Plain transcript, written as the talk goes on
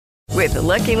With the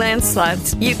Lucky Land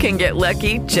Slots, you can get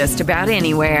lucky just about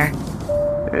anywhere.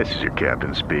 This is your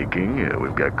captain speaking.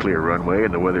 We've got clear runway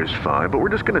and the weather's fine, but we're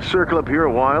just going to circle up here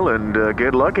a while and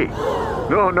get lucky.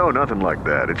 No, nothing like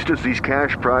that. It's just these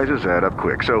cash prizes add up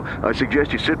quick. So I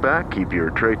suggest you sit back, keep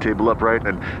your tray table upright,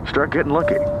 and start getting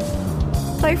lucky.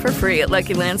 Play for free at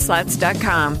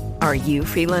LuckyLandSlots.com. Are you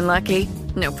feeling lucky?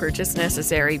 No purchase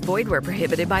necessary. Void where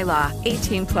prohibited by law.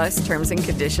 18 plus terms and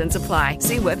conditions apply.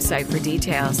 See website for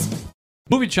details.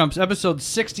 Movie Chumps, episode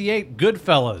 68,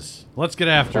 Goodfellas. Let's get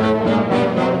after it.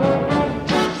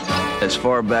 As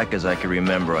far back as I can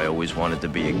remember, I always wanted to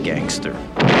be a gangster.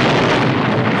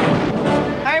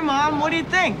 Hey, Mom, what do you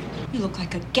think? You look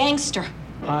like a gangster.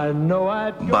 By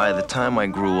the time I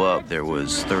grew up, there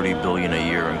was $30 billion a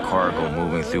year in cargo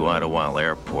moving through Idlewild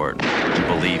Airport.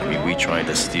 Believe me, we tried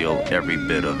to steal every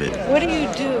bit of it. What do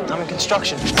you do? I'm in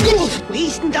construction.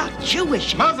 He's not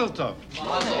Jewish. Mazel tov.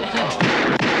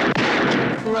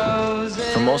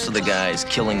 For most of the guys,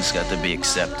 killings got to be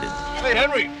accepted. Hey,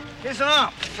 Henry, here's an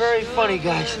arm. Very funny,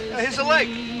 guys. Here's a leg.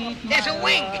 There's a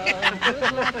wing.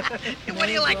 What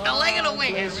do you like, the leg or the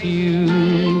wing?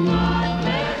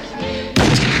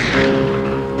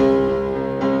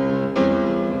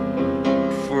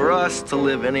 For us, to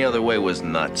live any other way was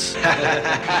nuts.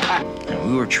 And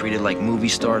we were treated like movie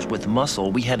stars with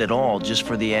muscle. We had it all just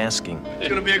for the asking. It's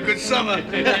gonna be a good summer.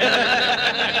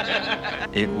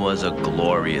 It was a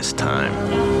glorious time.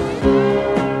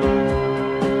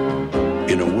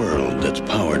 In a world that's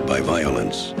powered by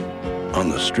violence, on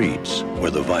the streets where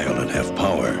the violent have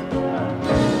power,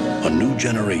 a new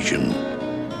generation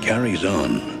carries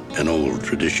on an old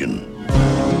tradition.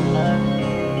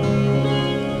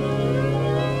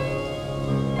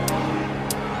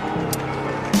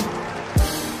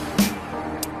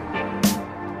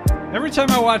 Every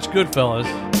time I watch Goodfellas,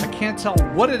 I can't tell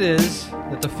what it is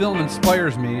that the film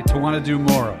inspires me to want to do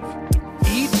more of.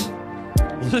 Eat,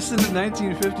 listen to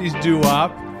 1950s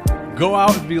doo-wop, go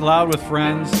out and be loud with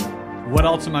friends. What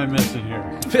else am I missing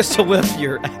here? Pistol whip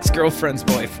your ex-girlfriend's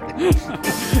boyfriend.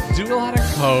 Do a lot of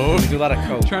coke. Do a lot of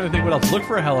coke. Trying to think what else. Look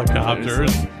for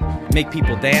helicopters. Make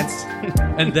people dance.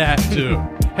 And that, too.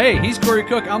 Hey, he's Corey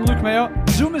Cook. I'm Luke Mayo.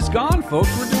 Zoom is gone,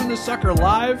 folks. We're doing this sucker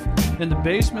live in the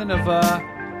basement of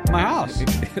my house.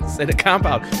 It's in a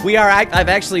compound.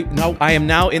 I am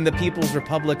now in the People's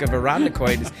Republic of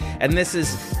Irondequoit, and this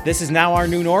is now our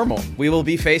new normal. We will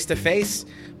be face to face,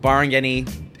 barring any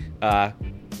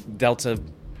Delta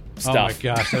stuff. Oh my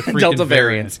gosh, that freaking Delta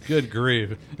variant. Good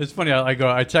grief! It's funny.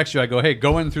 I text you. I go, hey,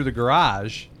 go in through the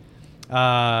garage,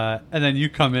 and then you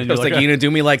come in. I was like, you gonna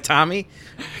do me like Tommy?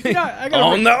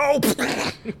 Oh no!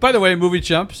 By the way, Movie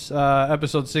Chumps,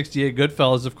 episode 68,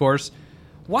 Goodfellas, of course.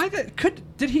 Why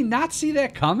did he not see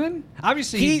that coming?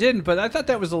 Obviously he didn't, but I thought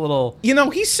that was a little.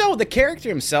 The character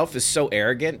himself is so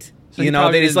arrogant. So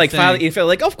that he's like, finally, he felt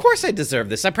like, of course I deserve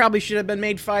this. I probably should have been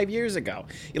made 5 years ago.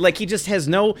 Like, he just has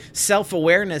no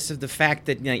self-awareness of the fact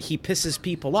that he pisses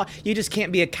people off. You just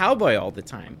can't be a cowboy all the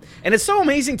time. And it's so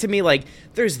amazing to me, like,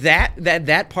 there's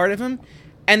that part of him.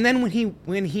 And then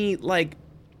when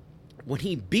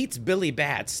he beats Billy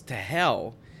Bats to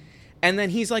hell, and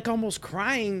then he's like almost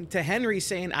crying to Henry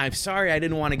saying, I'm sorry, I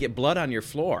didn't want to get blood on your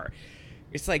floor.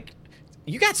 It's like,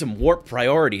 you got some warped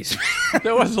priorities.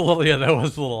 That was a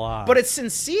little odd. But it's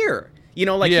sincere. He's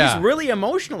really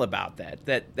emotional about that.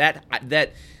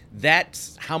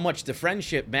 That's how much the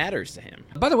friendship matters to him.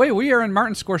 By the way, we are in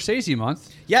Martin Scorsese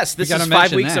month. Yes, this is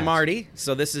 5 weeks of Marty.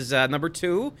 So this is number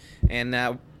 2. And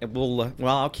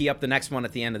I'll key up the next one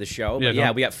at the end of the show. But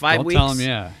we got 5 weeks. Don't tell him,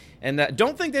 yeah. And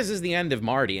don't think this is the end of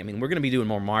Marty. I mean, we're going to be doing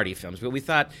more Marty films. But we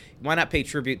thought, why not pay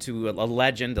tribute to a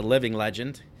legend, a living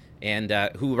legend, and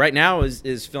who right now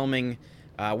is filming,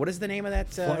 what is the name of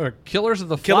that? Killers of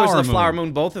the Flower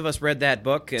Moon. Both of us read that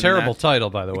book. And, terrible title,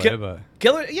 by the way. But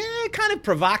Killer, kind of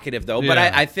provocative, though. But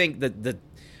I think that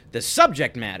the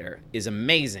subject matter is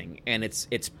amazing, and it's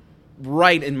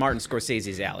right in Martin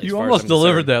Scorsese's alley. You almost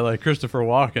delivered that like Christopher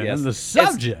Walken. Yes. And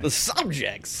the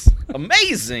subjects,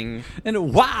 amazing.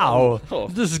 And wow,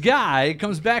 this guy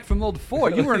comes back from Old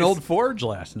Forge. You were in Old Forge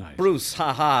last night. Bruce,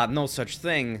 haha, no such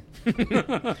thing.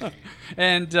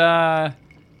 And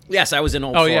yes, I was in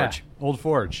Old Forge. Yeah, Old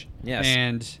Forge. Yes.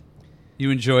 And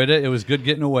you enjoyed it. It was good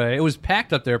getting away. It was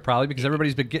packed up there probably because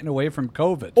everybody's been getting away from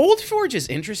COVID. Old Forge is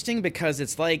interesting because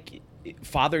it's like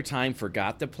Father Time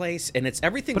forgot the place, and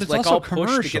everything's like all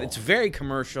pushed together. It's very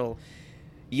commercial.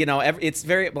 It's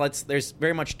there's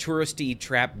very much touristy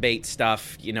trap bait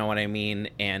stuff. You know what I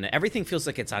mean? And everything feels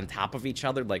like it's on top of each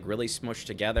other, like really smushed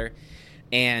together.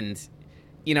 And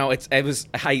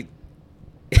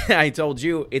I told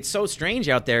you it's so strange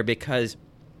out there because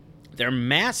their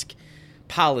mask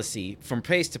policy from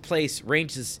place to place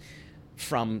ranges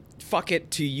from fuck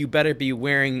it to you better be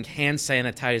wearing hand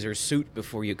sanitizer suit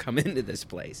before you come into this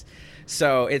place.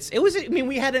 So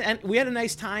we had a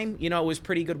nice time. You know, it was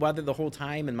pretty good weather the whole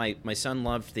time, and my son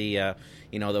loved the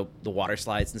water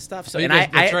slides and stuff. So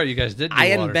that's right, you guys did. I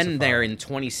hadn't been there in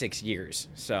 26 years,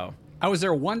 so. I was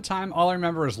there one time. All I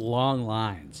remember is long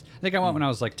lines. I think I went when I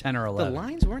was like 10 or 11. The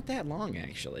lines weren't that long,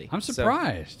 actually. I'm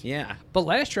surprised. So, yeah. But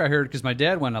last year I heard, because my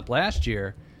dad went up last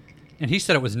year, and he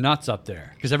said it was nuts up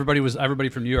there because everybody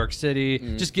from New York City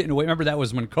just getting away. Remember, that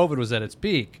was when COVID was at its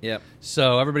peak. Yep.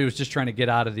 So everybody was just trying to get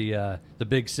out of the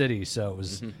big city. So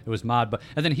it was mod.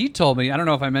 And then he told me, I don't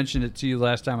know if I mentioned it to you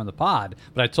last time on the pod,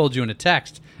 but I told you in a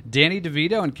text. Danny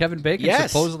DeVito and Kevin Bacon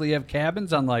supposedly have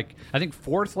cabins on I think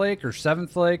 4th Lake or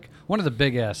 7th Lake, one of the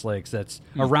big ass lakes that's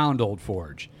around Old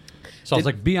Forge. So I was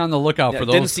like, be on the lookout for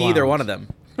those. Didn't see clowns. either one of them.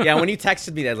 Yeah, when you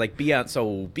texted me that, like, be on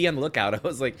the lookout, I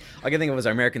was like, I can think of it was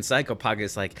our American Psycho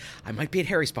podcast, like, I might be at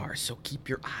Harry's Bar, so keep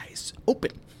your eyes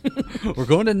open. We're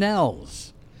going to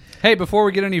Nell's. Hey, before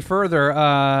we get any further,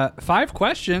 5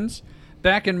 questions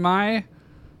back on my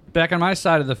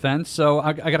side of the fence. So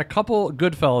I got a couple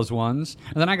Goodfellas ones,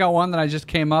 and then I got one that I just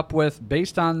came up with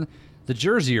based on the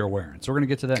jersey you're wearing. So we're going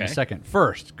to get to that in a second.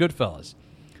 First, Goodfellas.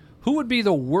 Who would be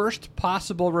the worst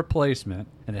possible replacement,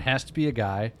 and it has to be a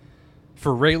guy,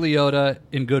 for Ray Liotta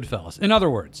in Goodfellas? In other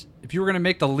words, if you wanted to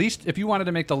make the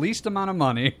least amount of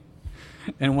money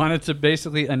and wanted to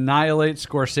basically annihilate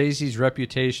Scorsese's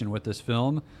reputation with this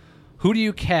film, who do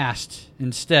you cast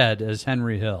instead as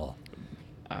Henry Hill?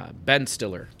 Ben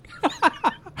Stiller.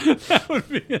 That would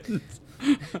be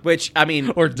Which, I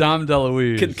mean... Or Dom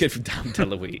DeLuise. Could Dom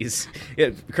DeLuise.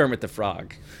 Yeah, Kermit the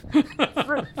Frog.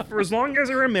 For as long as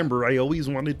I remember, I always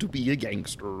wanted to be a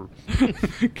gangster.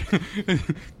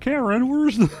 Karen,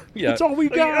 where's the... Yeah. That's all we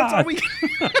got.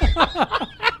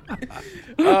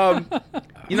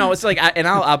 It's like,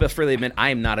 I'll freely admit, I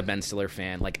am not a Ben Stiller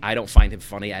fan. Like, I don't find him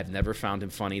funny. I've never found him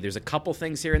funny. There's a couple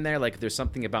things here and there, like there's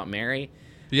something about Mary.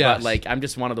 Yes. But, like, I'm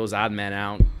just one of those odd men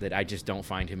out that I just don't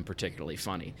find him particularly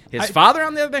funny. His father,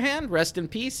 on the other hand, rest in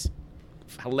peace,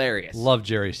 hilarious. Love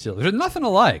Jerry Stiller. There's nothing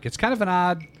alike. It's kind of an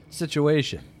odd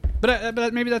situation.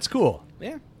 But maybe that's cool.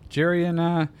 Yeah. Jerry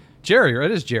and... Jerry, or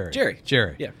it is Jerry.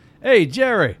 Jerry. Yeah. Hey,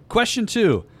 Jerry, question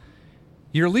 2.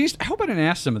 Your least... I hope I didn't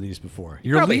ask some of these before.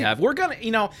 You probably have. We're going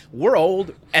to... we're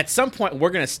old. At some point,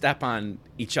 we're going to step on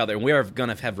each other, and we are going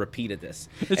to have repeated this.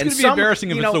 It's going to be embarrassing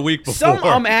if it's the week before.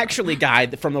 Some actually guy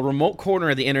from the remote corner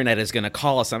of the internet is going to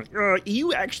call us on...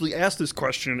 You actually asked this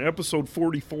question in episode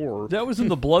 44. That was in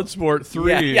the Bloodsport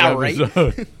 3 yeah,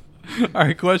 episode. Right? All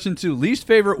right, question 2. Least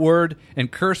favorite word,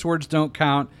 and curse words don't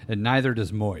count, and neither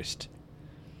does moist.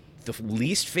 The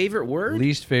least favorite word?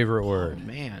 Least favorite word. Oh,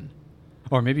 man.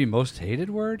 Or maybe most hated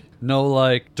word? No,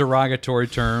 like, derogatory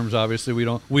terms. Obviously, we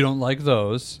don't like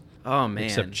those. Oh, man.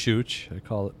 Except chooch. I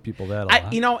call people that a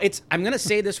lot. I'm going to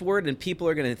say this word, and people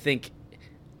are going to think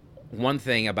one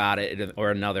thing about it or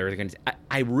another. They're gonna,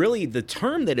 the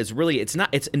term that is really, it's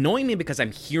annoying me because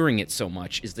I'm hearing it so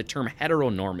much, is the term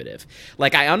heteronormative.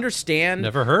 Like, I understand.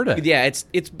 Never heard it. Yeah,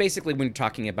 it's basically when you're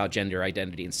talking about gender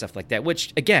identity and stuff like that,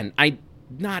 which, again, I'm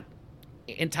not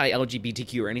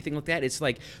anti-LGBTQ or anything like that. It's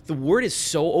like the word is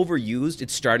so overused,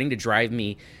 it's starting to drive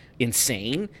me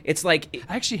insane. It's like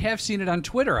I actually have seen it on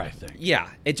Twitter, I think. Yeah,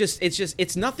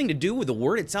 it's nothing to do with the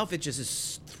word itself. It just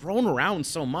is thrown around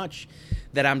so much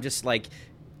that I'm just like,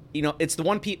 it's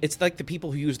it's like the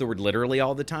people who use the word literally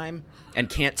all the time and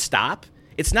can't stop.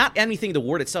 It's not anything, the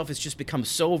word itself, it's just become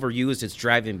so overused, it's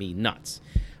driving me nuts.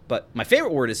 But my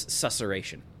favorite word is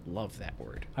susurration. Love that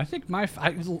word. I think my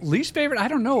least favorite, I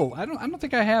don't know. I don't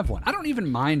think I have one. I don't even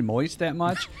mind moist that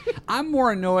much. I'm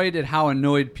more annoyed at how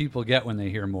annoyed people get when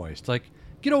they hear moist. Like,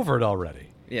 get over it already.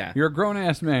 Yeah. You're a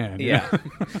grown-ass man. Yeah.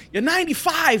 You're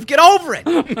 95. Get over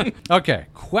it. Okay.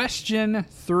 Question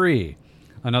 3.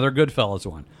 Another Goodfellas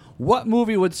one. What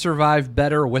movie would survive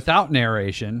better without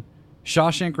narration?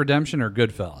 Shawshank Redemption or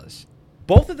Goodfellas?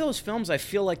 Both of those films, I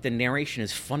feel like the narration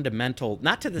is fundamental,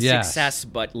 not to the success,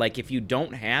 but like if you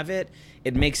don't have it,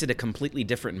 it makes it a completely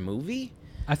different movie.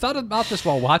 I thought about this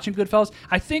while watching Goodfellas.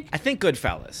 I think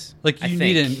Goodfellas. Like you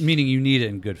need it, meaning you need it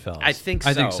in Goodfellas. I think so.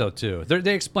 I think so too.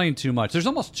 They explain too much. There's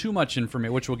almost too much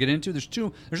information, which we'll get into.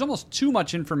 There's almost too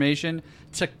much information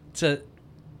to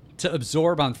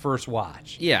absorb on first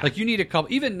watch. Yeah. Like you need a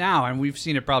couple. Even now, and we've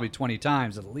seen it probably 20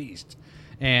 times at least.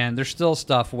 And there's still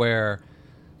stuff where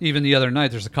even the other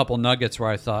night, there's a couple nuggets where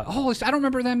I thought, oh, I don't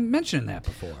remember them mentioning that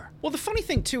before. Well, the funny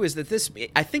thing, too, is that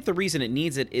I think the reason it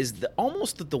needs it is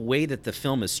almost the way that the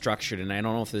film is structured, and I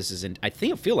don't know if this is, I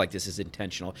feel like this is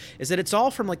intentional, is that it's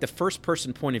all from, like, the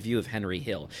first-person point of view of Henry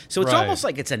Hill. So it's almost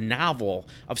like it's a novel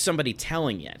of somebody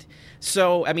telling it.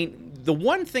 So, I mean, the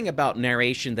one thing about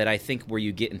narration that I think where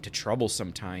you get into trouble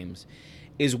sometimes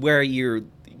is where you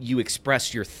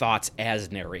express your thoughts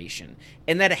as narration.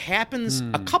 And that happens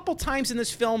a couple times in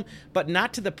this film, but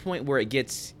not to the point where it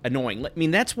gets annoying. I mean,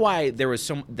 that's why there's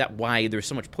so much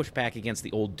pushback against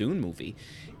the old Dune movie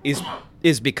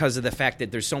is because of the fact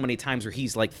that there's so many times where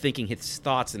he's like thinking his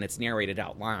thoughts and it's narrated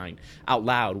out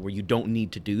loud where you don't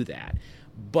need to do that.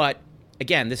 But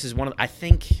again, this is one of I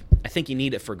think you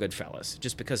need it for Goodfellas,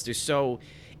 just because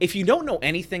if you don't know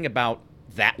anything about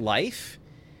that life,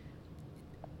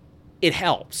 it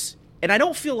helps. And I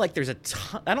don't feel like there's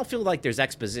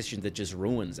exposition that just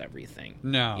ruins everything.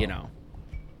 No. You know.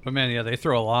 But man, yeah, they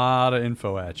throw a lot of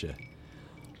info at you.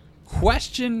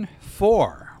 Question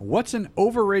 4. What's an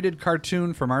overrated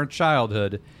cartoon from our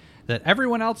childhood that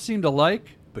everyone else seemed to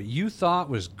like, but you thought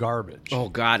was garbage? Oh,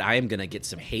 God, I am going to get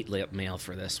some hate mail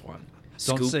for this one.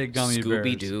 Don't say Gummy Bears.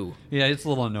 Scooby-Doo. Yeah, it's a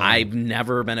little annoying. I've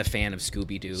never been a fan of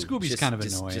Scooby-Doo. Scooby's kind of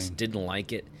annoying. Just didn't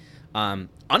like it.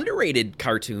 Underrated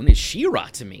cartoon is She-Ra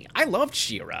to me. I loved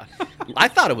She-Ra. I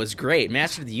thought it was great.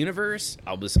 Master of the Universe.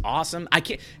 It was awesome.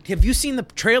 Have you seen the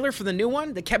trailer for the new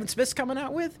one that Kevin Smith's coming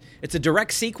out with? It's a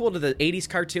direct sequel to the 80s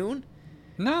cartoon.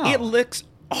 No. It looks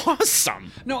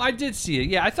awesome. No, I did see it.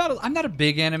 Yeah, I'm not a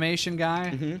big animation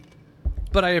guy,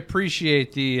 but I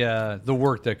appreciate the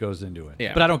work that goes into it.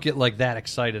 Yeah. But I don't get like that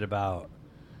excited about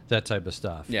that type of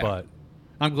stuff. Yeah. But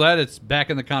I'm glad it's back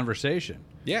in the conversation.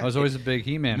 Yeah. I was always a big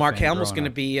He-Man Mark fan. Hamill's going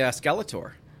to be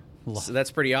Skeletor. So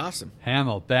that's pretty awesome.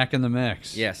 Hamill, back in the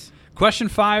mix. Yes. Question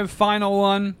 5, final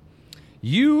one.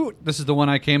 This is the one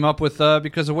I came up with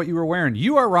because of what you were wearing.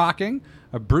 You are rocking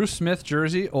a Bruce Smith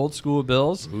jersey, old school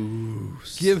Bills.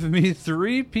 Bruce. Give me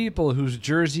 3 people whose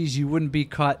jerseys you wouldn't be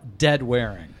caught dead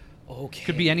wearing. Okay.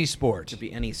 Could be any sport. Could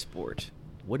be any sport.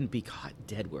 Wouldn't be caught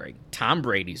dead wearing. Tom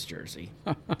Brady's jersey,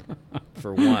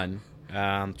 for one.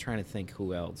 I'm trying to think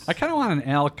who else. I kind of want an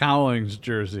Al Cowlings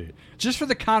jersey, just for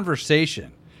the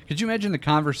conversation. Could you imagine the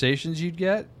conversations you'd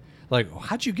get? Like,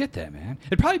 how'd you get that, man?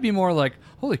 It'd probably be more like,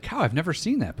 holy cow, I've never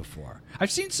seen that before. I've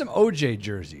seen some OJ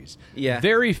jerseys. Yeah.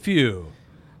 Very few.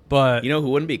 But you know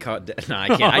who wouldn't be caught dead? No, I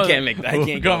can't make that. I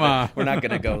can't Come go on. there. We're not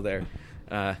going to go there.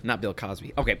 Not Bill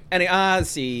Cosby. Okay. Anyway,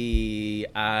 let's see.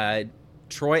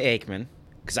 Troy Aikman,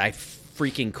 because I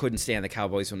freaking couldn't stand the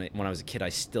Cowboys when I was a kid. I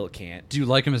still can't. Do you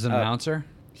like him as an announcer?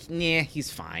 Nah,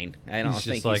 he's fine. I don't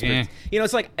think just like, he's. You know,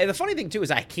 it's like the funny thing too is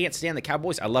I can't stand the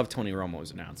Cowboys. I love Tony Romo as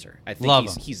announcer. I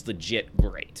think he's legit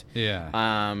great. Yeah.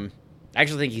 I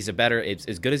actually think he's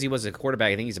as good as he was a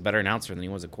quarterback. I think he's a better announcer than he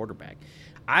was a quarterback.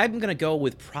 I'm gonna go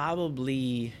with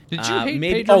probably. Did you hate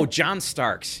maybe? Pedro? Oh, John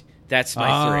Starks. That's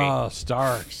my 3. Oh,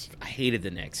 Starks. I hated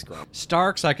the Knicks.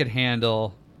 Starks I could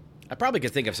handle. I probably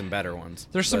could think of some better ones.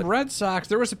 There's some Red Sox.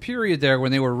 There was a period there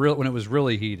when when it was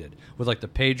really heated with like the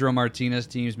Pedro Martinez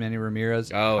teams, Manny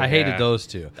Ramirez. Oh, I hated those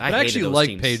two. I actually those like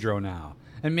teams. Pedro now,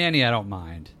 and Manny I don't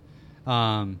mind.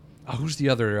 Who's the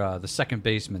other? The second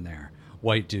baseman there,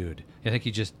 white dude. I think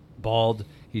he just bald.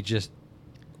 He just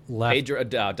left. Pedro,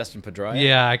 Dustin Pedroia.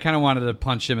 Yeah, I kind of wanted to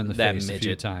punch him in the face a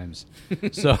few times.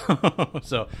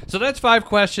 So that's 5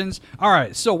 questions. All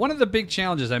right. So one of the big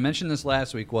challenges, I mentioned this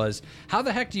last week, was how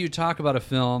the heck do you talk about a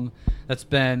film that's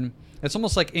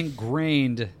almost like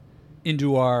ingrained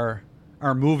into our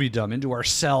moviedom, into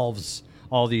ourselves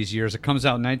all these years. It comes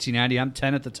out in 1990. I'm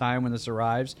 10 at the time when this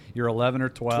arrives. You're 11 or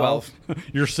 12.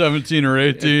 You're 17 or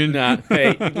 18.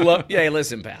 Hey,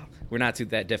 listen, pal. We're not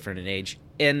that different in age.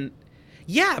 And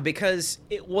yeah, because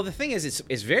the thing is,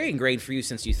 it's very ingrained for you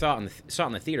since you saw it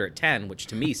in the theater at 10, which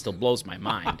to me still blows my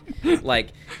mind. Like,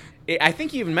 I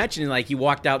think you even mentioned like you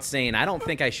walked out saying, "I don't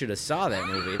think I should have saw that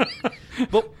movie."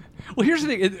 But well, here's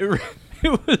the thing: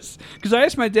 it was because I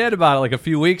asked my dad about it like a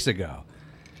few weeks ago,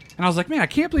 and I was like, "Man, I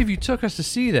can't believe you took us to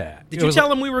see that." Did you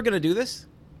tell him we were going to do this?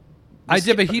 I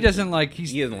did, but he doesn't like.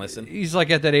 He doesn't listen. He's like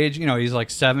at that age, he's like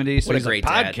 70. So what he's a great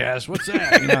like, podcast. What's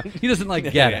that? He doesn't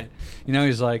like get it.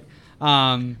 He's like.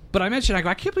 But I mentioned,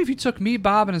 I can't believe you took me,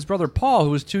 Bob, and his brother Paul, who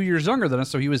was 2 years younger than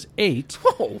us, so he was 8.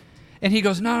 Oh. And he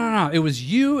goes, no. It was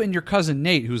you and your cousin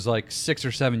Nate, who's like 6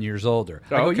 or 7 years older.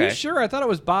 I go, you sure? I thought it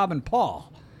was Bob and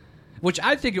Paul. Which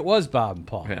I think it was Bob and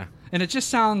Paul. Yeah. And it just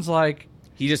sounds like...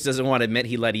 He just doesn't want to admit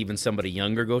he let even somebody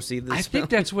younger go see this I film. think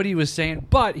that's what he was saying.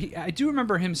 But I do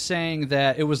remember him saying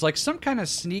that it was like some kind of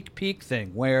sneak peek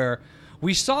thing where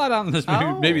We saw it on this.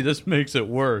 Maybe this makes it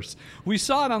worse. We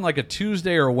saw it on like a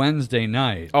Tuesday or Wednesday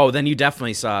night. Oh, then you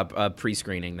definitely saw a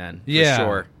pre-screening then. Yeah, for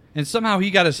sure. And somehow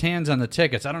he got his hands on the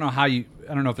tickets. I don't know I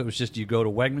don't know if it was just you go to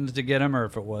Wegmans to get them, or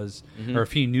if it was, or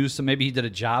if he knew some. Maybe he did a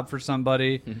job for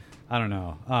somebody. I don't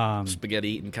know. Spaghetti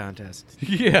eating contest.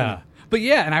 Yeah. But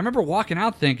yeah, and I remember walking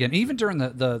out thinking, even during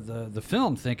the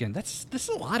film, thinking this is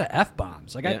a lot of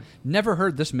F-bombs. Like I never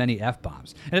heard this many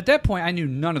F-bombs. And at that point, I knew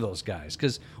none of those guys,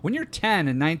 because when you're 10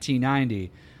 in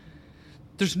 1990,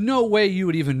 there's no way you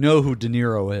would even know who De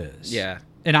Niro is. Yeah.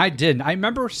 And I didn't. I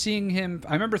remember seeing him.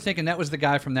 I remember thinking that was the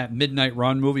guy from that Midnight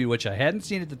Run movie, which I hadn't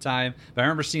seen at the time, but I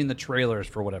remember seeing the trailers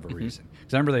for whatever reason,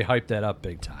 because I remember they hyped that up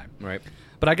big time. Right.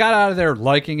 But I got out of there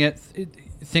liking it,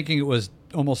 thinking it was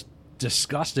almost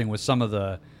disgusting with some of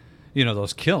the,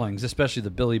 those killings, especially the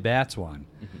Billy Batts one.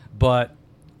 But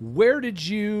where do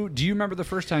you remember the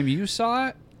first time you saw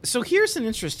it? So here's an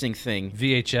interesting thing.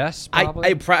 VHS,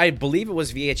 probably? I believe it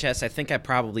was VHS. I think I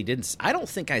probably didn't. I don't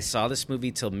think I saw this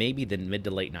movie till maybe the mid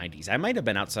to late 90s. I might have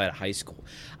been outside of high school.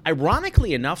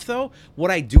 Ironically enough, though, what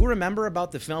I do remember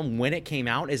about the film when it came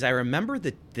out is I remember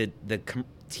the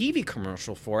TV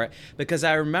commercial for it, because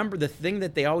I remember the thing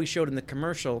that they always showed in the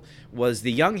commercial was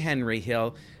the young Henry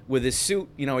Hill with his suit.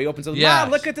 He opens up. Yes.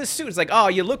 Mom, look at this suit. It's like, oh,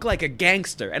 you look like a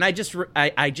gangster. And I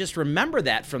just remember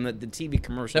that from the TV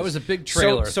commercial. That was a big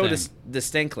trailer. So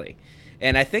distinctly.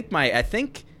 And I think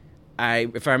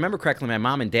if I remember correctly, my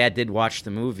mom and dad did watch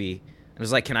the movie. I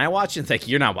was like, can I watch it? It's like,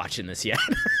 you're not watching this yet.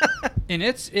 And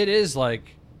it is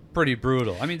like pretty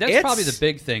brutal. I mean, that's probably the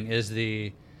big thing is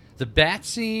the bat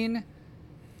scene.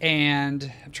 And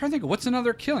I'm trying to think of what's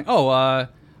another killing. Oh,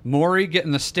 Maury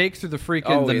getting the stake through the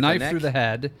freaking the knife through the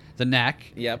head, the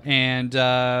neck. Yep. And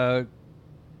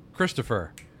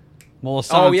Christopher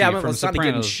Moltisanti from Sopranos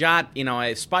getting shot.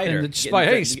 A spider. And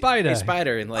hey, Spider! Hey,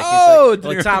 Spider! And like, oh, it's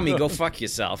like, Tommy, go fuck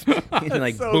yourself. And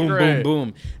like, so boom, great. boom,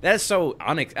 boom. That's so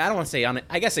I don't want to say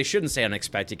I guess I shouldn't say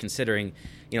unexpected, considering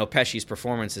Pesci's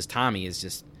performance as Tommy is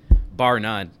just bar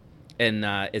none. And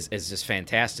is just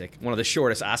fantastic. One of the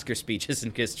shortest Oscar speeches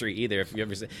in history, either. If you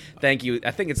ever say thank you, I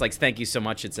think it's like thank you so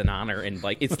much. It's an honor, and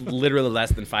like it's literally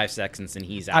less than 5 seconds, and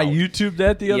he's out. I YouTubed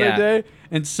that the other day,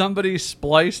 and somebody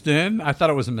spliced in. I thought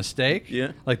it was a mistake.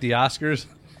 Yeah, like the Oscars.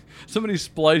 Somebody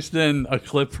spliced in a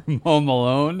clip from Home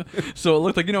Alone, so it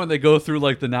looked like when they go through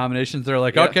like the nominations, they're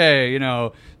like, okay,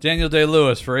 Daniel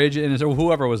Day-Lewis for Agent, or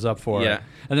whoever was up for it,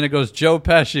 and then it goes Joe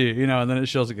Pesci, and then it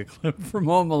shows like a clip from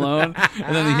Home Alone,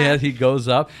 and then he goes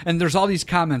up, and there's all these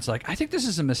comments like, I think this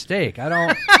is a mistake, I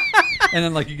don't, and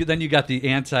then like you got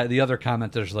the other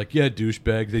commenters like, yeah,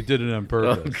 douchebag, they did it on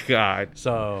purpose. Oh God,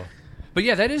 so. But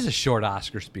yeah, that is a short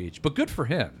Oscar speech, but good for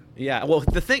him. Yeah, well,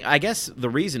 I guess the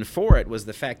reason for it was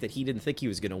the fact that he didn't think he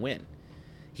was going to win.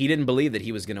 He didn't believe that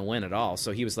he was going to win at all,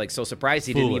 so he was like so surprised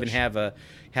he didn't even have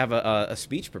a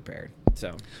speech prepared.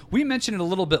 So we mentioned it a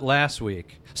little bit last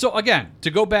week. So again,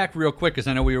 to go back real quick, because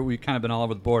I know we kind of been all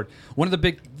over the board. One of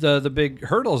the big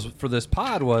hurdles for this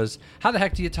pod was how the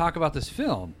heck do you talk about this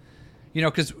film?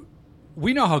 Because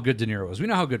we know how good De Niro is. We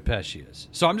know how good Pesci is.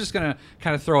 So I'm just going to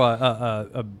kind of throw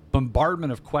a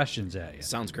bombardment of questions at you.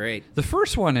 Sounds great. The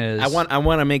first one is... I want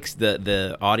to make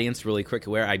the audience really quick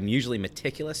aware. I'm usually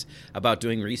meticulous about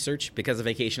doing research. Because of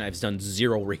vacation, I've done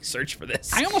zero research for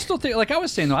this. I almost don't think... Like I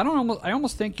was saying, though, I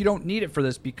almost think you don't need it for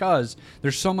this because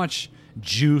there's so much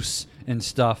juice and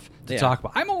stuff to talk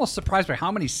about. I'm almost surprised by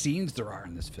how many scenes there are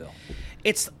in this film.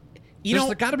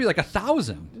 There's got to be like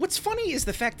 1,000. What's funny is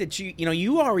the fact that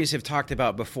you always have talked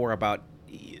about before about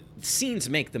scenes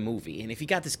make the movie, and if you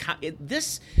got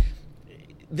this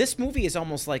movie is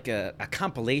almost like a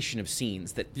compilation of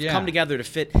scenes that come together to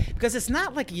fit, because it's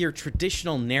not like your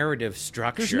traditional narrative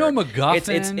structure. There's no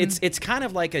MacGuffin. It's kind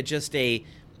of like just a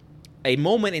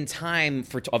moment in time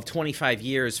of 25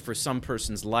 years for some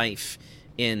person's life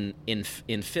in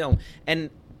film,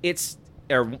 and it's.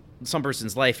 Or some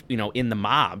person's life, in the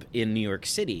mob in New York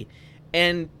City.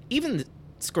 And even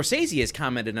Scorsese has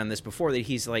commented on this before, that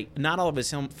he's like, not all of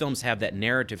his films have that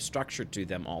narrative structure to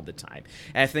them all the time.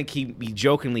 And I think he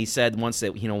jokingly said once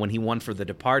that, when he won for The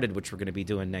Departed, which we're going to be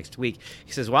doing next week,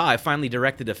 he says, wow, I finally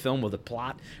directed a film with a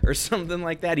plot or something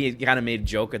like that. He kind of made a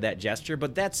joke of that gesture,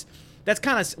 but that's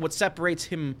kind of what separates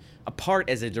him apart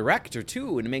as a director,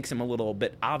 too, and makes him a little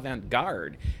bit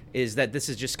avant-garde, is that this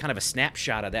is just kind of a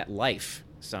snapshot of that life.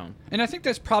 And I think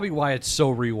that's probably why it's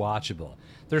so rewatchable.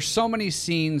 There's so many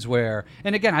scenes where,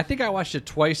 and again, I think I watched it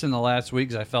twice in the last week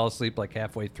because I fell asleep like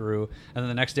halfway through, and then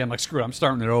the next day I'm like, screw it, I'm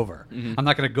starting it over. Mm-hmm. I'm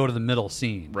not going to go to the middle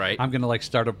scene. Right. I'm going to like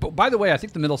start it. But by the way, I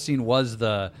think the middle scene was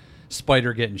the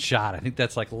spider getting shot. I think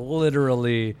that's like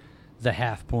literally the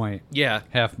half point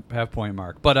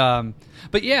mark.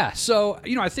 But yeah, so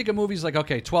I think a movie's like,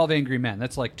 okay, 12 Angry Men.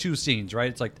 That's like 2 scenes, right?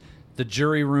 It's like the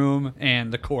jury room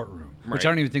and the courtroom, which I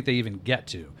don't even think they even get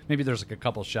to. Maybe there's like a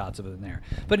couple shots of it in there.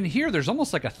 But in here, there's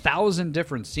almost like 1,000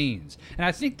 different scenes. And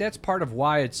I think that's part of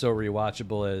why it's so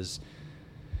rewatchable is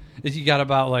you got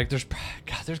about like,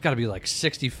 there's got to be like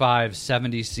 65,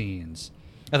 70 scenes.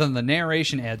 And then the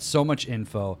narration adds so much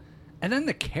info. And then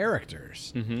the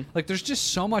characters. Like, there's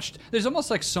just so much. There's almost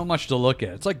like so much to look at.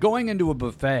 It's like going into a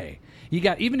buffet. You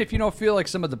got, even if you don't feel like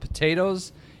some of the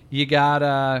potatoes, you got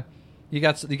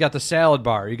the salad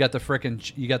bar. You got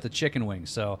the chicken wings.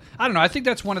 So I don't know. I think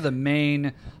that's one of the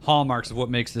main hallmarks of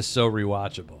what makes this so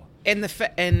rewatchable.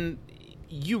 And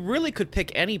you really could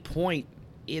pick any point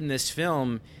in this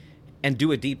film and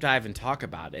do a deep dive and talk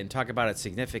about it, and talk about its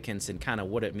significance and kind of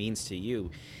what it means to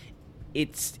you.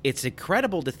 It's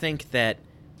incredible to think that,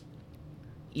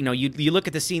 you look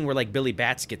at the scene where like Billy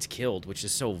Batts gets killed, which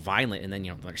is so violent, and then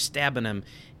they're stabbing him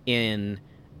in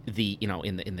the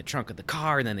in the trunk of the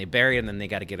car, and then they bury him, and then they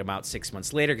got to get him out 6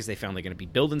 months later because they found they're going to be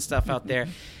building stuff out there.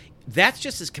 That's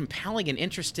just as compelling and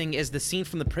interesting as the scene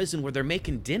from the prison where they're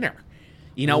making dinner.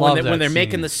 When they're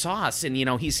making the sauce, and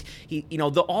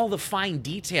all the fine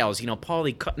details.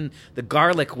 Paulie cutting the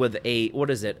garlic with a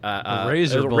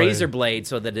razor blade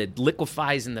so that it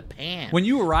liquefies in the pan. When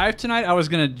you arrived tonight, I was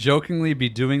gonna jokingly be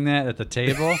doing that at the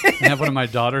table and have one of my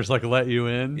daughters like let you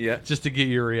in, just to get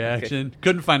your reaction. Okay.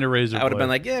 Couldn't find a razor blade. I would have been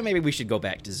like, maybe we should go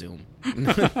back to Zoom.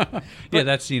 Yeah,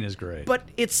 that scene is great. But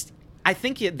I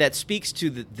think that speaks to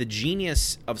the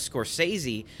genius of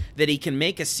Scorsese, that he can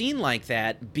make a scene like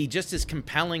that be just as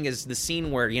compelling as the scene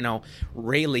where,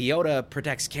 Ray Liotta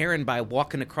protects Karen by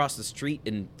walking across the street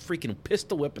and freaking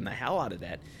pistol whipping the hell out of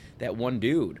that one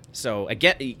dude. So,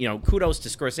 again, kudos to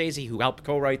Scorsese, who helped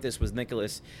co-write this with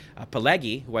Nicholas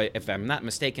Pileggi, who, if I'm not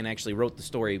mistaken, actually wrote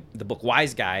the book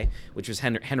Wise Guy, which was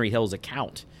Henry Hill's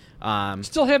account.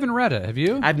 Still haven't read it. Have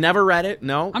you? I've never read it,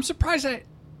 no. I'm surprised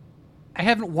I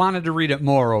haven't wanted to read it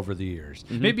more over the years.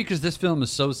 Maybe because this film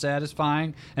is so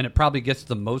satisfying and it probably gets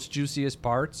the most juiciest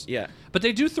parts. Yeah. But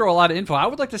they do throw a lot of info. I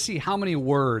would like to see how many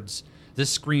words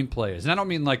this screenplay is. And I don't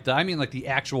mean like the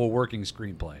actual working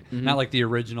screenplay, not like the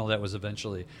original that was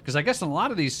eventually. Because I guess in a lot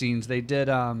of these scenes they did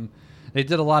a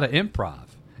lot of improv,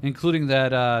 including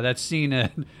that scene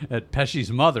at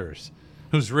Pesci's mother's,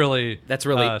 who's really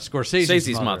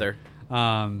Scorsese's mother.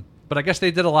 But I guess they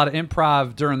did a lot of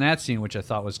improv during that scene, which I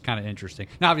thought was kind of interesting.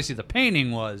 Now, obviously, the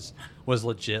painting was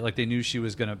legit. Like, they knew she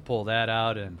was going to pull that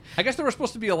out. And I guess there was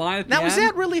supposed to be a line at the end. Now, was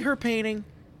that really her painting?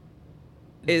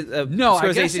 No,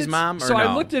 Scorsese's mom? Or so no?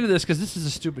 I looked into this because this is the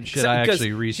stupid shit I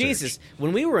actually researched. Jesus,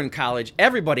 when we were in college,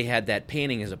 everybody had that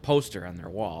painting as a poster on their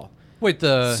wall. Wait,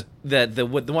 the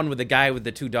one with the guy with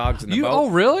the 2 dogs in the boat. Oh,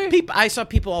 really? I saw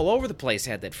people all over the place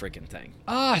had that freaking thing.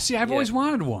 See, I've always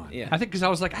wanted one. Yeah. I think because I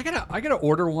was like, I gotta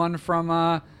order one from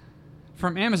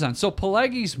Amazon. So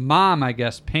Pileggi's mom, I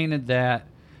guess, painted that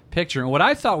picture. And what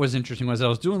I thought was interesting was I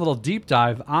was doing a little deep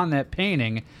dive on that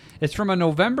painting. It's from a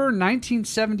November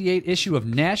 1978 issue of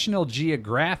National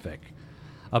Geographic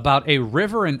about a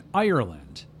river in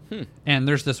Ireland. And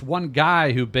there's this one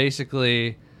guy who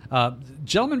basically...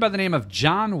 gentleman by the name of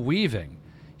John Weaving.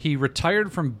 He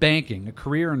retired from banking, a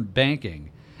career in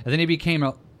banking, and then he became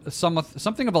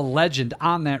something of a legend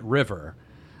on that river.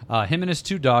 Him and his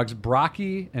 2 dogs,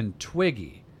 Brocky and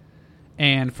Twiggy.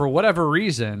 And for whatever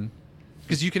reason,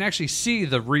 because you can actually see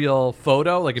the real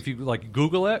photo, like if you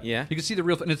Google it, you can see the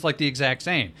real, and it's like the exact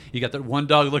same. You got that one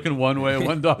dog looking one way,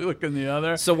 one dog looking the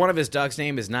other. So one of his dogs'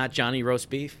 name is not Johnny Roast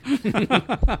Beef.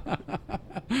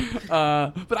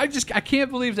 But I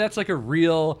can't believe that's like a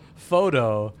real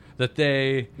photo that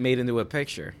they made into a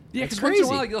picture. Yeah, because once in a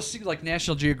while you'll see like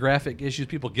National Geographic issues,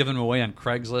 people giving them away on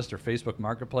Craigslist or Facebook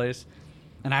Marketplace,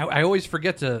 and I always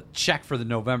forget to check for the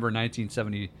November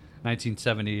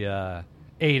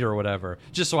 1978 or whatever,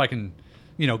 just so I can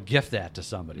gift that to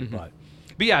somebody. But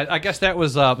yeah, I guess that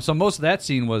was so most of that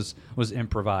scene was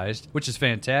improvised, which is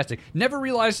fantastic. Never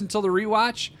realized until the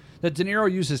rewatch that De Niro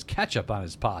uses ketchup on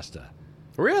his pasta.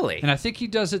 Really? And I think he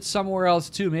does it somewhere else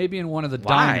too, maybe in one of the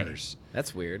diners.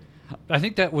 That's weird. I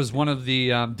think that was one of the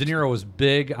De Niro was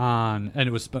big on, and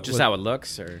it was just how it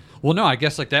looks, or well, no, I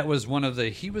guess like that was one of the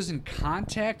he was in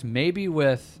contact maybe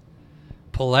with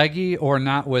Pileggi or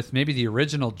not with maybe the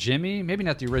original Jimmy, maybe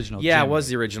not the original. Yeah, Jimmy. It was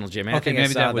the original Jimmy. I okay, think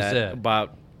maybe I saw that was it.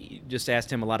 About just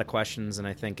asked him a lot of questions, and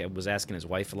I think I was asking his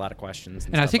wife a lot of questions.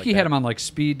 And I think he had him on like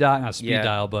speed dial, not speed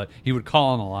dial, but he would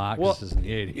call him a lot because this is in the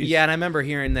 80s. Yeah, and I remember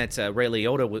hearing that Ray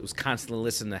Liotta was constantly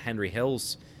listening to Henry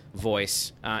Hill's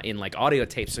voice in like audio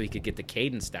tapes so he could get the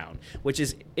cadence down, which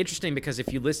is interesting because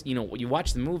if you listen, you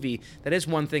watch the movie, that is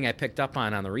one thing I picked up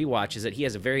on the rewatch, is that he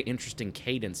has a very interesting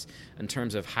cadence in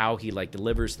terms of how he like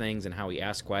delivers things and how he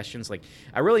asks questions. Like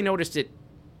I really noticed it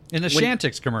in the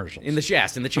Chantix commercials. In the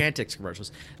Chantix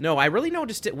commercials. No, I really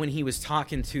noticed it when he was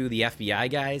talking to the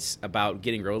FBI guys about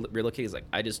getting relocated. He's like,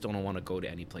 I just don't want to go to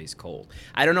any place cold.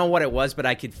 I don't know what it was, but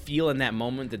I could feel in that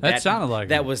moment that sounded like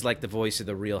that him. was like the voice of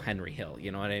the real Henry Hill.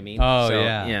 You know what I mean? Oh, so,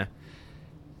 yeah.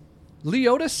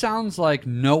 Leota sounds like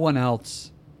no one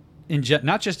else,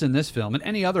 not just in this film, in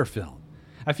any other film.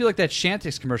 I feel like that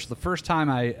Chantix commercial, the first time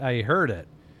I heard it,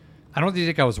 I don't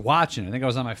think I was watching. I think I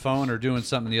was on my phone or doing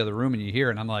something in the other room, and you hear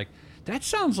it, and I'm like, that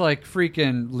sounds like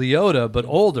freaking Leota, but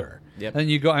older. Yep. And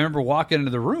I remember walking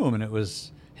into the room, and it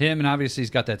was him, and obviously he's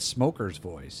got that smoker's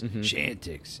voice.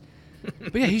 Chantix.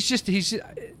 But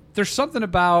yeah, there's something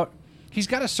about, he's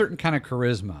got a certain kind of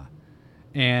charisma,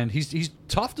 and he's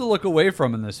tough to look away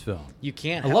from in this film. You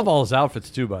can't. I love all his outfits,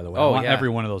 too, by the way. I want yeah. every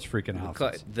one of those freaking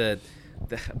outfits.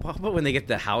 But when they get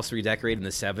the house redecorated in the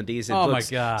 70s, it my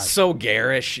looks God. so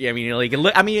garish. I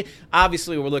mean,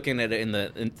 obviously we're looking at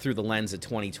it through the lens of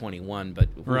 2021, but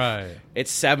right,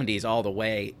 it's 70s all the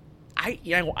way. I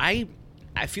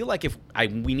feel like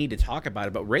we need to talk about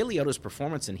it, but Ray Liotta's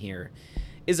performance in here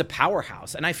is a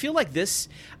powerhouse, and I feel like this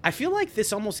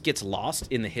almost gets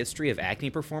lost in the history of acting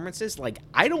performances.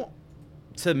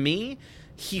 To me,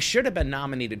 he should have been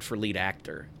nominated for lead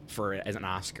actor as an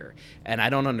Oscar, and I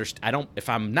don't understand. If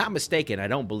I'm not mistaken, I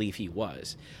don't believe he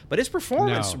was. But his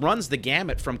performance runs the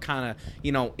gamut from kind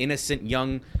of innocent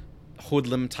young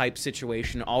hoodlum type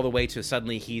situation all the way to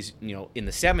suddenly he's in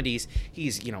the 70s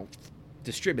he's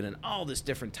distributing all this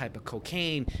different type of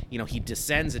cocaine. He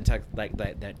descends into like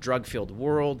that drug-filled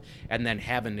world, and then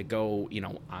having to go,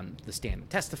 on the stand and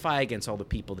testify against all the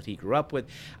people that he grew up with.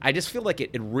 I just feel like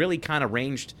it really kind of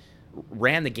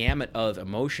ran the gamut of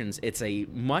emotions. It's a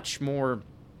much more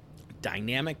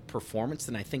dynamic performance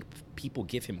than I think people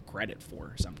give him credit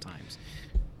for sometimes.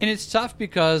 And it's tough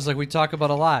because, like we talk about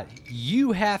a lot, he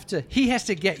has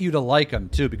to get you to like him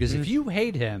too, because if you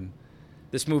hate him,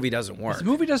 this movie doesn't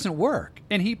work.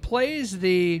 And he plays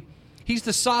he's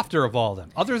the softer of all of them.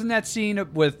 Other than that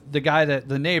scene with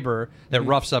the neighbor that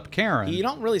roughs up Karen. You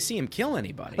don't really see him kill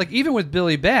anybody. Like even with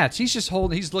Billy Batts, he's just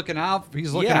he's looking out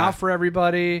for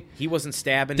everybody. He wasn't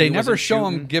stabbing. They never show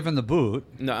him giving the boot.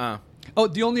 Nuh-uh. Oh,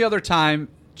 the only other time,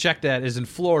 check that, is in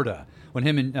Florida. When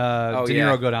him and De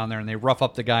Niro go down there and they rough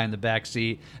up the guy in the back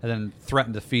seat and then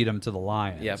threaten to feed him to the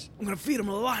lions. Yep. I'm going to feed him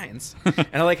to the lions. And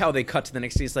I like how they cut to the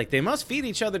next scene. It's like, they must feed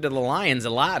each other to the lions a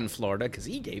lot in Florida because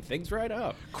he gave things right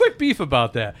up. Quick beef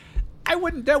about that.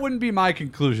 That wouldn't be my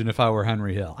conclusion if I were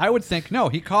Henry Hill. I would think, no,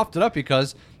 he coughed it up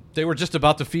because they were just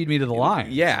about to feed me to the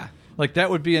lions. Yeah. Like, that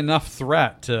would be enough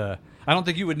threat to... I don't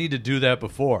think you would need to do that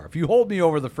before. If you hold me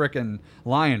over the frickin'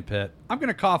 lion pit, I'm going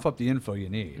to cough up the info you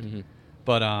need. Mm-hmm.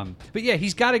 But yeah,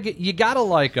 you gotta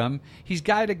like him. He's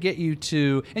got to get you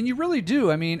to, and you really do.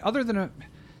 I mean,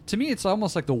 to me, it's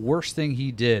almost like the worst thing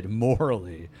he did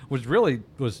morally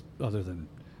was other than,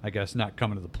 I guess, not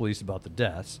coming to the police about the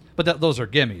deaths. But those are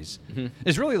gimmies. Mm-hmm.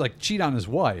 Is really like cheat on his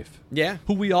wife. Yeah.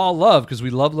 Who we all love because we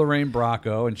love Lorraine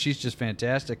Bracco, and she's just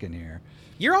fantastic in here.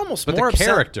 You're almost but more the upset.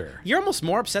 Character. You're almost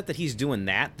more upset that he's doing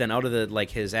that than out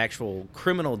of his actual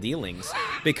criminal dealings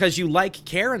because you like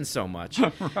Karen so much.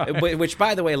 Right. Which,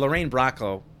 by the way, Lorraine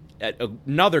Bracco,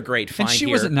 another great find. And she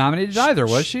here. Wasn't nominated either,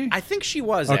 was she? I think she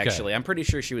was actually. I'm pretty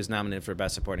sure she was nominated for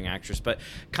Best Supporting Actress. But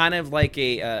kind of like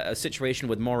a situation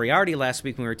with Moriarty last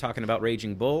week when we were talking about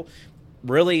Raging Bull.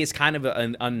 Really is kind of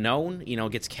an unknown,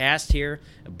 gets cast here.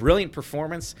 A brilliant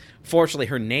performance. Fortunately,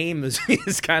 her name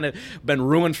is kind of been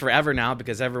ruined forever now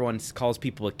because everyone calls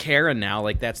people a Karen now.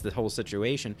 Like, that's the whole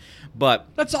situation. But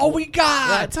that's all we got.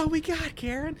 That's all we got,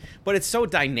 Karen. But it's so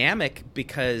dynamic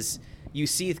because you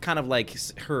see kind of like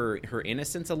her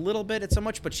innocence a little bit. It's so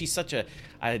much, but she's such a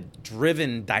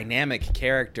driven, dynamic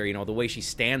character. The way she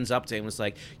stands up to him was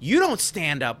like, you don't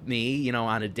stand up me,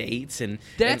 on a date. And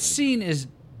that scene is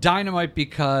dynamite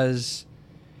because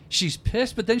she's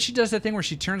pissed, but then she does that thing where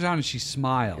she turns around and she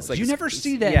smiles. Like, you never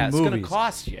see that in movies. It's going to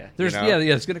cost you. Yeah,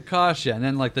 it's going to cost you. And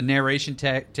then like the narration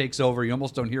takes over. You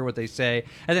almost don't hear what they say.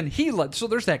 And then so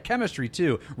there's that chemistry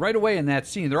too. Right away in that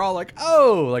scene, they're all like,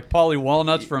 oh, like Paulie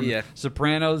Walnuts from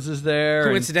Sopranos is there.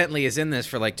 Who incidentally is in this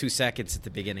for like 2 seconds at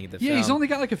the beginning of the film. Yeah, he's only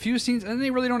got like a few scenes, and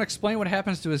they really don't explain what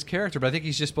happens to his character, but I think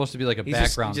he's just supposed to be like a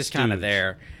background just kind of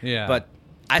there. Yeah. But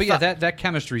But yeah, that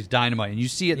chemistry's dynamite, and you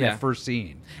see it in Yeah. that first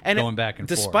scene, And going back and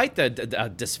forth. despite the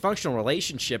dysfunctional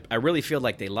relationship, I really feel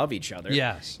like they love each other.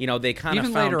 Yes. You know, they kind of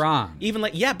Even later on. Even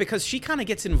because she kind of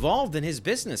gets involved in his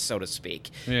business, so to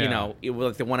speak. Yeah. You know,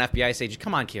 like the one FBI agent,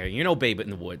 come on, Carrie, you know Babe in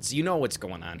the Woods. You know what's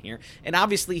going on here. And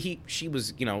obviously she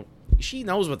was, you know, she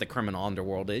knows what the criminal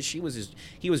underworld is. He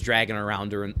was dragging her around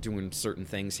doing certain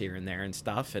things here and there and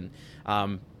stuff. And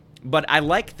but I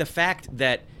like the fact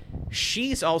that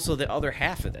she's also the other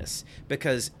half of this,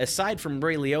 because aside from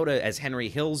Ray Liotta as Henry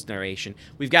Hill's narration,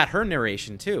 we've got her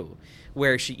narration too,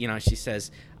 where she says,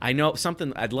 I know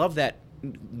something, I'd love that,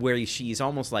 where she's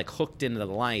almost like hooked into the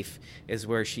life, is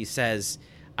where she says,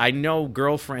 I know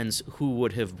girlfriends who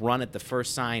would have run at the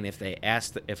first sign if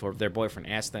their boyfriend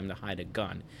asked them to hide a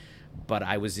gun, but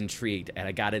I was intrigued, and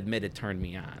I gotta admit it turned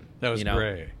me on. That was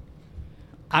great.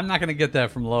 I'm not going to get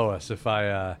that from Lois if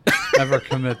I ever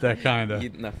commit that kind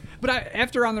of. No. But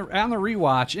after on the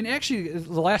rewatch, and actually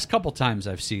the last couple times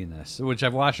I've seen this, which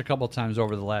I've watched a couple times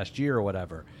over the last year or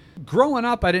whatever. Growing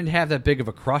up, I didn't have that big of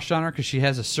a crush on her because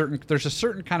there's a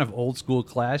certain kind of old school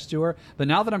class to her. But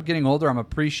now that I'm getting older, I'm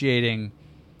appreciating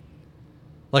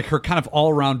like her kind of all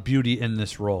around beauty in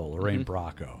this role, Lorraine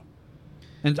Bracco.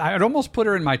 And I'd almost put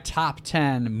her in my top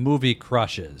 10 movie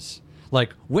crushes,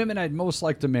 like women I'd most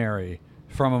like to marry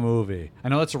from a movie. I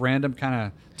know that's a random kind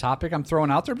of topic I'm throwing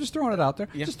out there. I'm just throwing it out there.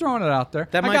 Yeah. Just throwing it out there.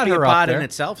 That I might got be a her up pod in there.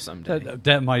 itself someday.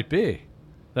 That might be.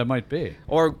 That might be.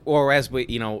 Or as we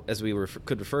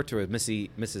could refer to her as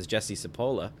Mrs. Jessie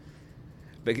Cipolla.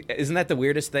 But isn't that the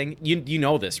weirdest thing? You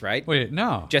know this, right? Wait,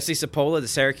 no. Jessie Cipolla, the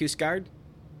Syracuse guard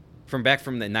from back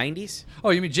from the 90s.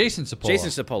 Oh, you mean Jason Cipolla? Jason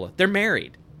Cipolla. They're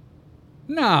married.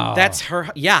 No. That's her.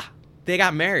 Yeah, they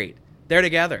got married. They're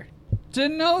together.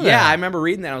 Didn't know that. Yeah, I remember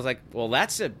reading that. I was like, well,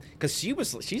 that's it. Because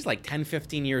she's like 10,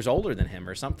 15 years older than him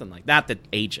or something like that. Not the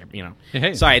age, you know.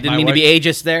 Hey, sorry, I didn't mean to be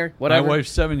ageist there. Whatever. My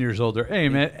wife's 7 years older. Hey,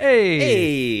 man. Hey.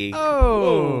 Hey.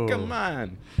 Oh. Whoa, come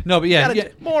on. No, but yeah.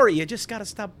 Maury, you just got to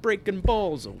stop breaking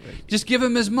balls away. Just give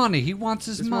him his money. He wants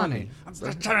his money. I'm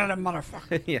just telling that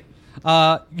motherfucker.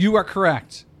 Yeah. You are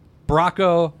correct.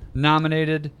 Bracco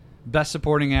nominated Best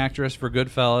Supporting Actress for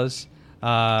Goodfellas.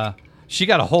 She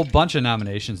got a whole bunch of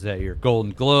nominations that year.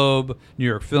 Golden Globe, New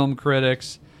York Film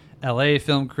Critics, L.A.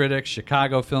 Film Critics,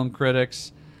 Chicago Film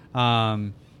Critics. Yeah,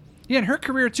 and her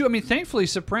career, too. I mean, thankfully,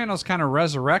 Sopranos kind of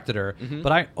resurrected her,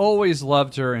 but I always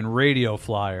loved her in Radio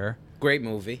Flyer. Great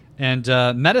movie. And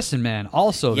Medicine Man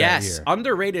also that year. Yes,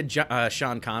 underrated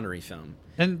Sean Connery film.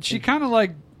 And she kind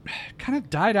of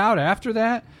died out after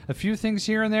that. A few things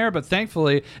here and there, but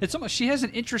thankfully, she has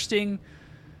an interesting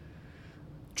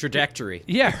trajectory.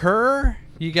 Yeah, her.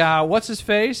 You got what's his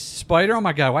face? Spider. Oh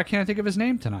my God, why can't I think of his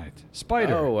name tonight?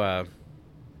 Spider. Oh,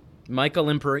 Michael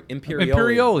Imperioli.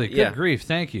 Imperioli. Good grief,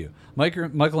 thank you,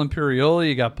 Michael Imperioli.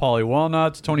 You got Paulie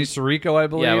Walnuts, Tony Sirico, I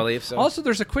believe. Yeah, I believe so. Also,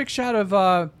 there's a quick shot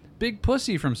of Big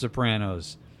Pussy from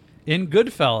Sopranos in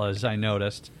Goodfellas. I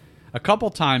noticed a couple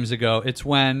times ago. It's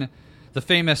when the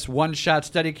famous one-shot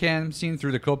Steadicam scene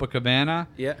through the Copacabana.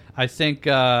 Yeah, I think.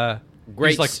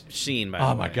 Great scene, by the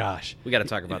way. Oh my gosh, we got to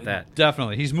talk about that.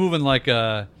 Definitely, he's moving like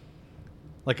a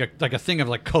thing of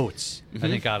like coats. I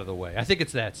think out of the way. I think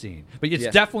it's that scene, but it's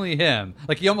definitely him.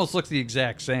 Like he almost looks the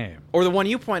exact same. Or the one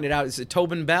you pointed out is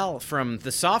Tobin Bell from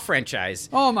the Saw franchise.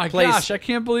 Oh my gosh, I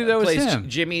can't believe that was him.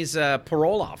 Jimmy's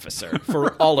parole officer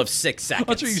for all of 6 seconds.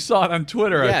 That's what you saw it on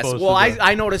Twitter. Yes, I posted well,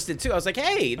 I noticed it too. I was like,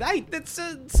 hey, that's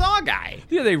a Saw guy.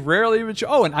 Yeah, they rarely even show.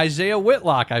 Oh, and Isaiah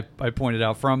Whitlock, I pointed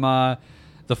out from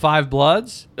The Five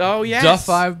Bloods. Oh, yes. The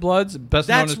Five Bloods. Best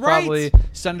known as right. probably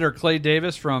Senator Clay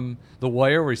Davis from The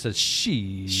Wire, where he says,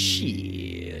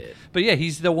 shit. But yeah,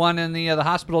 he's the one in the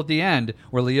hospital at the end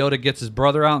where Liotta gets his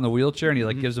brother out in the wheelchair and he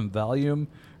like gives him Valium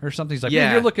or something. He's like,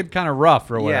 man, you're looking kind of rough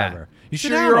or whatever. You sit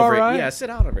sure you're all right? Yeah, sit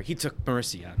down over. He took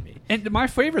mercy on me. And my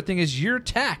favorite thing is your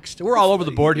text. We're all over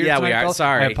the board here Yeah, tonight, we are. fellas.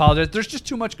 Sorry. I apologize. There's just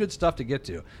too much good stuff to get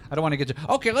to. I don't want to get to.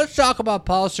 Okay, let's talk about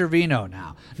Paul Sorvino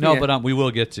now. No, but we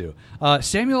will get to.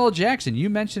 Samuel L. Jackson, you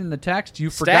mentioned in the text. You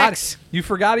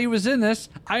forgot he was in this.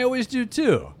 I always do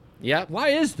too. Yeah. Why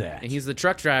is that? And he's the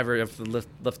truck driver of the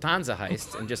Lufthansa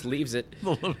heist and just leaves it.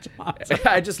 The Lufthansa.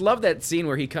 I just love that scene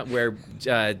where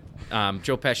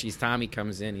Joe Pesci's Tommy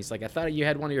comes in. He's like, I thought you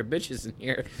had one of your bitches in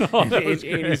here. And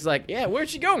he's like, yeah, where'd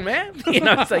she go, man?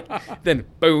 It's like, then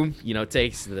boom,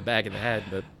 takes to the back of the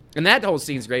head. And that whole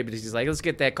scene's great because he's like, let's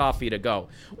get that coffee to go.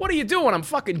 What are you doing? I'm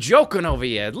fucking joking over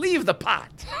here. Leave the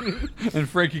pot. And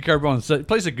Frankie Carbone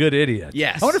plays a good idiot.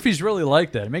 Yes. I wonder if he's really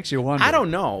like that. It makes you wonder. I don't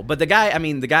know. But the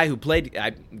guy who played,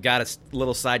 I got a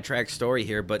little sidetrack story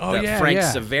here, but Frank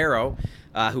Severo,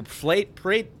 who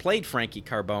played Frankie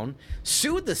Carbone,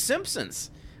 sued The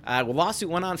Simpsons lawsuit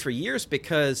went on for years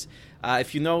because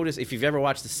if you've ever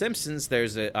watched The Simpsons,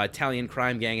 there's an Italian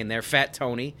crime gang in there, Fat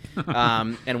Tony,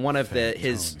 and one of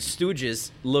his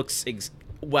stooges looks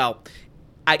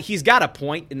he's got a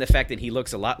point in the fact that he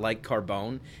looks a lot like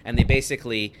Carbone, and he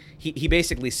basically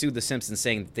sued The Simpsons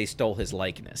saying that they stole his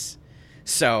likeness.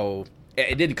 So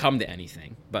it didn't come to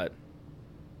anything, but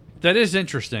that is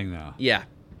interesting, though. Yeah,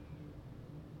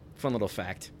 fun little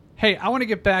fact. Hey, I want to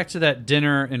get back to that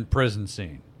dinner in prison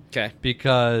scene. Okay,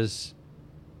 because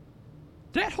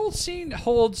that whole scene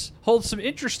holds some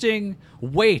interesting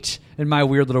weight in my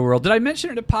weird little world. Did I mention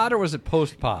it at pod or was it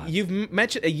post pod? You've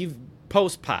mentioned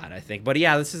post pod, I think, but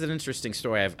yeah, this is an interesting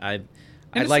story.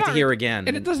 I'd like to hear again.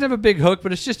 And it doesn't have a big hook,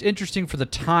 but it's just interesting for the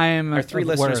time. Our 3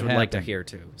 listeners would like to hear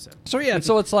too. So yeah,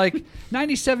 so it's like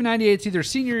 97, 98. It's either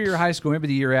senior year of high school, maybe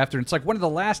the year after. And it's like one of the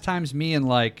last times me and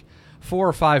like 4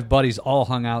 or 5 buddies all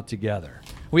hung out together.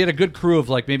 We had a good crew of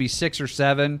like maybe 6 or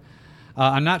 7.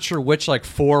 I'm not sure which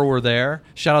 4 were there.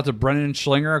 Shout out to Brennan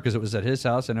Schlinger because it was at his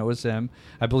house and it was him.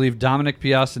 I believe Dominic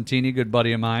Piacentini, good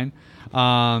buddy of mine.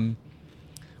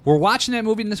 We're watching that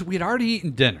movie and we had already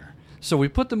eaten dinner. So we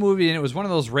put the movie in. It was one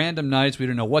of those random nights. We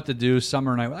didn't know what to do.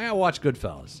 Summer night. I'll watch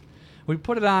Goodfellas. We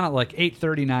put it on at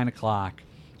 8:30, 9 o'clock.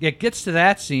 It gets to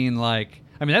that scene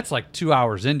that's 2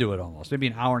 hours into it almost. Maybe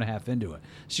an hour and a half into it.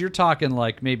 So you're talking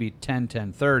maybe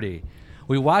 10:30.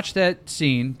 We watch that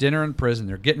scene, dinner in prison.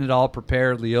 They're getting it all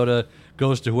prepared. Liotta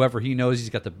goes to whoever he knows.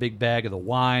 He's got the big bag of the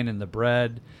wine and the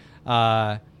bread.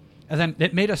 And then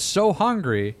it made us so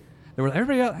hungry. They were like,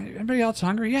 everybody else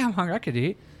hungry? Yeah, I'm hungry. I could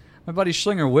eat. My buddy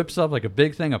Schlinger whips up a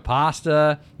big thing of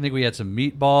pasta. I think we had some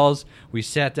meatballs. We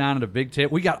sat down at a big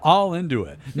table. We got all into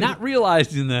it, not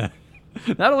realizing that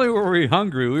not only were we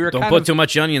hungry, we were don't put too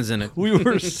much onions in it. We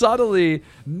were subtly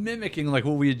mimicking what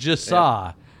we had just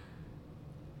saw.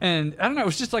 And I don't know,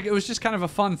 it was just kind of a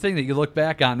fun thing that you look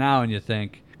back on now and you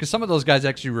think, because some of those guys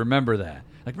actually remember that.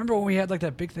 Remember when we had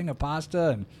that big thing of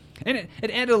pasta? And it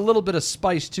added a little bit of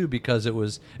spice too because it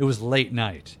was late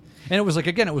night. And it was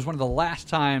again, it was one of the last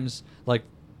times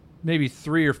maybe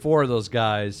 3 or 4 of those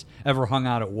guys ever hung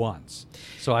out at once.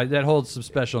 So that holds some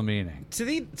special meaning.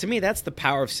 To me, that's the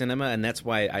power of cinema, and that's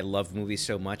why I love movies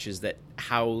so much, is that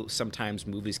how sometimes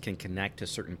movies can connect to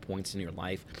certain points in your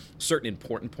life, certain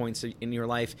important points in your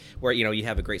life, where, you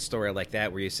have a great story like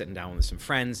that, where you're sitting down with some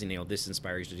friends, and, this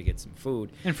inspires you to get some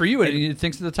food. And for you, it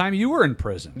thinks of the time you were in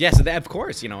prison. Yes, of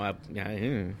course. We don't want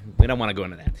to go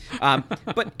into that.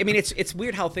 But, it's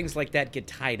weird how things like that get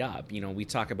tied up. We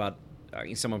talk about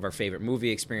some of our favorite movie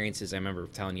experiences. I remember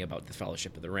telling you about The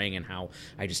Fellowship of the Ring and how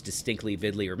I just distinctly,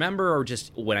 vividly remember, or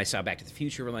just when I saw Back to the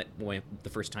Future the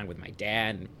first time with my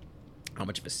dad, and how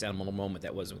much of a seminal moment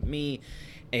that was with me.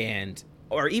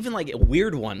 Or even a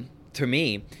weird one to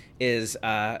me is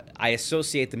I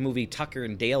associate the movie Tucker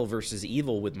and Dale versus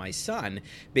Evil with my son,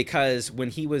 because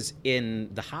when he was in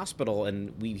the hospital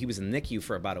and he was in the NICU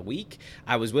for about a week,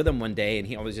 I was with him one day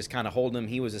and I was just kind of holding him.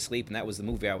 He was asleep, and that was the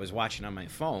movie I was watching on my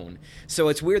phone. So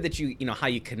it's weird that how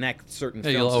you connect certain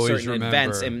films to certain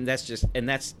events, and that's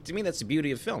to me, that's the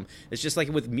beauty of film. It's just like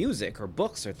with music or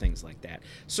books or things like that.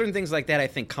 Certain things like that, I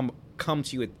think, come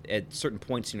to you at certain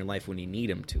points in your life when you need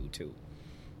them to too.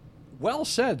 Well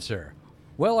said, sir.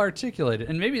 Well articulated.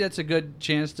 And maybe that's a good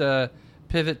chance to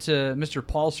pivot to Mr.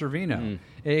 Paul Sorvino,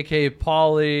 a.k.a.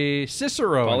 Paulie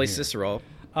Cicero. Paulie Cicero.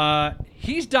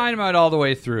 He's dynamite all the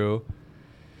way through.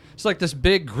 It's like this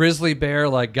big grizzly bear,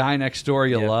 guy next door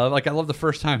you love. I love the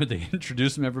first time that they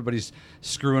introduce him, everybody's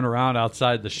screwing around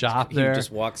outside the shop there. He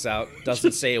just walks out,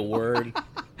 doesn't say a word.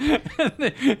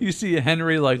 You see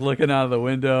Henry looking out of the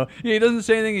window. Yeah, he doesn't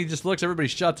say anything. He just looks. Everybody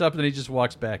shuts up, and then he just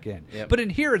walks back in. Yep. But in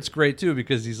here, it's great too,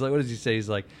 because he's like, what does he say? He's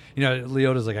like,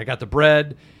 Leota's like, I got the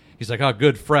bread. He's like, oh,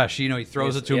 good, fresh. He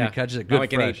throws it to him. He catches it.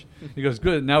 Good, fresh. He goes,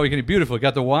 good. Now we can eat. Beautiful.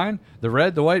 Got the wine, the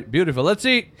red, the white. Beautiful. Let's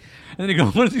eat. And then he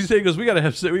goes, what does he say? He goes, we gotta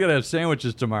have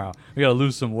sandwiches tomorrow. We gotta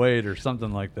lose some weight or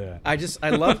something like that. I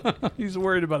love. He's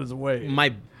worried about his weight.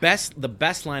 The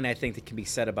best line I think that can be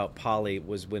said about Paulie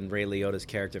was when Ray Liotta's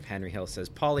character of Henry Hill says,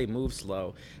 "Paulie moves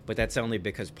slow, but that's only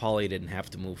because Paulie didn't have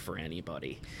to move for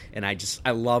anybody." And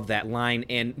I love that line,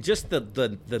 and just the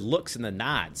looks and the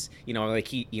nods.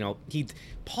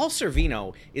 Paul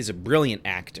Sorvino is a brilliant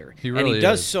actor. He really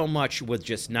does so much with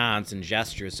just nods and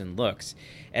gestures and looks.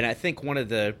 And I think one of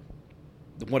the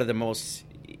most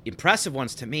impressive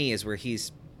ones to me is where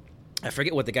I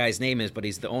forget what the guy's name is, but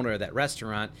he's the owner of that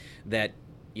restaurant that,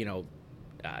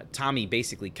 Tommy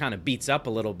basically kind of beats up a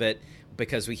little bit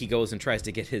because he goes and tries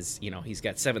to get his, he's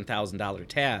got $7,000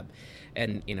 tab.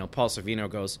 And, Paul Sorvino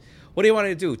goes, what do you want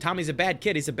to do? Tommy's a bad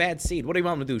kid. He's a bad seed. What do you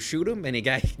want him to do? Shoot him? And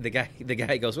the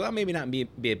guy goes, well, maybe not be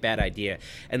a bad idea.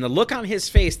 And the look on his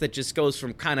face that just goes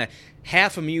from kind of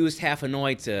half amused, half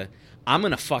annoyed to I'm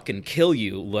going to fucking kill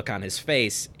you look on his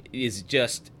face is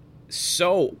just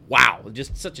so, wow.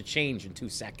 Just such a change in 2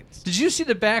 seconds. Did you see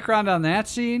the background on that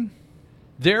scene?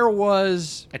 There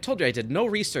was... I told you I did no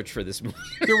research for this movie.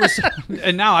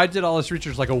 And now I did all this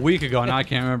research like a week ago, and now I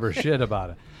can't remember shit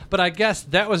about it. But I guess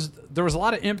there was a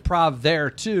lot of improv there,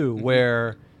 too,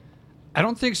 where I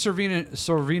don't think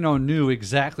Sorvino knew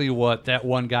exactly what that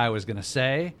one guy was going to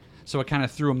say, so it kind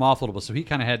of threw him off a little bit. So he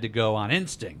kind of had to go on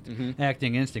instinct,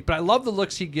 acting instinct. But I love the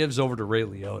looks he gives over to Ray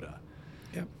Liotta.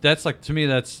 Yep. That's to me,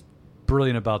 that's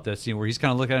brilliant about that scene, where he's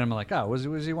kind of looking at him like, what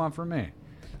does he want from me?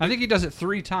 I think he does it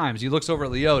 3 times. He looks over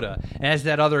at Liotta as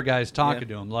that other guy's talking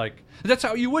to him. Like that's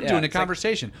how you would do in a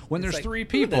conversation. When there's 3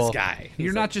 people, this guy?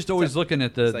 You're not just always looking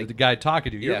at the guy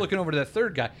talking to you. You're looking over to that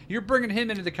third guy. You're bringing him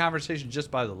into the conversation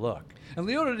just by the look. And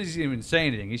Liotta doesn't even say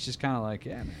anything. He's just kind of like,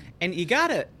 yeah, man. And you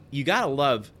gotta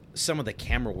love some of the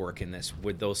camera work in this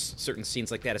with those certain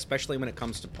scenes like that, especially when it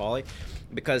comes to Paulie,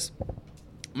 because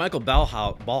Michael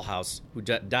Ballhaus, who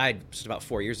died just about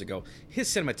 4 years ago, his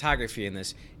cinematography in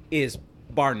this is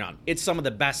bar none. It's some of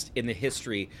the best in the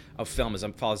history of film as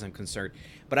far as I'm concerned.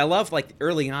 But I love, like,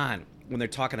 early on when they're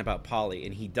talking about Paulie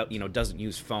and he doesn't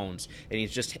use phones and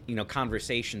he's just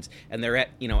conversations, and they're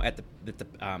at the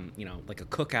like a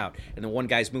cookout, and the one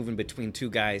guy's moving between 2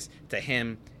 guys to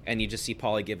him, and you just see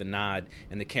Paulie give a nod,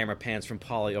 and the camera pans from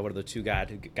Paulie over to the 2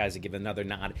 guys that give another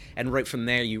nod, and right from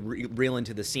there you reel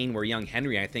into the scene where young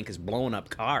Henry, I think, is blowing up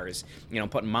cars,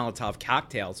 putting Molotov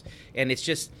cocktails, and it's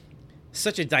just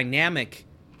such a dynamic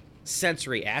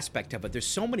sensory aspect of it. There's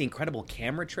so many incredible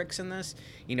camera tricks in this.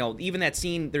 Even that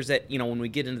scene, there's that, when we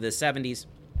get into the 70s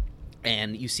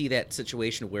and you see that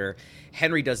situation where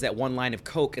Henry does that one line of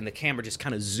coke and the camera just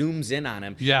kind of zooms in on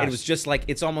him. Yeah. It was just like,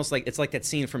 it's almost like, it's like that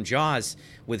scene from Jaws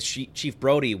with Chief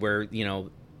Brody where,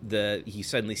 he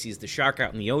suddenly sees the shark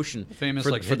out in the ocean famous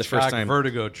for the first time.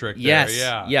 Vertigo trick there. Yes.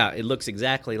 Yeah. It looks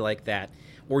exactly like that.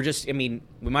 Or just, we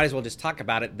might as well just talk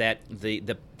about it, that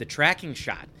the tracking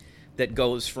shot that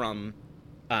goes from,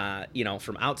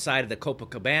 from outside of the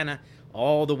Copacabana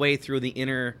all the way through the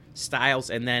inner stiles,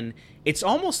 and then it's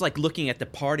almost like looking at the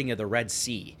parting of the Red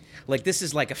Sea. Like, this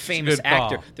is like a famous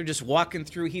actor. They're just walking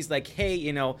through. He's like,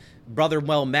 hey, brother,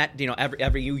 well met.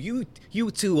 Every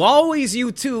you two, always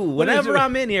you two. Whenever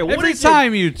I'm in here, every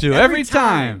time you two, every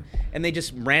time. And they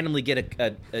just randomly get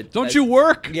a don't you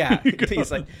work? Yeah. He's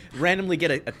like, randomly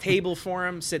get a table for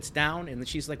him, sits down, and then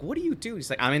she's like, what do you do? He's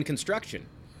like, I'm in construction.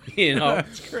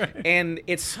 That's great. And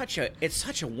it's such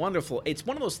a wonderful, it's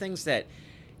one of those things that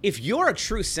if you're a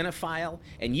true cinephile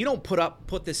and you don't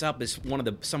put this up as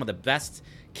some of the best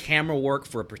camera work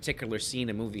for a particular scene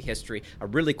in movie history, I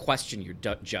really question your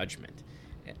judgment.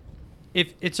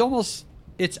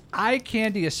 It's eye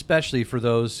candy, especially for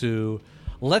those who,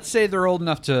 let's say they're old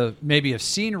enough to maybe have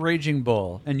seen Raging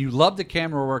Bull, and you love the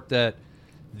camera work that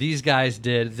these guys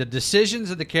did, the decisions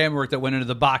of the camera work that went into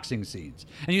the boxing scenes.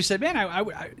 And you said, man,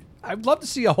 I'd love to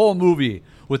see a whole movie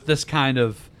with this kind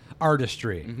of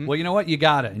artistry. Mm-hmm. Well, you know what? You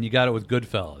got it, and you got it with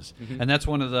Goodfellas. Mm-hmm. And that's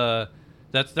one of the...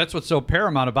 That's what's so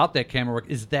paramount about that camera work,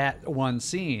 is that one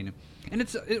scene. And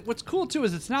what's cool, too,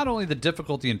 is it's not only the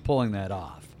difficulty in pulling that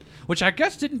off, which I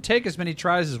guess didn't take as many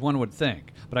tries as one would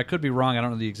think. But I could be wrong. I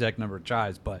don't know the exact number of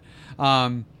tries. But...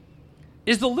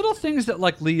 is the little things that,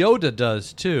 like, Liotta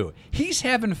does, too. He's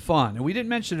having fun. And we didn't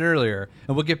mention it earlier,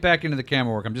 and we'll get back into the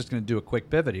camera work. I'm just going to do a quick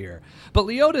pivot here. But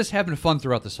Liotta's having fun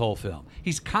throughout this whole film.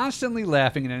 He's constantly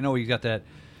laughing, and I know he's got that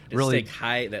really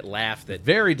high, that laugh. That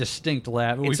very distinct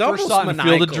laugh. When we first first saw it in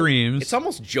Field of Dreams. It's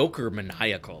almost Joker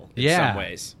maniacal in some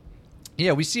ways.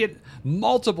 Yeah, we see it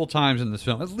multiple times in this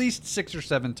film, at least 6 or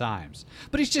 7 times.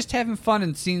 But he's just having fun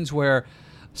in scenes where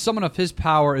someone of his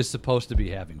power is supposed to be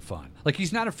having fun. Like,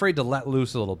 he's not afraid to let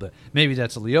loose a little bit. Maybe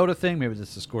that's a Liotta thing. Maybe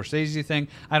that's a Scorsese thing.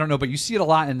 I don't know, but you see it a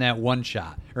lot in that one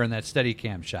shot, or in that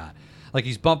Steadicam shot. Like,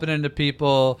 he's bumping into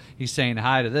people. He's saying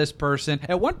hi to this person.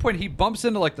 At one point, he bumps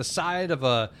into, like, the side of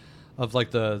the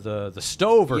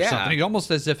stove or something.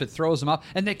 Almost as if it throws him off,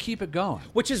 and they keep it going.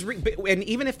 Which is, and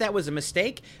even if that was a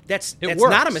mistake, that's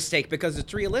not a mistake because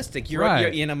it's realistic. You're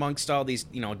in amongst all these,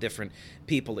 different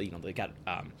people. They got,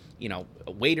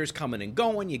 waiters coming and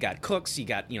going. You got cooks. You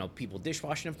got, people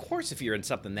dishwashing. Of course, if you're in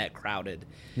something that crowded,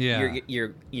 you're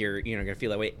gonna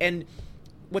feel that way. And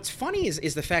what's funny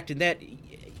is the fact that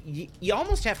you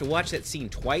almost have to watch that scene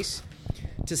twice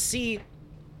to see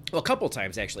well, a couple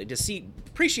times actually, to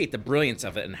appreciate the brilliance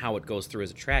of it and how it goes through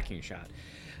as a tracking shot.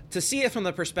 To see it from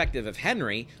the perspective of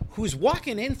Henry, who's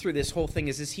walking in through this whole thing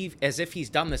as if he's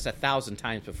done this 1,000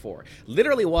 times before,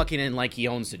 literally walking in like he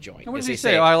owns the joint. And what does he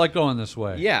say? Oh, I like going this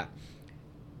way. Yeah.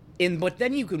 But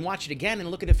then you can watch it again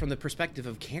and look at it from the perspective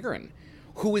of Karen,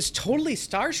 who is totally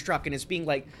starstruck and is being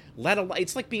like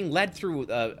it's like being led through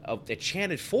a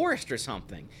enchanted forest or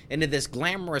something into this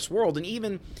glamorous world. And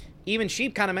even she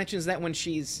kind of mentions that when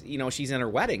she's in her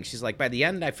wedding. She's like, by the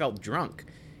end, I felt drunk,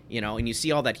 and you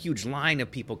see all that huge line of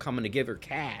people coming to give her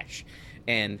cash.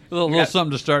 And a little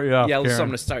something to start you off. Yeah, a little Karen.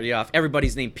 something to start you off.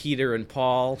 Everybody's named Peter and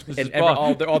Paul, and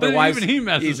Paul. all their wives. Even he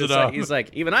messes it up. He's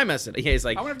like, even I mess it. Yeah, he's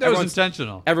like, I wonder if that was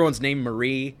intentional. Everyone's named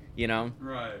Marie.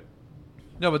 Right.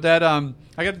 No, but that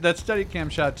I got that Steadicam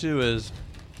shot too is,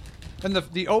 and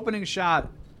the opening shot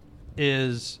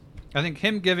is, I think,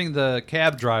 him giving the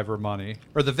cab driver money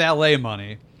or the valet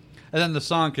money, and then the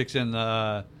song kicks in.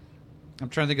 I'm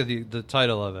trying to think of the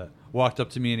title of it. Walked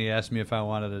up to me and he asked me if I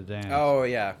wanted to dance. Oh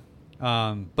yeah.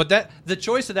 But the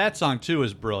choice of that song too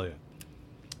is brilliant,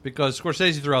 because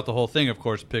Scorsese throughout the whole thing, of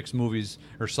course, picks movies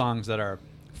or songs that are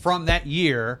from that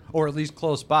year or at least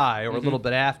close by or a little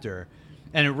bit after,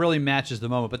 and it really matches the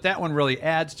moment. But that one really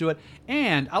adds to it.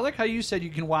 And I like how you said you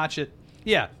can watch it.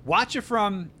 Yeah, watch it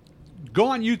go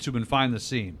on YouTube and find the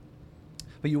scene.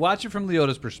 But you watch it from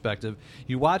Leota's perspective,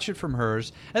 you watch it from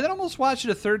hers, and then almost watch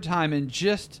it a third time and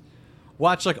just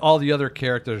watch like all the other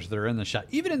characters that are in the shot.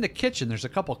 Even in the kitchen, there's a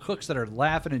couple cooks that are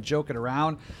laughing and joking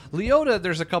around. Leota,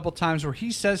 there's a couple times where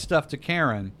he says stuff to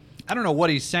Karen. I don't know what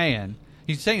he's saying.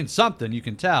 He's saying something, you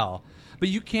can tell, but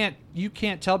you can't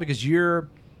tell because you're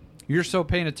so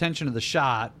paying attention to the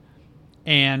shot,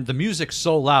 and the music's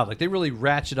so loud. Like they really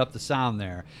ratchet up the sound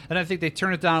there, and I think they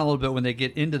turn it down a little bit when they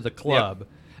get into the club. Yep.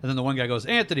 And then the one guy goes,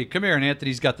 Anthony, come here. And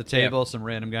Anthony's got the table, some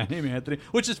random guy named Anthony,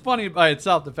 which is funny by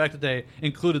itself, the fact that they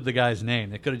included the guy's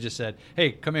name. They could have just said,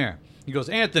 hey, come here. He goes,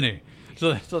 Anthony.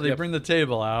 So they bring the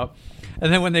table out.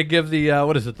 And then when they give the,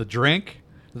 the drink,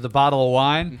 the bottle of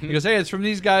wine, he goes, hey, it's from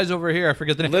these guys over here. I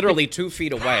forget the name. Literally 2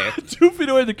 feet away. 2 feet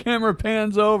away, the camera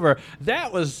pans over.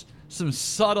 That was some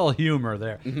subtle humor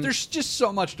there. There's just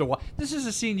so much to watch. This is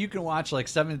a scene you can watch like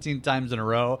 17 times in a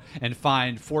row and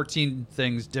find 14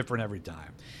 things different every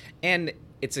time. And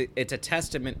it's a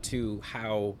testament to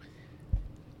how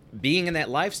being in that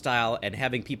lifestyle and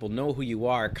having people know who you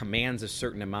are commands a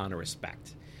certain amount of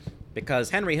respect.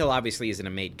 Because Henry Hill obviously isn't a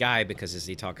made guy, because as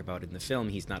they talk about in the film,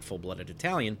 he's not full-blooded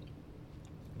Italian.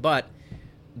 But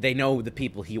they know the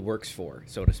people he works for,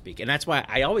 so to speak. And that's why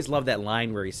I always love that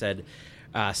line where he said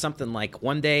something like,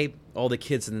 one day all the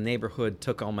kids in the neighborhood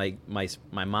took all my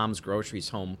mom's groceries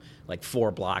home like 4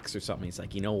 blocks or something. He's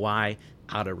like, you know why?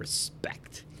 Out of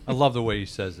respect. I love the way he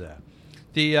says that.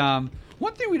 The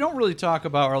one thing we don't really talk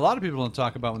about, or a lot of people don't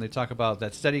talk about when they talk about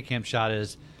that Steadicam shot,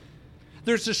 is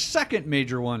there's a second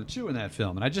major one, too, in that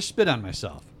film, and I just spit on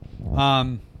myself.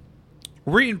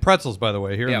 We're eating pretzels, by the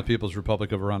way, here in the People's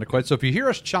Republic of Irondequoit. So if you hear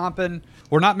us chomping,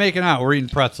 we're not making out. We're eating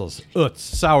pretzels. It's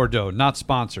sourdough, not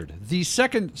sponsored. The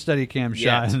second Steadicam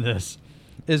shot in this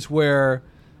is where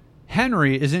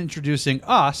Henry is introducing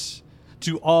us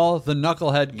to all the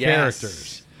knucklehead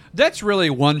characters. That's really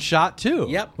one shot too.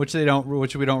 Yep. Which we don't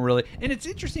really. And it's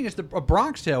interesting is a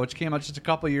Bronx Tale, which came out just a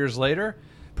couple years later,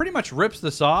 pretty much rips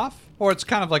this off, or it's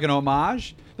kind of like an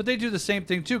homage. But they do the same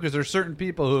thing too, because there's certain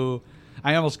people who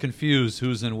I almost confuse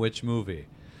who's in which movie.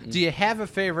 Do you have a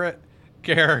favorite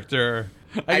character?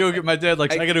 I go get my dad. I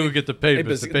got to go get the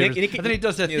papers. And then he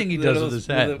does that thing he does with his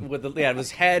head. With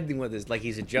his head, and with his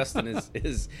he's adjusting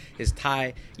his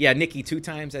tie. Yeah, Nicky 2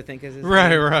 times I think is his name.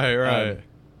 Right.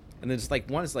 And then it's like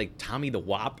one is like Tommy the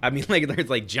Wop. I mean, like there's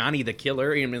like Johnny the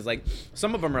Killer. And it's like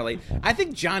some of them are like, I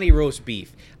think Johnny Roast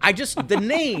Beef. The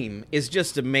name is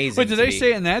just amazing. Wait, did they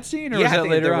say it in that scene, or was that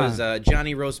later on? There was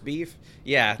Johnny Roast Beef.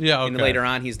 Yeah. Okay. And later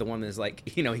on, he's the one that's like,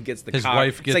 he gets the his car.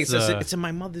 wife gets. It's in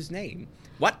my mother's name.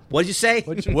 What? What'd you say?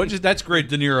 That's great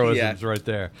De Niro-isms right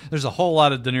there. There's a whole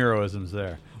lot of De Niro-isms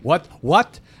there. What?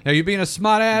 Are you being a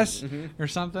smart ass or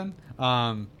something?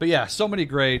 But yeah, so many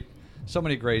great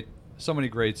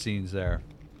scenes there.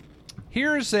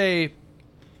 Here's a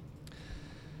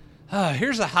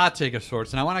hot take of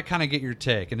sorts, and I want to kind of get your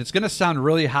take. And it's going to sound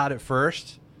really hot at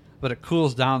first, but it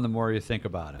cools down the more you think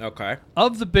about it. Okay.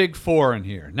 Of the big 4 in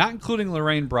here, not including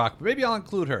Lorraine Brock, but maybe I'll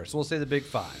include her. So we'll say the big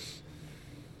 5,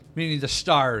 meaning the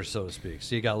stars, so to speak.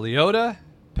 So you got Liotta,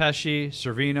 Pesci,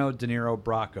 Sorvino, De Niro,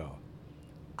 Bracco.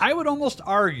 I would almost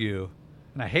argue,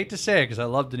 and I hate to say it because I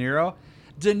love De Niro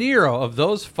of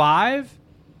those 5,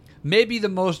 maybe the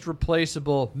most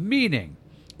replaceable. Meaning,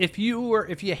 if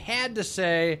you had to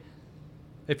say,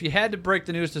 if you had to break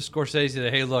the news to Scorsese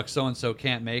that, hey, look, so-and-so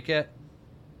can't make it,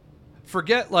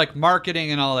 forget, like,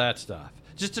 marketing and all that stuff.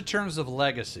 Just in terms of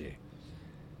legacy.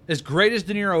 As great as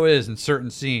De Niro is in certain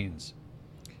scenes,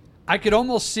 I could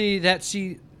almost see that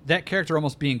character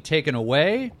almost being taken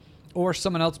away or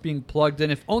someone else being plugged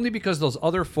in, if only because those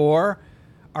other four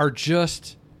are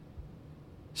just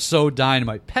so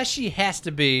dynamite. Pesci has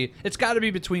to be, it's got to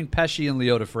be between Pesci and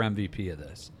Liotta for MVP of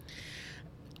this.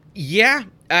 Yeah,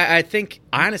 I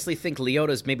honestly think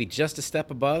Liotta's maybe just a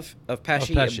step above of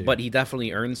Pesci, but he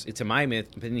definitely earns, to my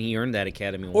opinion, he earned that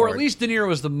Academy Award. Or at least De Niro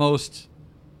was the most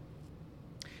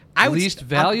least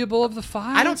valuable of the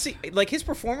five. I don't see, like, his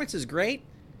performance is great,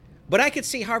 but I could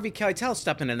see Harvey Keitel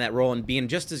stepping in that role and being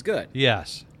just as good.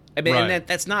 Yes. I mean, right. and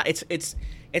that's not,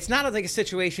 it's not like a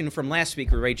situation from last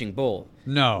week with Raging Bull.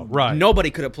 No, right.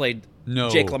 Nobody could have played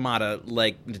Jake LaMotta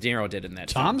like De Niro did in that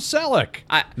Tom film. Selleck.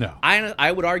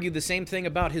 I would argue the same thing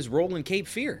about his role in Cape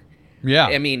Fear. Yeah.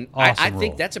 I mean, awesome I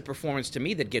think role. that's a performance to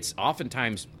me that gets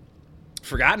oftentimes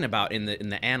forgotten about in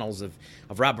the annals of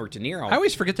Robert De Niro. I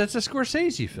always forget that's a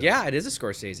Scorsese film. Yeah, it is a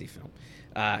Scorsese film.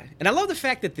 And I love the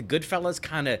fact that the Goodfellas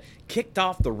kind of kicked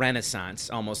off the Renaissance,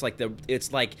 almost like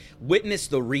it's like witnessed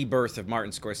the rebirth of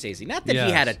Martin Scorsese. Not that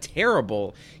he had a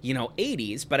terrible,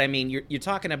 80s, but I mean, you're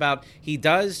talking about he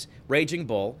does Raging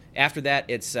Bull. After that,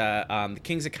 it's the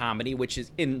Kings of Comedy, which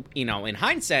is in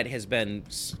hindsight has been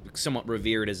somewhat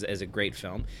revered as a great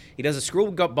film. He does a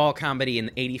screwball comedy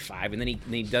in '85, and then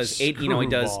he does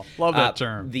love that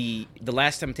term. The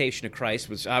Last Temptation of Christ,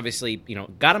 was obviously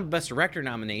got him Best Director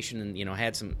nomination, and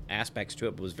had some aspects to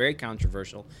it, but was very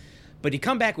controversial. But you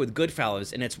come back with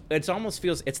Goodfellas, and it's almost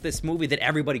feels it's this movie that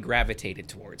everybody gravitated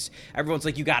towards. Everyone's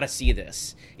like, you got to see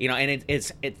this, and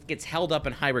it gets held up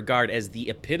in high regard as the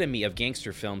epitome of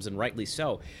gangster films, and rightly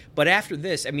so. But after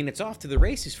this, I mean, it's off to the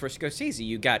races for Scorsese.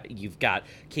 You've got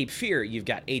Cape Fear, you've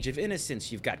got Age of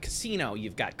Innocence, you've got Casino,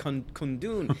 you've got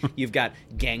Kundun, you've got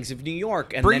Gangs of New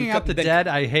York, and Bringing Out the Dead.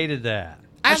 I hated that.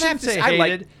 I shouldn't say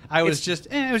hated. It was just.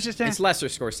 It's lesser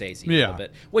Scorsese a little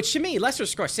bit. Which to me, lesser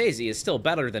Scorsese is still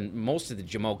better than most of the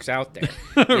jamokes out there.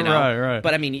 Right.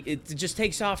 But I mean, it just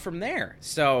takes off from there.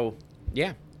 So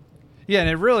yeah. Yeah, and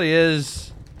it really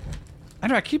is. I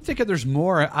know. I keep thinking there's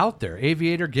more out there.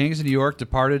 Aviator, Gangs of New York,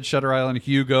 Departed, Shutter Island,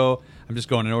 Hugo. I'm just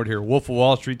going in order here. Wolf of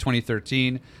Wall Street,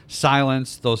 2013.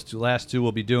 Silence. Those last two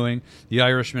will be doing. The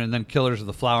Irishman, and then Killers of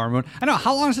the Flower Moon. I know.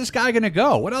 How long is this guy going to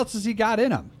go? What else has he got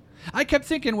in him? I kept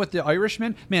thinking with The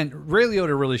Irishman, man, Ray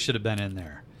Liotta really should have been in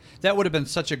there. That would have been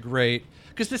such a great,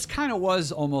 because this kind of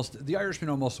was almost, The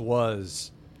Irishman almost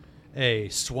was a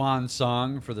swan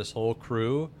song for this whole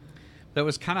crew. That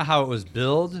was kind of how it was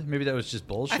billed. Maybe that was just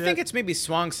bullshit. I think it's maybe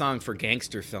swan song for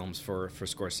gangster films for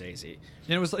Scorsese.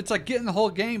 And it's like getting the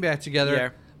whole gang back together. Yeah.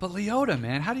 But Liotta,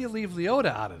 man, how do you leave Liotta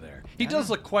out of there? He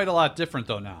does look quite a lot different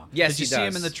though now. Yes, Did you see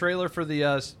him in the trailer for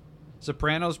the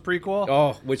Sopranos prequel?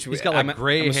 Oh, which he's got like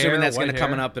gray hair. I'm assuming that's going to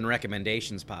coming up in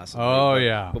recommendations possibly. Oh,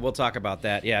 yeah. But we'll talk about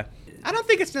that, yeah. I don't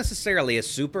think it's necessarily a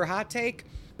super hot take,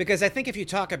 because I think if you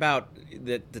talk about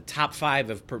the top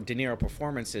 5 of De Niro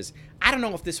performances, I don't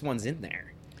know if this one's in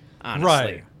there, honestly.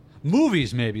 Right.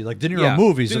 Movies, maybe. Like De Niro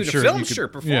movies, Dude, I'm sure. Film, sure.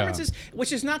 Performances,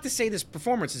 which is not to say this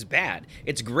performance is bad.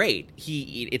 It's great.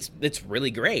 It's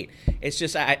really great. It's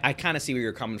just, I kind of see where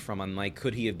you're coming from on, like,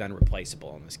 could he have been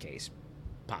replaceable in this case?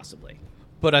 Possibly.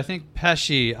 But I think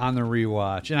Pesci on the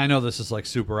rewatch, and I know this is like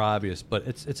super obvious, but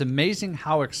it's amazing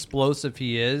how explosive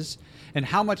he is and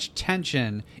how much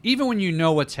tension, even when you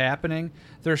know what's happening,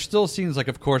 there still scenes like,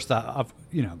 of course,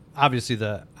 obviously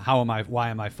the why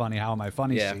am I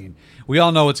funny scene. We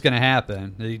all know what's going to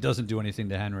happen. He doesn't do anything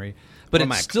to Henry. But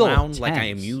am it's I still a clown? tense. Like I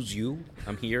amuse you?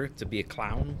 I'm here to be a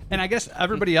clown? And I guess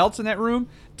everybody else in that room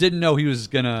didn't know he was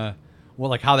going to,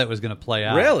 how that was going to play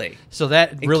out. Really? So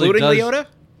that really Including does... Liotta?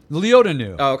 Liotta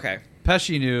knew. Oh, okay.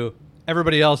 Pesci knew.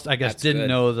 Everybody else, I guess, That's didn't good.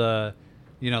 know the,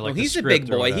 like he's the a script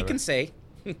big or boy. He whatever. can say,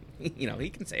 he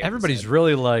can say. Everybody's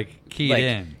really keyed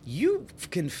in. You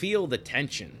can feel the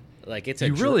tension. Like it's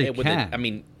You really can. I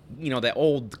mean, that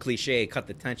old cliche, cut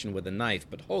the tension with a knife.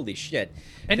 But holy shit!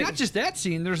 And not just that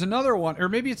scene. There's another one, or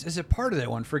maybe is it part of that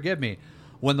one? Forgive me.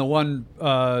 When the one,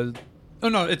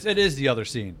 it is the other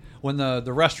scene when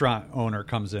the restaurant owner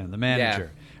comes in, the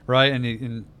manager, right,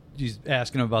 and he's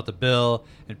asking him about the bill,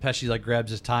 and Pesci grabs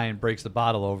his tie and breaks the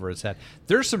bottle over his head.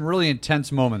 There's some really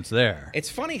intense moments there. It's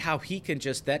funny how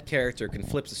that character can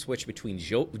flip the switch between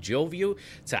jovial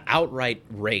to outright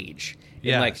rage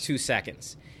in like 2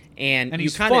 seconds. And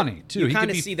he's kinda, funny too. He can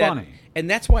be see funny. That, and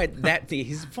that's why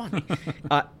he's funny.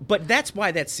 But that's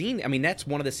why that scene. I mean, that's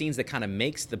one of the scenes that kind of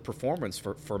makes the performance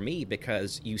for me,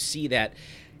 because you see that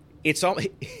it's all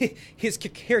his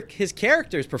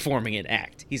character is performing an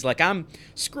act. He's like, I'm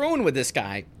screwing with this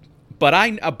guy,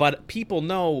 but people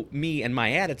know me and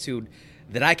my attitude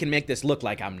that I can make this look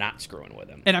like I'm not screwing with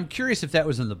him. And I'm curious if that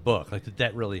was in the book, like did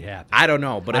that really happen? I don't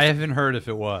know, but I haven't heard if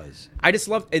it was. I just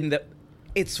love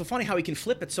it's so funny how he can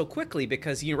flip it so quickly,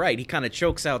 because you're right. He kind of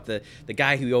chokes out the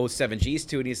guy who he owes 7 G's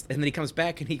to, and then he comes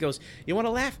back and he goes, "You want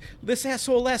to laugh? This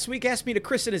asshole last week asked me to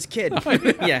christen his kid." Oh,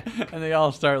 yeah. And they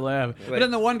all start laughing. But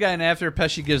then the one guy, and after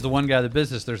Pesci gives the one guy the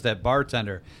business, there's that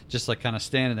bartender just like kind of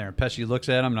standing there, and Pesci looks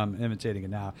at him, and I'm imitating it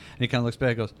now, and he kind of looks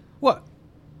back and goes, "What?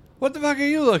 What the fuck are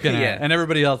you looking at?" Yeah. And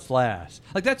everybody else laughs.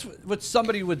 Like, that's what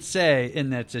somebody would say in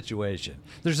that situation.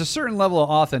 There's a certain level of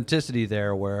authenticity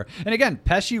there where, and again,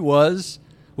 Pesci was,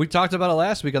 we talked about it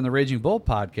last week on the Raging Bull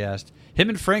podcast, him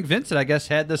and Frank Vincent, I guess,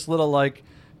 had this little, like,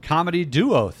 comedy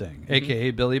duo thing, a.k.a.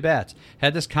 Billy Bats.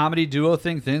 Had this comedy duo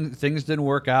thing. Things didn't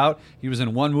work out. He was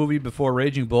in one movie before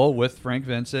Raging Bull with Frank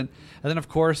Vincent. And then, of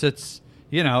course, it's,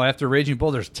 you know, after Raging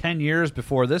Bull, there's 10 years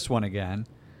before this one again,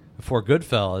 before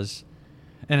Goodfellas.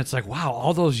 And it's like, wow,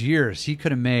 all those years, he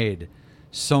could have made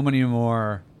so many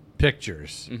more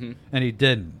pictures, and he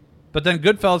didn't. But then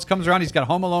Goodfellas comes around. He's got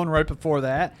Home Alone right before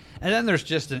that. And then there's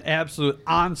just an absolute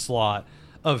onslaught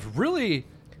of really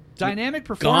dynamic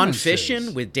performances. Gone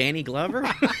Fishing with Danny Glover.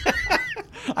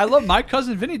 I love My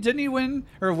Cousin Vinny. Didn't he win,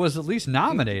 or was at least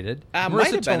nominated? Might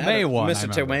have been. Tomei won. Mr.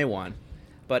 Tomei won.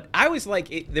 But I was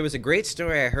like, there was a great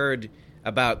story I heard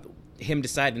about him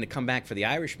deciding to come back for The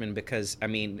Irishman, because, I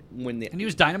mean, and he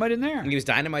was dynamite in there. He was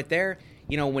dynamite there.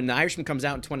 You know, when The Irishman comes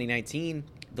out in 2019,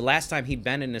 the last time he'd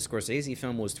been in a Scorsese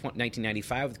film was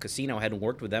 1995 with Casino. Hadn't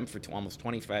worked with them for almost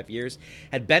 25 years.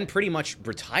 Had been pretty much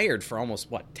retired for almost,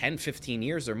 10, 15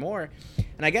 years or more.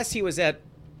 And I guess he was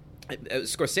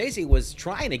Scorsese was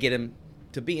trying to get him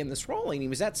to be in this role, and he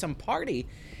was at some party.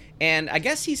 And I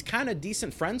guess he's kind of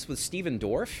decent friends with Steven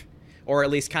Dorff, or at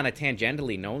least kind of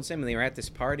tangentially knows him. And they were at this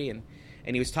party, and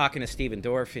he was talking to Steven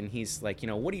Dorff, and he's like, you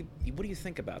know, what do you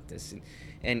think about this?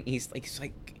 And he's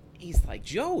like,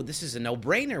 Joe, this is a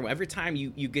no-brainer. Every time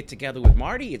you get together with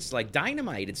Marty, it's like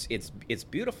dynamite. It's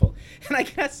beautiful. And I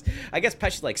guess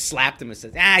Pesci like slapped him and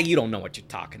says, you don't know what you're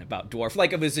talking about, Dorff.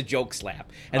 Like it was a joke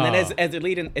slap. And then as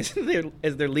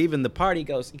they're leaving the party, he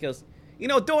goes, you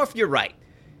know, Dorff, you're right.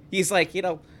 He's like, you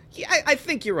know, I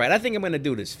think you're right. I think I'm going to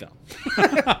do this film.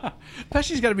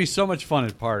 Pesci's got to be so much fun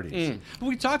at parties. But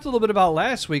we talked a little bit about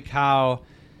last week how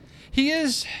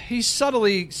he's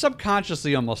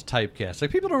subconsciously almost typecast.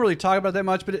 Like, people don't really talk about it that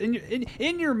much, but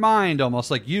in your mind, almost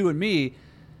like you and me,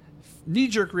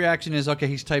 knee-jerk reaction is, okay,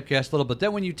 he's typecast a little, but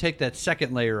then when you take that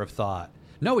second layer of thought,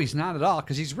 no, he's not at all,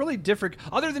 because he's really different.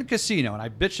 Other than Casino, and I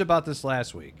bitched about this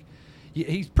last week,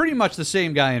 he's pretty much the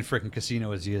same guy in frickin'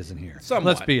 Casino as he is in here. Somewhat.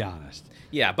 Let's be honest.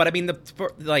 Yeah, but I mean,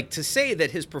 to say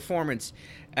that his performance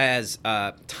as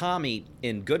Tommy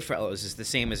in Goodfellas is the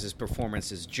same as his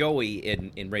performance as Joey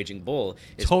in Raging Bull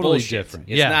is totally bullshit. different.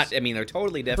 It's not. I mean, they're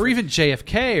totally different. Or even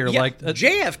JFK,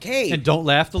 JFK, and Don't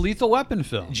Laugh, the Lethal Weapon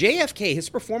film. JFK, his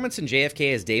performance in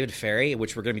JFK as David Ferry,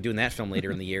 which we're going to be doing that film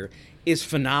later in the year, is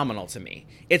phenomenal to me.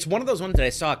 It's one of those ones that I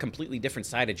saw a completely different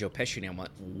side of Joe Pesci, and I'm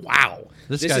like, wow,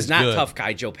 this is not good. Tough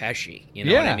guy Joe Pesci. You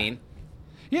know what I mean?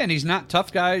 Yeah, and he's not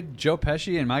tough guy Joe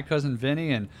Pesci and My Cousin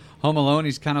Vinny and Home Alone.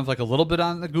 He's kind of like a little bit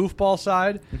on the goofball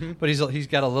side, but he's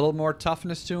got a little more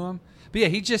toughness to him. But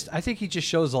yeah, I think he just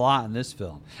shows a lot in this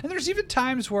film. And there's even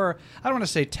times where, I don't want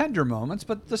to say tender moments,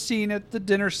 but the scene at the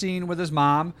dinner scene with his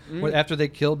mom, after they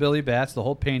kill Billy Bats, the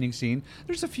whole painting scene,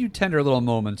 there's a few tender little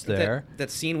moments there.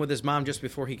 That scene with his mom just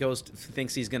before he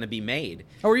thinks he's going to be made.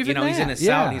 Or even he's in a cell,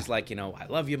 yeah. and he's like, I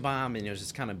love you, Mom, and there's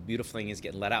this kind of beautiful thing, he's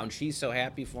getting let out, and she's so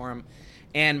happy for him.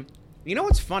 And you know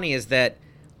what's funny is that,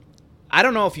 I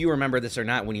don't know if you remember this or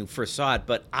not when you first saw it,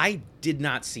 but I did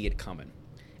not see it coming.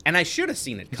 And I should have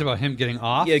seen it coming. It's about him getting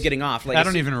off? Yeah, getting off. Like, I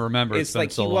don't even remember. It's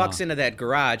like he walks into that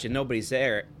garage and nobody's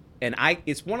there. And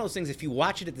it's one of those things, if you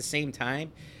watch it at the same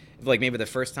time, like maybe the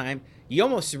first time, you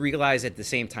almost realize at the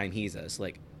same time he does,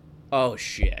 like, oh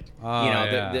shit.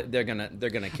 They're gonna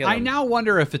kill him. I now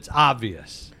wonder if it's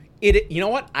obvious. You know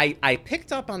what? I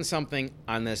picked up on something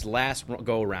on this last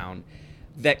go around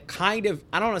that kind of,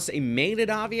 I don't want to say made it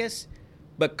obvious,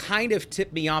 but kind of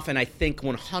tipped me off, and I think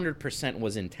 100%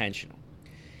 was intentional.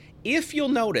 If you'll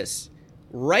notice,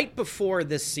 right before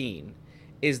this scene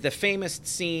is the famous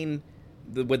scene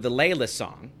with the Layla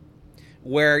song,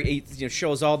 where it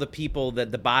shows all the people,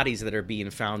 the bodies that are being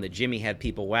found, that Jimmy had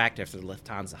people whacked after the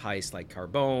Lufthansa heist, like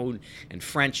Carbone and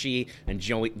Frenchie and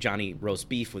Johnny roast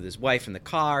beef with his wife in the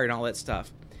car and all that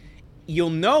stuff. You'll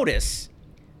notice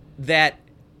that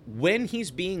when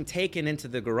he's being taken into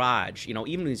the garage, even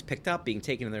when he's picked up, being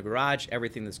taken in the garage,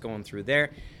 everything that's going through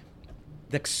there,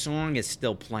 the song is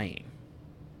still playing.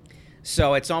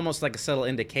 So it's almost like a subtle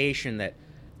indication that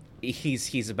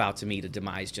he's about to meet a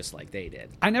demise just like they did.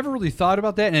 I never really thought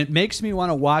about that, and it makes me want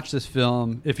to watch this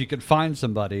film if you could find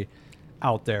somebody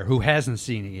out there who hasn't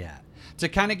seen it yet, to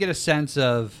kind of get a sense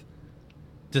of,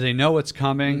 do they know what's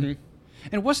coming? Mm-hmm.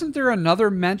 And wasn't there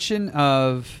another mention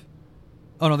of,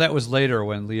 oh no, that was later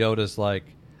when Leota's like,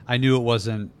 I knew it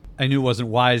wasn't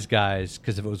wise guys,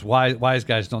 because if it was wise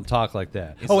guys don't talk like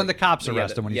that. When the cops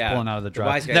arrest him when he's pulling out of the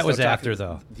drive. That was after,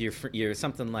 though. You're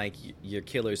something like, your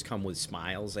killers come with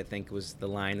smiles, I think was the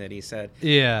line that he said.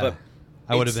 Yeah, but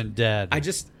I would have been dead. I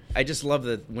just love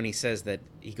that when he says that,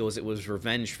 he goes, it was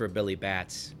revenge for Billy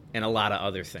Bats and a lot of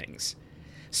other things.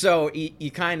 So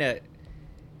you kind of...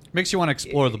 Makes you want to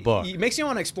explore the book. It makes you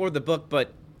want to explore the book,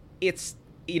 but it's,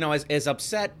 as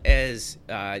upset as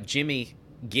Jimmy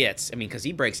gets, because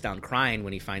he breaks down crying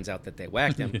when he finds out that they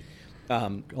whacked him.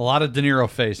 A lot of De Niro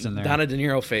face in there. Not a De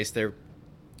Niro face there.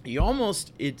 You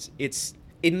almost, it's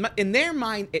in their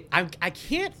mind, I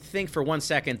can't think for one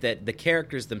second that the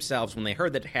characters themselves, when they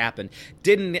heard that it happened,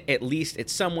 didn't at least,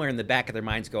 it's somewhere in the back of their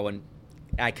minds going,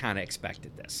 I kind of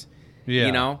expected this.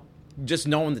 Yeah. Just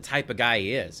knowing the type of guy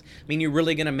he is. You're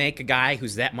really going to make a guy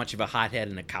who's that much of a hothead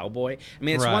and a cowboy?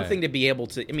 It's one thing to be able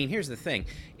to... here's the thing.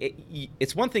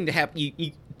 It's one thing to have...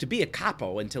 to be a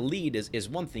capo and to lead is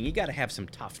one thing. You got to have some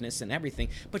toughness and everything,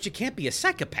 but you can't be a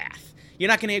psychopath. You're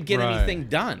not going to get anything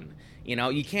done.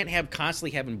 You can't have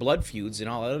constantly having blood feuds and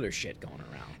all that other shit going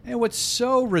around. And what's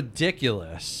so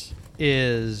ridiculous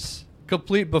is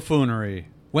complete buffoonery.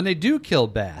 When they do kill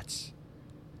Bats,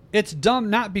 it's dumb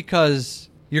not because...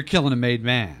 you're killing a made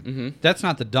man. Mm-hmm. That's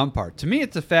not the dumb part. To me,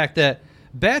 it's the fact that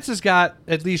Bats has got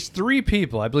at least 3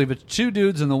 people, I believe it's 2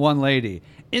 dudes and the 1 lady,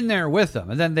 in there with them,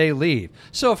 and then they leave.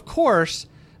 So, of course,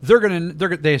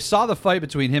 they saw the fight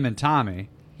between him and Tommy.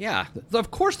 Yeah.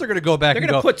 Of course they're going to go back and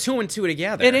go... They're going to put 2 and 2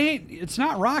 together. It's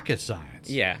not rocket science.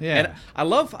 Yeah. And I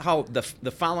love how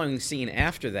the following scene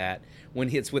after that, when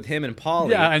it's with him and Paulie.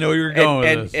 Yeah, I know where you're going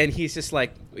with this. And he's just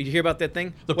like, you hear about that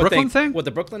thing? The Brooklyn thing? What,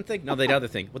 the Brooklyn thing? No, the other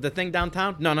thing. What, the thing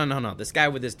downtown? No. This guy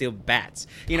with this deal with Bats.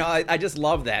 I just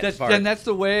love that part. And that's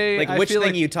the way... Like, which thing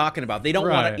are you talking about? They don't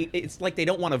want to... It's like they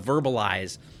don't want to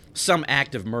verbalize some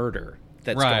act of murder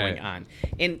that's going on.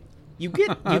 And you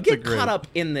get caught up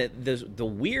in the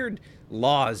weird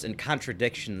laws and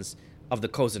contradictions of the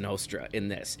Cosa Nostra in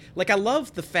this. Like, I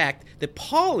love the fact that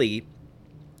Paulie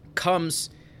comes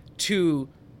to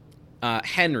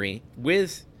Henry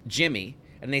with Jimmy,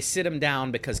 and they sit him down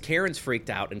because Karen's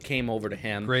freaked out and came over to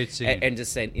him. Great scene. And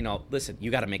just said, listen, you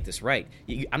got to make this right.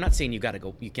 I'm not saying you got to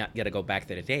go back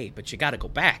there today, but you got to go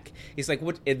back. He's like,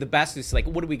 what? The best is like,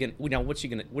 what are we gonna? What are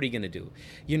you gonna do?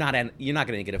 You're not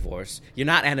gonna get a divorce. You're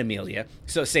not Animalia.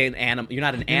 So saying you're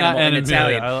not an animal in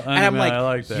Italian. And I'm like, I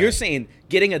like that. You're saying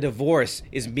getting a divorce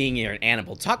is being an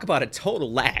animal. Talk about a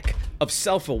total lack of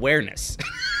self-awareness.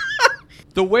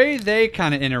 The way they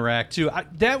kind of interact, too,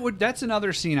 that's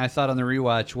another scene I thought on the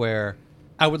rewatch where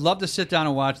I would love to sit down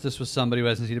and watch this with somebody who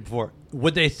hasn't seen it before.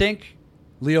 Would they think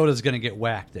Leota's going to get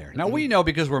whacked there? Now, we know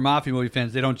because we're Mafia movie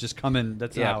fans, they don't just come in,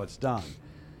 that's not how it's done.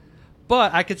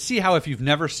 But I could see how if you've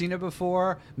never seen it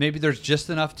before, maybe there's just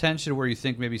enough tension where you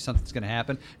think maybe something's going to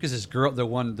happen. Because this girl,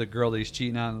 the girl that he's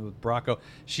cheating on with Bracco,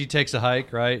 she takes a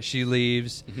hike, right? She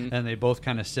leaves, and they both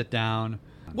kind of sit down.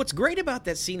 What's great about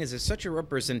that scene is it's such a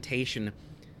representation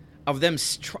of them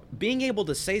being able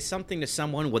to say something to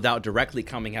someone without directly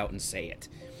coming out and say it.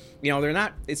 They're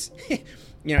not... It's...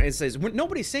 it says,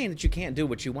 nobody's saying that you can't do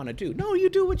what you want to do. No, you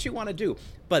do what you want to do.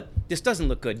 But this doesn't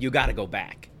look good. You got to go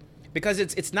back. Because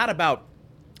it's not about...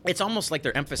 It's almost like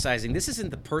they're emphasizing this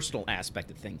isn't the personal aspect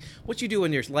of the thing. What you do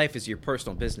in your life is your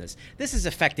personal business. This is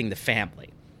affecting the family.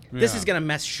 Yeah. This is going to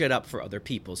mess shit up for other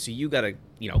people. So you got to,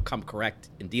 come correct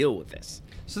and deal with this.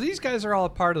 So these guys are all a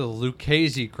part of the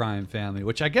Lucchese crime family,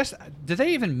 which I guess, did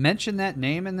they even mention that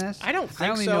name in this? I don't think so. I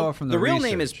only know it from the real research.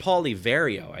 name is Paulie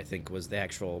Vario, I think, was the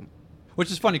actual... Which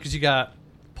is funny because you got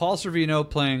Paul Sorvino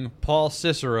playing Paul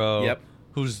Cicero,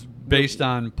 who's based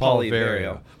on Paul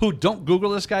Vario. Who, don't Google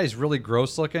this guy, he's really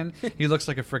gross looking. He looks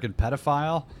like a freaking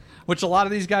pedophile. Which a lot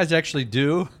of these guys actually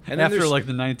do after like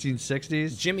the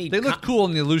 1960s. They looked cool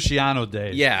in the Luciano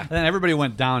days. Yeah. And then everybody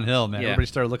went downhill, man. Yeah. Everybody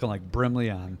started looking like Brimley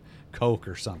on coke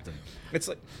or something. It's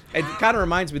like, it kind of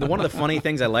reminds me, one of the funny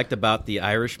things I liked about The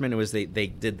Irishman was they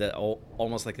did the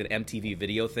almost like an MTV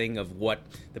video thing of what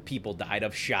the people died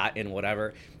of, shot and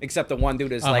whatever. Except the one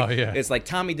dude is it's like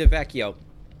Tommy DeVecchio.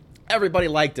 Everybody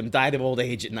liked him, died of old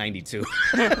age at 92.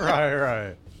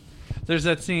 Right. There's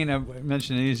that scene I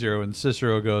mentioned earlier when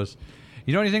Cicero goes,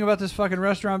 "You know anything about this fucking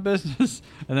restaurant business?"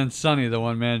 And then Sonny, the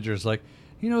one manager, is like,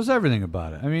 "He knows everything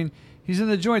about it. I mean, he's in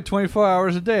the joint 24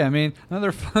 hours a day. I mean,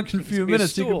 another fucking few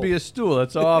minutes, he could be a stool.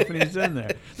 That's how often he's in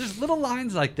there." There's little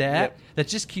lines like that that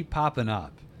just keep popping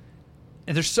up.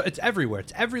 And it's everywhere.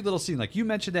 It's every little scene. Like you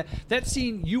mentioned that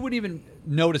scene, you wouldn't even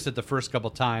notice it the first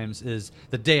couple times is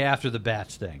the day after the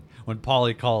bats thing when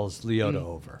Paulie calls Leota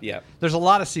over. Yeah. There's a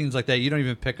lot of scenes like that you don't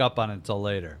even pick up on until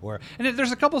later. And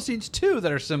there's a couple scenes too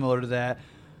that are similar to that,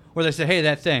 where they say, "Hey,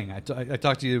 that thing I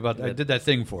talked to you about. I did that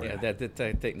thing for you." Yeah,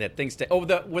 that thing's.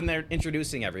 When they're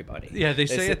introducing everybody. Yeah, they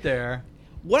say it there.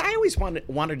 What I always wanted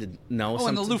to know. Oh,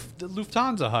 and the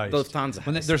Lufthansa heist. The Lufthansa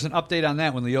heist. There's an update on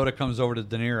that when Leota comes over to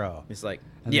De Niro. He's like,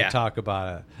 and they talk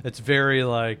about it. It's very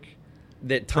like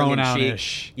that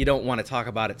tongue-in-cheek. You don't want to talk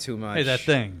about it too much. Hey, that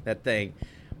thing.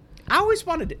 I always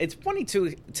wanted. It's funny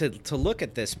to look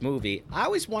at this movie. I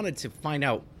always wanted to find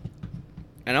out.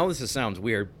 I know this sounds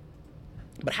weird,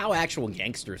 but how actual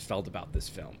gangsters felt about this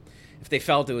film. If they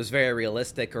felt it was very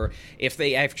realistic, or if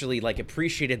they actually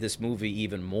appreciated this movie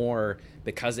even more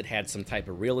because it had some type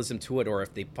of realism to it, or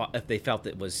if they felt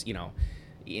it was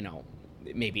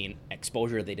maybe an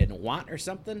exposure they didn't want or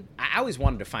something. I always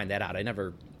wanted to find that out. I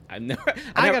never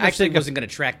actually wasn't going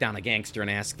to track down a gangster and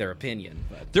ask their opinion.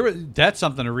 But that's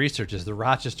something to research. Is the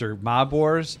Rochester mob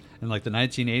wars in the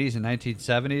 1980s and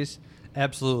 1970s?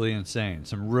 Absolutely insane.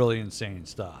 Some really insane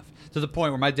stuff. To the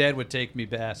point where my dad would take me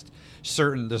past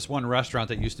this one restaurant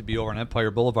that used to be over on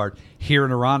Empire Boulevard here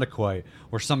in Irondequoit,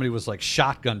 where somebody was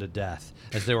shotgunned to death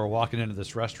as they were walking into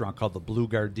this restaurant called the Blue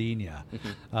Gardenia,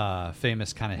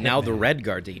 famous kind of now the Red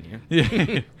Gardenia.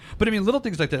 Yeah, but I mean little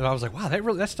things like that. I was like, wow,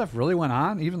 that stuff really went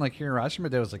on. Even here in Rochester, my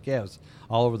dad was like, yeah, it was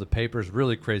all over the papers,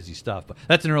 really crazy stuff. But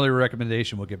that's an earlier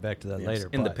recommendation. We'll get back to that later.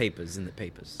 In the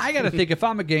papers. I got to think, if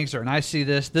I'm a gangster and I see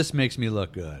this makes me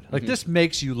look good. This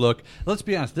makes you look. Let's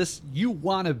be honest. You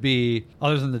want to be,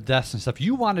 other than the deaths and stuff,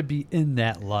 you want to be in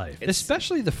that life,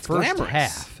 especially the first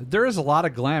half. There is a lot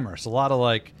of glamorous, a lot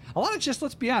of just,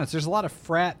 let's be honest, there's a lot of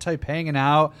frat type hanging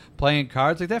out, playing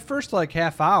cards. That first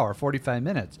half hour, 45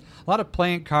 minutes, a lot of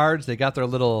playing cards. They got their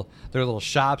little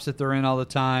shops that they're in all the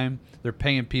time. They're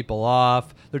paying people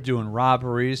off. They're doing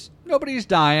robberies. Nobody's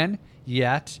dying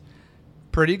yet.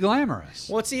 Pretty glamorous.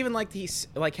 Well, it's even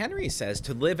like Henry says,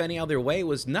 to live any other way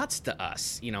was nuts to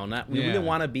us. We didn't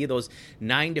want to be those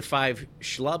 9-to-5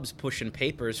 schlubs pushing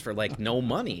papers for no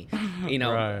money.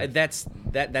 Right. That's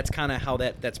kind of how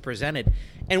that's presented.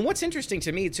 And what's interesting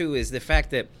to me too is the fact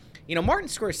that Martin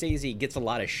Scorsese gets a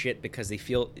lot of shit because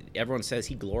everyone says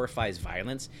he glorifies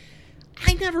violence.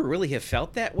 I never really have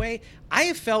felt that way. I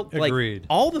have felt Agreed.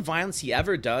 All the violence he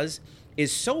ever does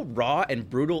is so raw and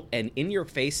brutal and in your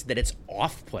face that it's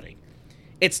off-putting.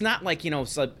 It's not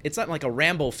it's not like a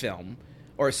Rambo film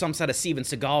or some sort of Steven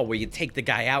Seagal where you take the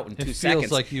guy out in 2 seconds. It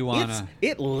feels like you wanna.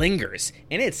 It lingers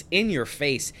and it's in your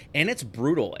face and it's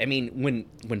brutal. I mean,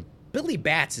 when Billy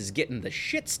Batts is getting the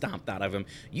shit stomped out of him,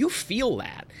 you feel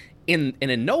that. In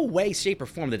no way, shape, or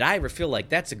form did I ever feel like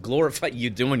that's a glorified you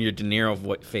doing your De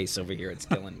Niro face over here. It's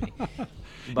killing me.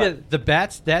 But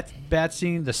that bat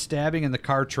scene, the stabbing in the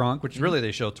car trunk, which really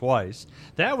they show twice,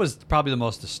 that was probably the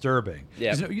most disturbing.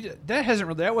 Yeah.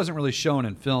 That wasn't really shown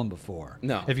in film before.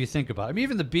 No. If you think about it. I mean,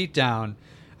 even the beatdown,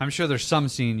 I'm sure there's some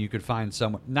scene you could find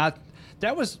somewhere.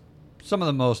 That was some of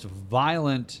the most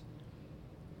violent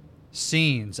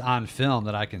scenes on film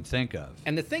that I can think of.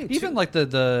 And the thing, even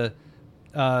the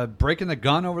breaking the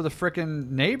gun over the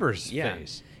frickin' neighbor's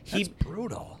face. That's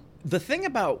brutal. The thing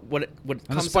about what comes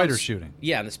the spider shooting.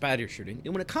 Yeah, and the spider shooting.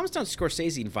 And when it comes down to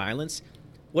Scorsese and violence,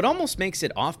 what almost makes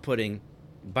it off-putting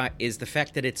is the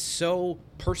fact that it's so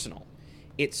personal.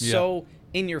 It's so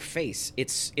in your face.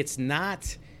 It's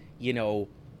not,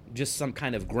 just some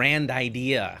kind of grand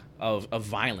idea of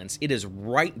violence. It is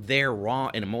right there,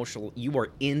 raw and emotional. You are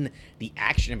in the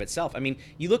action of itself. I mean,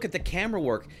 you look at the camera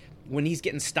work. When he's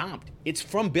getting stomped, it's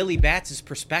from Billy Batts'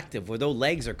 perspective, where those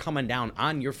legs are coming down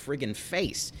on your friggin'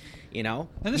 face, And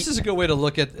this is a good way to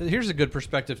look at. Here's a good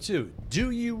perspective too.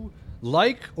 Do you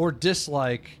like or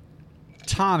dislike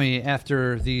Tommy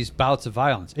after these bouts of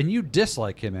violence? And you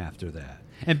dislike him after that,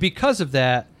 and because of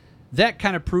that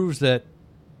kind of proves that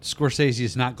Scorsese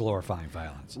is not glorifying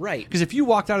violence, right? Because if you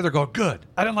walked out of there going, "Good,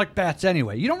 I don't like Batts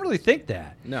anyway," you don't really think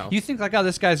that. No, you think oh,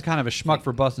 this guy's kind of a schmuck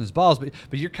for busting his balls, but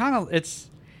you're kind of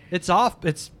It's off.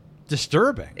 It's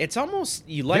disturbing. It's almost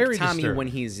you like Very Tommy disturbing. when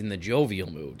he's in the jovial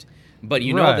mood, but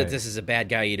you know that this is a bad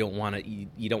guy. You don't want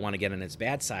to get on his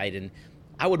bad side, and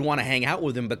I would want to hang out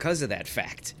with him because of that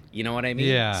fact. You know what I mean?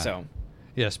 Yeah. So,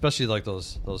 yeah, especially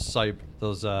those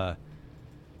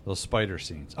those spider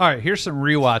scenes. All right, here's some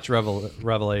rewatch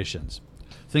revelations.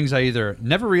 Things I either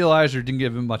never realized or didn't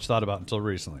give much thought about until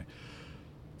recently.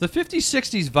 The 50s,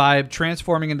 60s vibe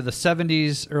transforming into the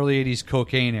 70s, early 80s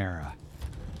cocaine era.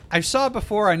 I saw it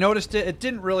before. I noticed it. It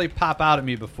didn't really pop out at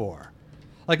me before.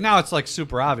 Like now it's like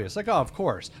super obvious. Like, oh, of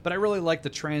course. But I really like the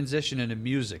transition into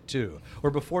music too.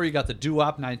 Where before you got the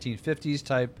doo-wop 1950s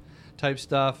type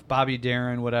stuff, Bobby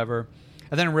Darin, whatever.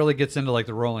 And then it really gets into like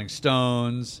the Rolling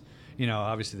Stones. You know,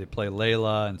 obviously they play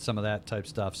Layla and some of that type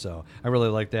stuff. So I really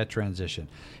like that transition.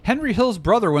 Henry Hill's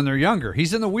brother when they're younger.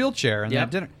 He's in the wheelchair and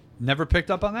that didn't never picked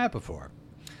up on that before.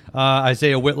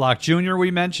 Isaiah Whitlock Jr.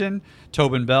 we mentioned.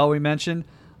 Tobin Bell we mentioned.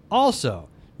 Also,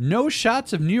 no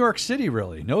shots of New York City,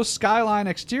 really. No skyline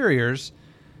exteriors.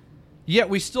 Yet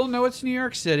we still know it's New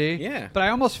York City. Yeah. But I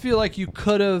almost feel like you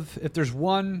could have, if there's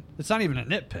one, it's not even a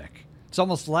nitpick. It's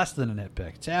almost less than a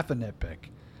nitpick. It's half a nitpick.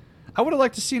 I would have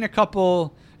liked to seen a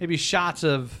couple, maybe shots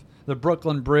of the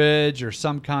Brooklyn Bridge or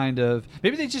some kind of,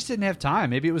 maybe they just didn't have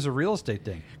time. Maybe it was a real estate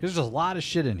thing. Because there's a lot of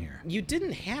shit in here. You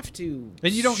didn't have to.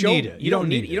 And you don't need it. You don't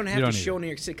need it. You don't have to show New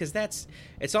York City because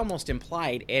it's almost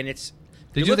implied and it's.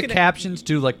 They do the captions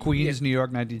too, like Queens, New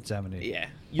York, 1970. Yeah,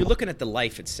 you're looking at the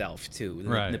life itself too,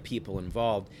 the people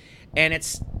involved, and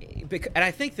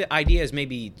I think the idea is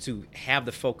maybe to have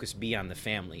the focus be on the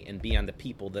family and be on the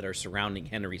people that are surrounding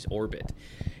Henry's orbit.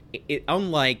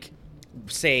 Unlike,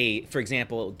 say, for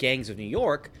example, Gangs of New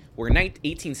York, where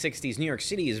 1860s New York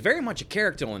City is very much a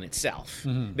character in itself,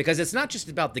 because it's not just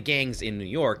about the gangs in New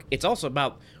York; it's also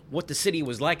about what the city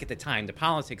was like at the time, the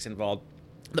politics involved.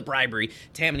 The bribery,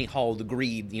 Tammany Hall, the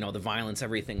greed, the violence,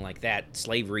 everything like that,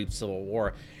 slavery, Civil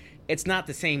War. It's not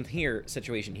the same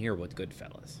situation here with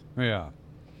Goodfellas. Yeah.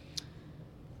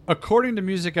 According to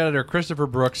music editor Christopher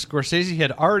Brooks, Scorsese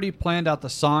had already planned out the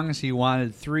songs he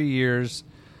wanted 3 years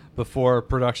before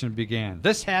production began.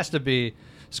 This has to be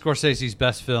Scorsese's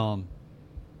best film,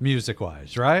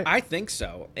 music-wise, right? I think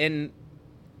so. And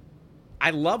I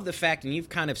love the fact, and you've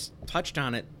kind of touched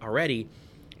on it already,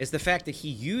 is the fact that he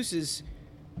uses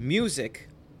music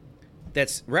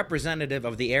that's representative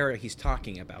of the era he's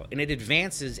talking about, and it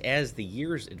advances as the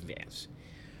years advance.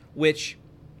 Which,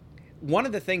 one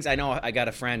of the things I know, I got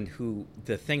a friend who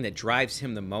the thing that drives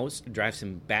him the most, drives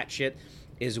him batshit,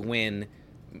 is when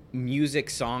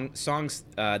songs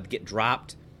get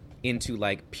dropped into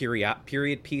like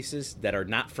period pieces that are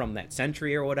not from that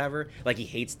century or whatever. Like he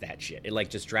hates that shit. It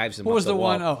like just drives him. What up was the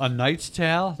wall. one? Oh, A Knight's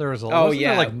Tale. There was a wasn't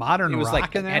there like modern it was rock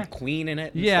like, in there. Had Queen in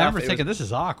it. Yeah, I remember thinking this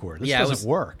is awkward. This doesn't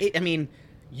work. I mean,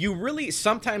 you really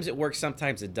sometimes it works,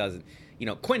 sometimes it doesn't.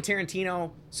 Quentin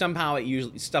Tarantino, somehow it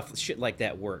usually shit like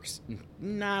that works.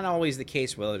 Not always the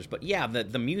case with others, but yeah,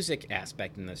 the music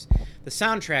aspect in this, the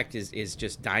soundtrack is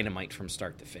just dynamite from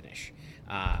start to finish.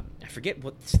 I forget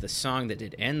what's the song that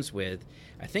it ends with.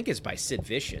 I think it's by Sid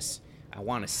Vicious. I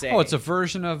want to say. Oh, it's a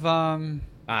version of.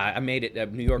 I made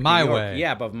it New York. My New York. Way.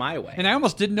 Yeah, above My Way. And I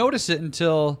almost didn't notice it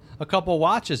until a couple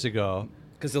watches ago.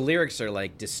 Because the lyrics are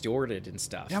like distorted and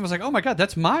stuff. Yeah, I was like, oh my god,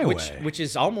 that's My Way. Which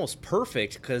is almost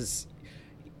perfect because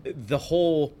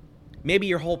maybe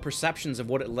your whole perceptions of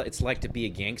what it's like to be a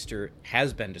gangster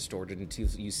has been distorted until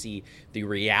you see the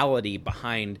reality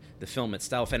behind the film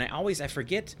itself. And I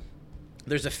forget,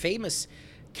 there's a famous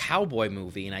cowboy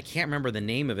movie, and I can't remember the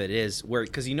name of it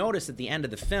because you notice at the end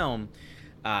of the film,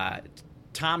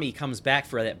 Tommy comes back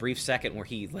for that brief second where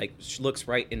he like looks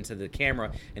right into the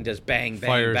camera and does bang, bang,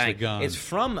 Fires bang. the gun. It's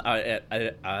from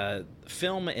a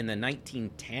film in the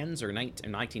 1910s or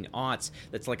 19aughts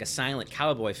that's like a silent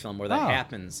cowboy film where that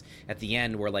happens at the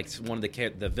end, where like one of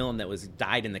the villain that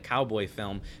died in the cowboy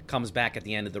film comes back at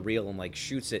the end of the reel and like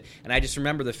shoots it. And I just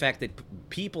remember the fact that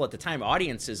people at the time,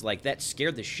 audiences, like that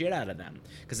scared the shit out of them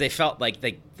because they felt like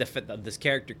this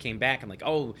character came back and like,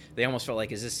 oh, they almost felt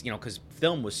like, is this, because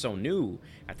film was so new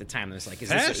at the time. It's like, is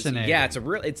fascinating.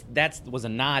 That was a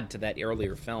nod to that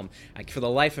earlier film. For the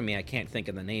life of me, I can't think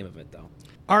of the name of it though.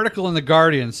 Article in The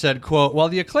Guardian said, quote, while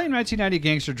the acclaimed 1990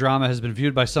 gangster drama has been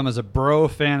viewed by some as a bro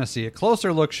fantasy, a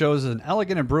closer look shows an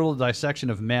elegant and brutal dissection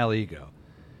of male ego.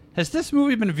 Has this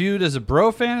movie been viewed as a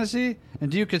bro fantasy? And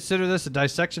do you consider this a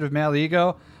dissection of male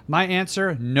ego? My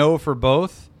answer, no for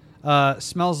both.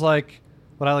 Smells like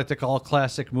what I like to call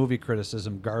classic movie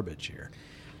criticism garbage here.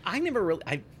 I never really...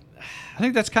 I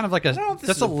think that's kind of like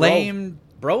that's a lame...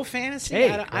 Bro fantasy?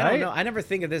 Take, I don't know. I never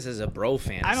think of this as a bro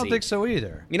fantasy. I don't think so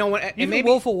either. You know what? Even maybe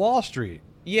Wolf of Wall Street.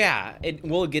 Yeah,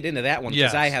 we'll get into that one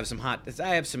because I have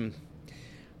some.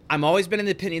 I'm always been in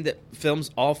the opinion that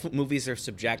all movies are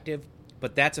subjective,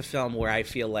 but that's a film where I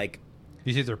feel like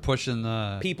you think they're pushing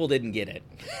the people didn't get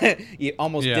it. You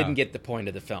almost didn't get the point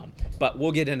of the film, but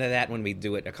we'll get into that when we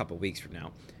do it a couple weeks from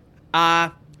now.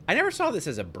 I I never saw this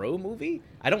as a bro movie.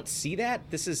 I don't see that.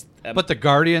 This is... but The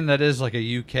Guardian, that is like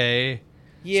a UK...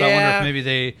 Yeah. So I wonder if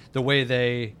maybe the way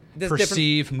they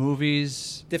perceive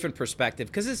movies... Different perspective.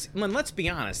 Because let's be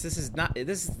honest, this is a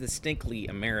distinctly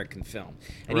American film.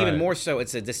 And Right. even more so,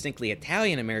 it's a distinctly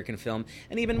Italian-American film.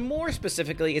 And even more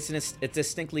specifically, it's a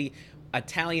distinctly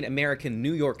Italian-American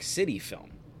New York City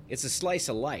film. It's a slice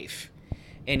of life.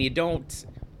 And you don't...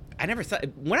 Whenever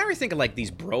I think of like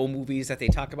these bro movies that they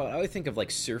talk about, I always think of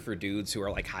like surfer dudes who are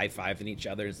like high-fiving each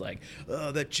other. It's like,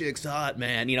 oh, that chick's hot,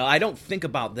 man. You know, I don't think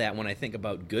about that when I think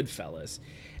about Goodfellas.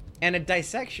 And a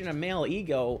dissection of male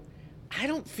ego, I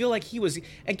don't feel like he was...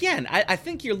 Again, I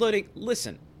think you're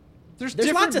listen, There's lots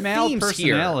different of male themes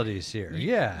personalities here.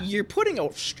 Yeah. You're putting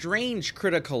a strange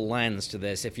critical lens to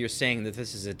this if you're saying that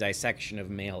this is a dissection of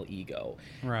male ego.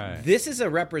 Right. This is a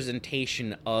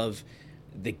representation of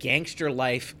the gangster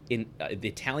life in the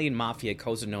Italian mafia,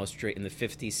 Cosa Nostra, in the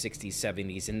 50s, 60s,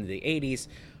 70s, into the 80s,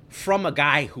 from a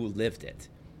guy who lived it.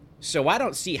 So I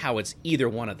don't see how it's either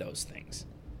one of those things.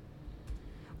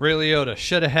 Ray Liotta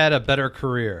should have had a better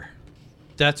career.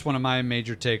 That's one of my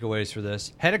major takeaways for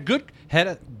this. Had a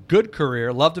good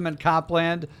career. Loved him in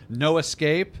Copland. No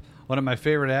Escape. One of my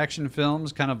favorite action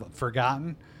films, kind of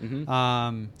forgotten.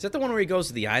 Mm-hmm. Is that the one where he goes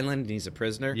to the island and he's a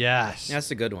prisoner? Yes. Yeah,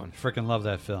 that's a good one. Freaking love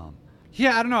that film.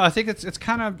 Yeah, I don't know. I think it's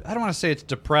kind of... I don't want to say it's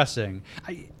depressing.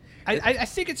 I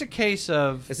think it's a case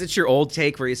of... Is it your old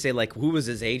take where you say, like, who was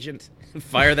his agent?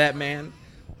 Fire that man?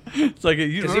 It's like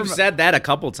because you've said that a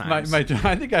couple times. I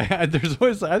think I had. There's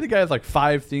always. I think I have like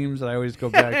 5 themes that I always go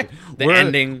back to. The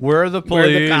ending. Where are the police?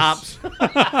 Where are the cops?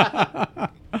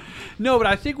 No, but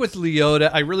I think with Liotta,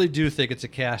 I really do think it's a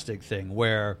casting thing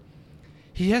where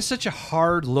he has such a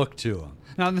hard look to him.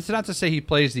 Now, it's not to say he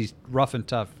plays these rough and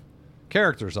tough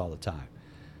characters all the time,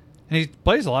 and he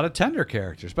plays a lot of tender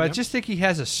characters. But I just think he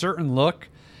has a certain look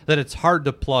that it's hard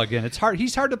to plug in. It's hard.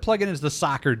 He's hard to plug in as the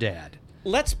soccer dad.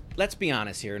 Let's be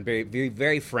honest here and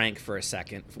very frank for a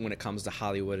second when it comes to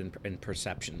Hollywood and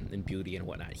perception and beauty and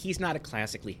whatnot. He's not a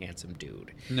classically handsome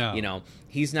dude. No. You know,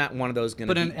 he's not one of those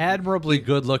But an admirably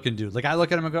good-looking dude. Like, I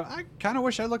look at him and go, I kind of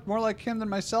wish I looked more like him than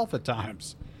myself at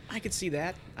times. I could see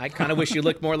that. I kind of wish you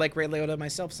looked more like Ray Liotta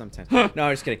myself sometimes. No,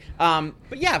 I'm just kidding.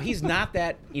 But yeah, he's not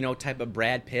that, type of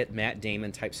Brad Pitt, Matt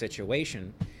Damon type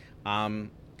situation.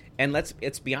 And let's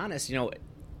be honest,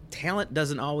 talent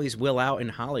doesn't always will out in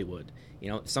Hollywood.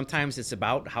 Sometimes it's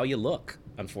about how you look,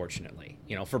 unfortunately,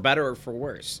 for better or for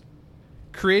worse.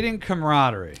 Creating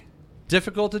camaraderie.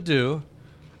 Difficult to do.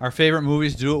 Our favorite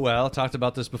movies do it well. I talked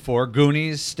about this before.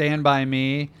 Goonies, Stand By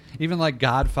Me, even like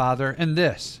Godfather, and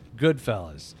this,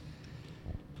 Goodfellas.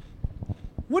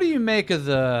 What do you make of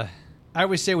I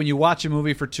always say when you watch a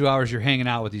movie for 2 hours, you're hanging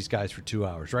out with these guys for 2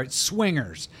 hours, right?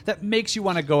 Swingers. That makes you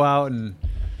want to go out and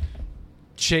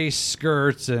chase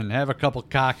skirts and have a couple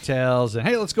cocktails and,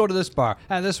 hey, let's go to this bar.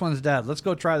 This one's dead. Let's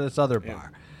go try this other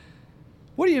bar.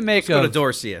 What do you make Let's go to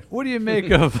Dorsia. What do you make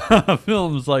of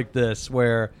films like this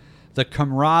where the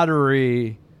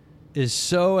camaraderie is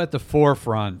so at the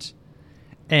forefront,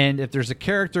 and if there's a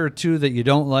character or two that you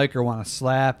don't like or want to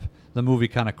slap, the movie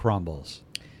kind of crumbles?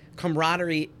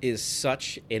 Camaraderie is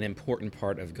such an important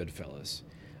part of Goodfellas.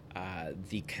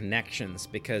 The connections,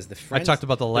 because the friends... I talked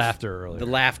about the laughter earlier. The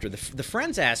laughter. The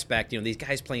friends aspect, these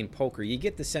guys playing poker, you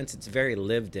get the sense it's very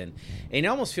lived in. And you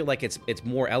almost feel like it's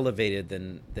more elevated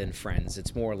than friends.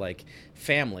 It's more like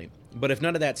family. But if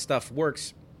none of that stuff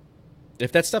works,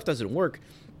 if that stuff doesn't work,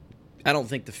 I don't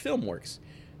think the film works.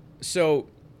 So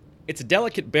it's a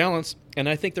delicate balance, and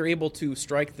I think they're able to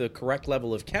strike the correct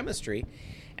level of chemistry.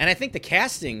 And I think the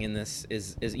casting in this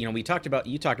is you talked about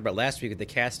last week with the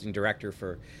casting director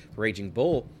for Raging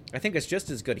Bull. I think it's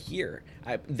just as good here.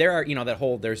 There are that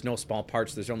whole there's no small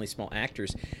parts, there's only small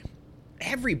actors.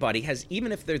 Everybody has,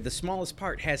 even if they're the smallest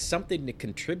part, has something to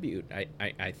contribute.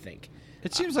 I think.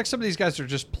 It seems like some of these guys are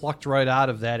just plucked right out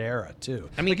of that era, too.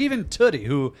 I mean, like even Tootie,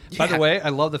 who, by the way, I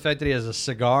love the fact that he has a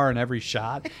cigar in every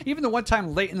shot. Even the one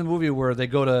time late in the movie where they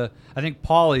go to, I think,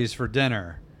 Paulie's for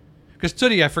dinner. Because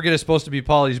Tootie, I forget, is supposed to be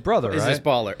Paulie's brother,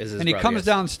 right? And he comes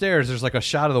downstairs. There's like a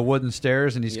shot of the wooden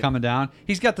stairs, and he's coming down.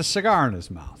 He's got the cigar in his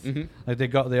mouth. Mm-hmm. Like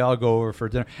they all go over for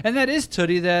dinner. And that is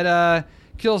Tootie that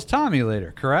kills Tommy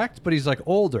later, correct? But he's like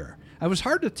older. It was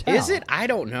hard to tell. Is it? I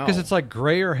don't know. Because it's like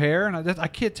grayer hair, and I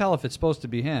can't tell if it's supposed to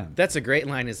be him. That's a great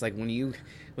line. It's like when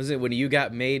you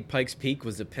got made, Pikes Peak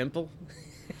was a pimple.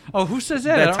 Oh, who says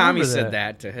that? Tommy said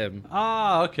that to him.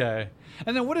 Oh, okay.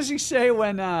 And then what does he say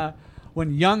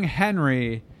when young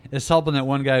Henry is helping that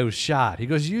one guy who's shot? He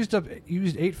goes, "You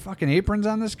used 8 fucking aprons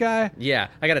on this guy?" Yeah,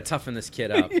 I got to toughen this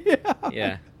kid up.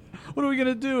 Yeah. What are we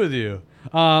gonna do with you?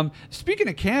 Speaking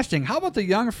of casting, how about the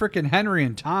young frickin' Henry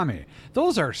and Tommy?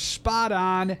 Those are spot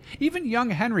on. Even young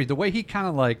Henry, the way he kind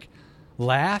of like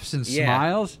laughs and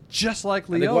smiles, just like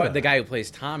Leota. The guy who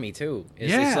plays Tommy too.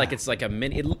 It's like a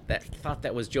mini. I thought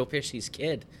that was Joe Pesci's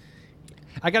kid.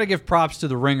 I got to give props to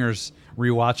the Ringers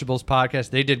Rewatchables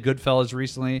podcast. They did Goodfellas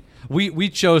recently. We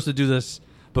chose to do this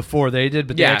before they did,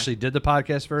 but they actually did the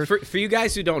podcast first. For you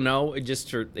guys who don't know,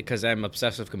 because I'm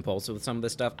obsessive compulsive with some of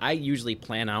this stuff, I usually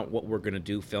plan out what we're going to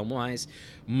do film-wise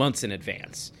months in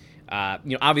advance.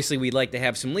 Obviously we'd like to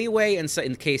have some leeway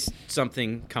in case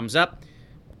something comes up.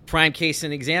 Prime case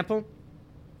in example,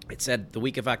 it said the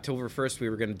week of October 1st we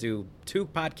were going to do 2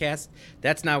 podcasts.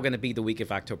 That's now going to be the week of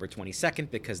October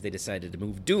 22nd because they decided to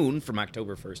move Dune from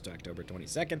October 1st to October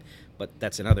 22nd. But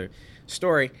that's another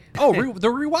story. Oh, the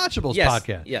Rewatchables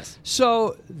podcast. Yes.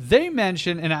 So they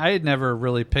mentioned, and I had never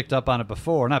really picked up on it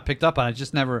before. Not picked up on it,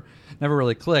 just never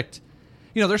really clicked.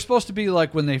 They're supposed to be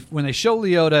like when they show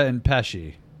Leota and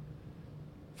Pesci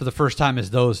for the first time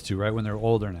as those two, right? When they're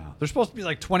older now. They're supposed to be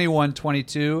like 21,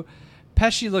 22.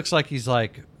 Pesci looks like he's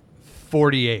like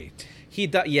 48. He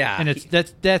does, yeah. And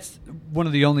that's one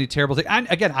of the only terrible things.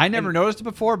 I never noticed it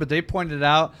before, but they pointed it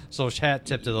out, so hat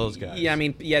tip to those guys. Yeah, I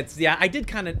mean, I did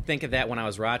kind of think of that when I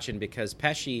was watching because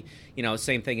Pesci,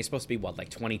 same thing. He's supposed to be,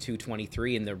 22,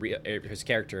 23 in his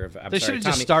character of They should have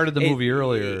just started the movie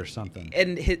earlier or something.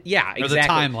 And exactly. Or the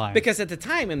timeline. Because at the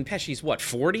time, and Pesci's,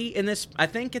 40 in this, I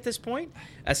think, at this point?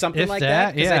 Something If like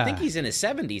that, Because yeah. I think he's in his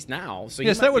 70s now. So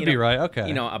yes, that would be right, okay.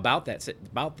 About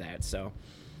that. So,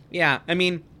 yeah, I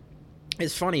mean,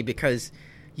 it's funny because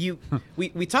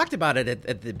we talked about it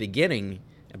at the beginning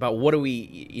about what are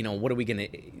we gonna.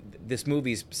 This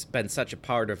movie's been such a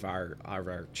part of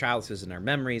our childhoods and our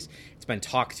memories. It's been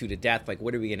talked to death. Like,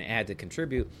 what are we gonna add to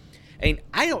contribute? And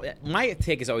my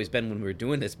take has always been when we were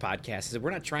doing this podcast is that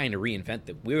we're not trying to reinvent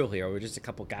the wheel here. We're just a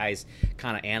couple guys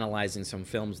kind of analyzing some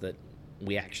films that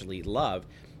we actually love.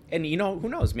 And who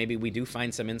knows? Maybe we do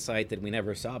find some insight that we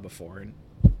never saw before. And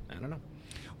I don't know.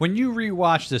 When you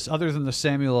rewatch this, other than the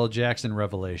Samuel L. Jackson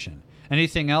revelation,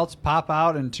 anything else pop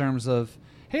out in terms of,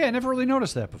 hey, I never really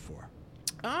noticed that before?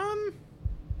 Trying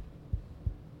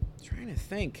to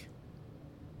think.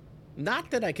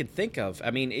 Not that I could think of. I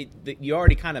mean, you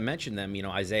already kind of mentioned them.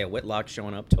 Isaiah Whitlock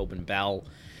showing up, Tobin Bell,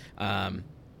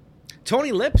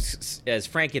 Tony Lips as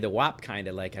Frankie the Wop. Kind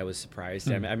of like I was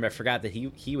surprised. I forgot that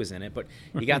he was in it, but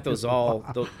you got those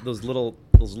those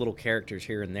little characters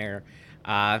here and there.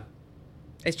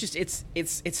 It's just it's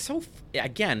so,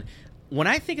 again, when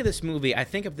I think of this movie, I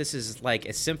think of this as like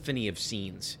a symphony of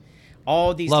scenes.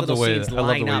 All these little scenes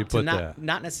line up to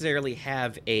not necessarily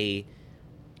have a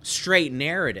straight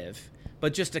narrative,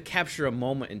 but just to capture a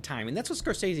moment in time. And that's what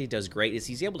Scorsese does great, is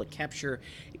he's able to capture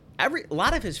a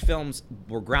lot of his films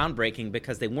were groundbreaking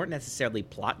because they weren't necessarily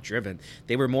plot driven.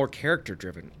 They were more character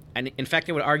driven. And in fact,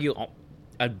 I would argue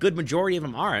a good majority of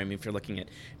them are. I mean, if you're looking at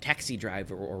Taxi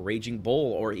Driver or Raging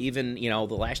Bull or even, The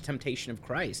Last Temptation of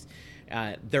Christ,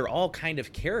 they're all kind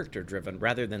of character-driven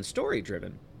rather than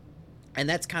story-driven. And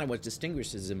that's kind of what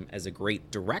distinguishes him as a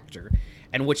great director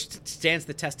and which stands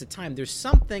the test of time. There's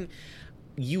something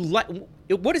you like.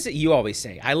 What is it you always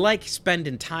say? I like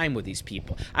spending time with these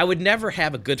people. I would never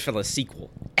have a Goodfellas sequel,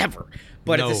 ever.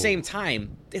 But at the same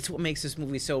time, it's what makes this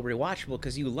movie so rewatchable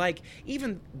because you like,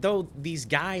 even though these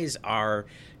guys are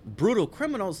brutal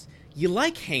criminals, you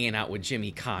like hanging out with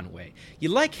Jimmy Conway. You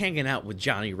like hanging out with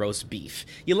Johnny Roast Beef.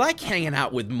 You like hanging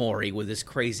out with Maury with his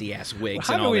crazy-ass wigs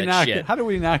and all that shit. How do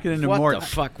we not get into Maury? What the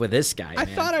fuck with this guy, I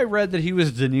thought I read that he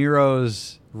was De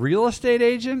Niro's real estate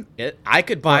agent. I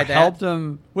could buy that. Helped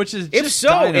him, which is if just so,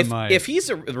 dynamite. if he's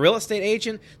a real estate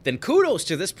agent, then kudos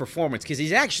to this performance because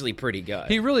he's actually pretty good.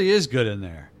 He really is good in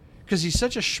there because he's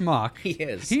such a schmuck. He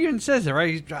is. He even says it,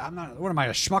 right? I'm not. What am I,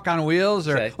 a schmuck on wheels,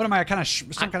 or what am I, kind of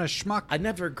some kind of schmuck? I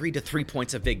never agreed to 3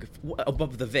 points of vig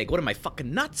above the vig. What am I,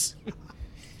 fucking nuts?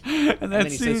 And then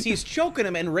he says he's choking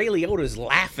him, and Ray Liotta's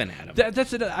laughing at him.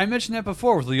 That's it. I mentioned that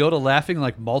before with Liotta laughing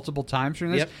like multiple times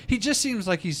during this. Yep. He just seems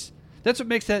like he's. That's what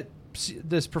makes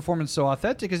this performance so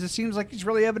authentic, is it seems like he's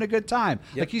really having a good time.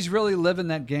 Yep. Like he's really living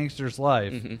that gangster's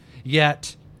life. Mm-hmm.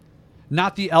 Yet,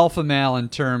 not the alpha male in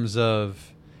terms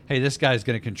of, hey, this guy's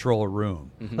going to control a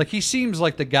room. Mm-hmm. Like he seems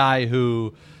like the guy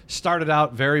who started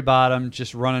out very bottom,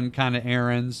 just running kind of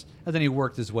errands, and then he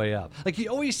worked his way up. Like he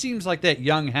always seems like that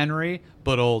young Henry,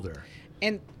 but older.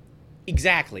 And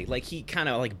exactly, like he kind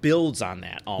of like builds on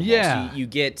that almost. Yeah. You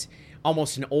get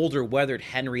almost an older, weathered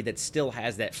Henry that still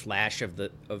has that flash of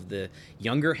the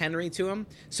younger Henry to him.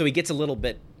 So he gets a little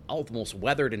bit almost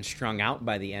weathered and strung out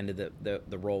by the end of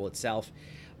the role itself.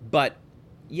 But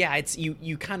yeah, it's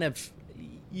you kind of,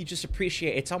 you just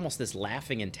appreciate it's almost this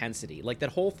laughing intensity, like that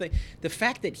whole thing. The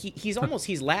fact that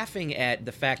he's laughing at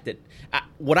the fact that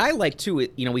what I like too.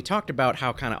 We talked about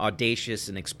how kind of audacious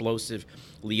and explosive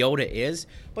Leota is,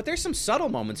 but there's some subtle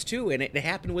moments too, and it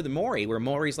happened with Maury, where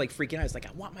Maury's like freaking out. He's like,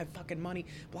 I want my fucking money,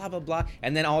 blah blah blah,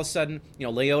 and then all of a sudden,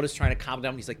 Leota's trying to calm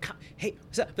down. He's like, hey,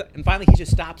 what's up? And finally he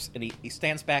just stops and he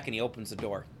stands back and he opens the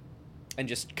door, and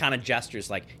just kind of gestures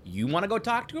like, you want to go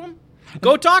talk to him?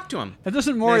 Go talk to him. And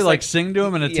doesn't Maury like sing to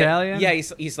him in Italian? Yeah,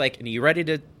 he's like, are you ready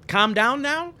to calm down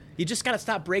now? You just got to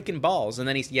stop breaking balls. And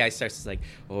then he starts like,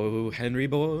 oh, Henry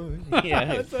boy.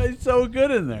 Yeah. He's so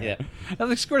good in there. Yeah. And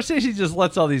like Scorsese just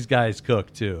lets all these guys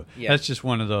cook too. Yeah. That's just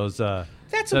one of those.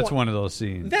 That's one of those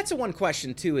scenes. That's a one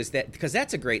question too. Is that because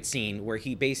that's a great scene where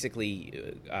he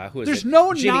basically There's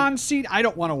no non-scene I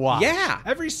don't want to watch. Yeah,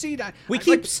 every scene we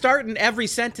keep starting every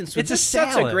sentence with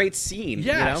such a great scene.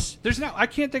 Yes, there's no. I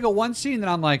can't think of one scene that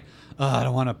I'm like, oh, I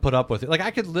don't want to put up with it. Like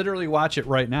I could literally watch it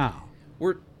right now.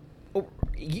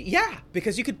 Yeah,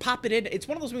 because you could pop it in. It's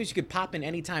one of those movies you could pop in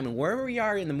any time, and wherever you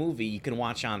are in the movie, you can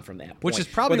watch on from that point. Which is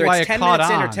probably whether why it's it 10 caught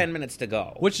minutes on. in or 10 minutes to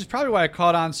go. Which is probably why it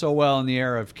caught on so well in the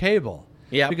era of cable.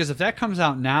 Yeah. Because if that comes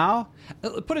out now,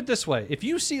 put it this way: if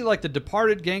you see like The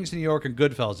Departed, Gangs of New York, and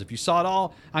Goodfellas, if you saw it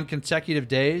all on consecutive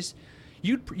days,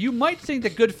 you might think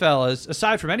that Goodfellas,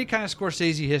 aside from any kind of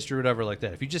Scorsese history or whatever like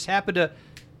that, if you just happen to.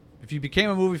 If you became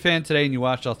a movie fan today and you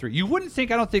watched all three, you wouldn't think,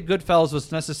 I don't think Goodfellas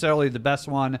was necessarily the best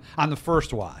one on the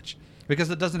first watch because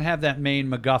it doesn't have that main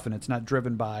MacGuffin. It's not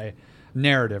driven by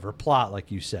narrative or plot, like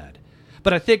you said.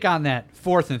 But I think on that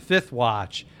fourth and fifth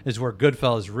watch is where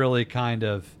Goodfellas really kind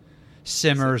of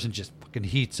simmers and just fucking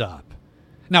heats up.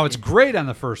 Now, it's great on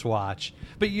the first watch,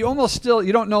 but you almost still,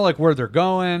 you don't know like where they're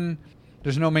going.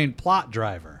 There's no main plot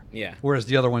driver. Yeah. Whereas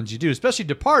the other ones you do, especially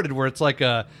Departed, where it's like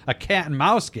a cat and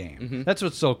mouse game. Mm-hmm. That's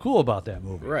what's so cool about that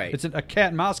movie. Right. It's a cat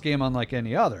and mouse game unlike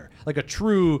any other. Like a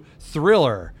true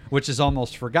thriller, which is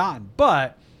almost forgotten.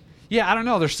 But, yeah, I don't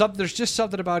know. There's just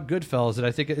something about Goodfellas that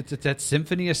I think it's that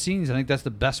symphony of scenes. I think that's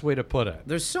the best way to put it.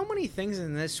 There's so many things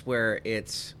in this where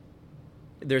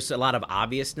there's a lot of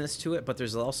obviousness to it, but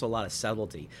there's also a lot of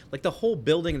subtlety. Like the whole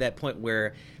building at that point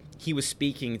where he was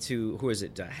speaking to, who is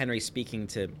it? Henry speaking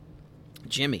to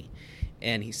Jimmy,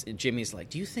 and Jimmy's like,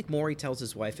 do you think Maury tells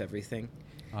his wife everything?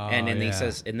 And then he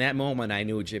says, in that moment I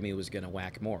knew Jimmy was going to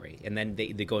whack Maury. And then they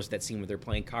goes to that scene where they're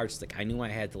playing cards. It's like, I knew I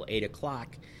had till 8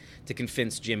 o'clock to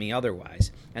convince Jimmy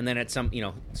otherwise. And then at some,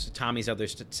 Tommy's out there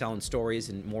telling stories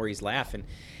and Maury's laughing,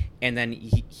 and then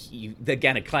he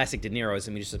again, a classic De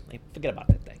Niroism, he just said, hey, forget about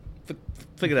that thing.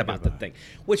 Forget about the thing.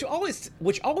 Which always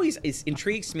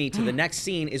intrigues me to the next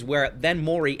scene is where then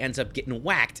Maury ends up getting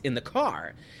whacked in the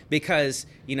car because,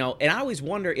 and I always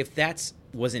wonder if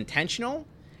was intentional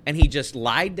and he just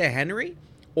lied to Henry,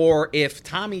 or if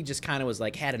Tommy just kind of was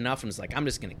like, had enough and was like, I'm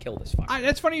just going to kill this fucker.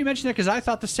 That's funny you mentioned that because I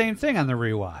thought the same thing on the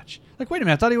rewatch. Like, wait a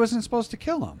minute, I thought he wasn't supposed to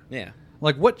kill him. Yeah.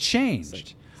 Like, what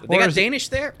changed? They got Danish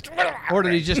there? Or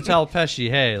did he just tell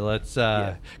Pesci, hey, let's...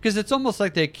 Because it's almost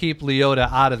like they keep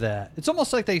Leota out of that. It's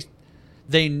almost like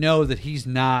they know that he's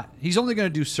only going to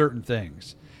do certain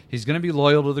things. He's going to be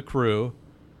loyal to the crew.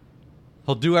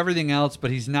 He'll do everything else,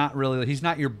 but he's not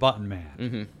your button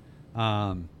man.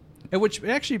 Mm-hmm. Which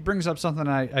actually brings up something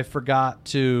I forgot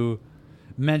to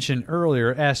mention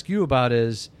earlier, ask you about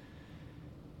is...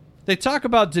 They talk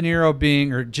about De Niro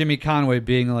being, or Jimmy Conway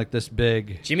being like this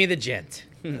big... Jimmy the Gent.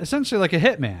 Essentially like a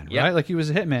hitman, right? Like he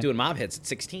was a hitman. Doing mob hits at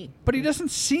 16. But he doesn't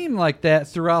seem like that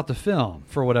throughout the film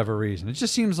for whatever reason. It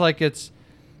just seems like it's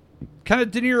kind of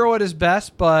De Niro at his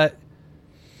best, but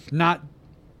not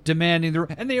demanding the...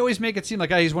 And they always make it seem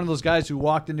like he's one of those guys who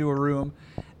walked into a room.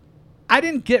 I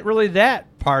didn't get really that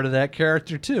part of that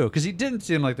character, too, because he didn't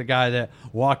seem like the guy that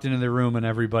walked into the room and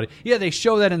everybody... Yeah, they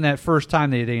show that in that first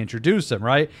time they introduce him,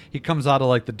 right? He comes out of,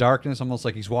 like, the darkness, almost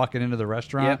like he's walking into the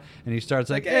restaurant, and he starts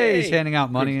like, hey, he's handing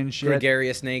out money and shit.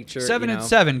 Gregarious nature. 7 and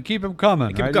 7, keep him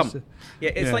coming. Keep him coming. Yeah,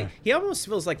 it's like, he almost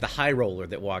feels like the high roller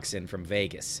that walks in from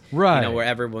Vegas. Right. Where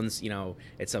everyone's,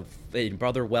 it's a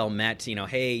brother well met,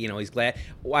 hey, he's glad.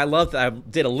 Well, I love that I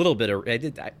did a little bit of...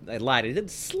 I lied. I did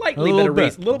slightly bit of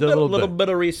research. A little bit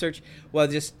of research. Well,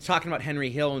 just talking about Henry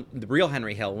Hill, the real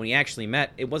Henry Hill, when he actually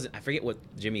met, it wasn't, I forget what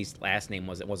Jimmy's last name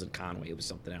was. It wasn't Conway. It was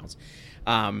something else.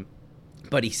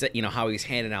 But he said, how he's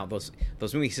handing out those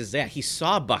movies. He says, he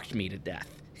sawbucked me to death.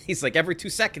 He's like, every 2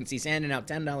 seconds, he's handing out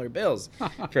 $10 bills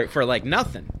for like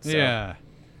nothing. So. Yeah.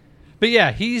 But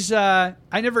yeah, he's, I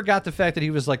never got the fact that he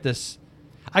was like this.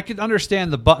 I could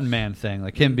understand the button man thing,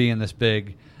 like him being this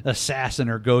big assassin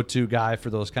or go-to guy for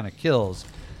those kind of kills.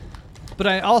 But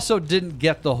I also didn't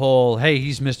get the whole, hey,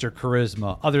 he's Mr.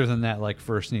 Charisma, other than that, like,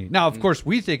 first need. Now, of course,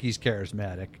 we think he's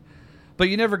charismatic, But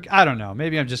you never, I don't know.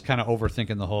 Maybe I'm just kind of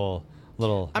overthinking the whole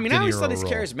little. I mean, De I always Niro thought he's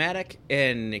role. charismatic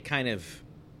and kind of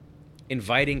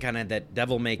inviting, kind of that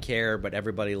devil may care, but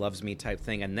everybody loves me type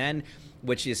thing. And then,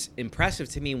 which is impressive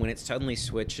to me when it suddenly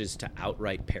switches to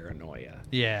outright paranoia.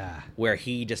 Yeah. Where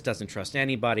he just doesn't trust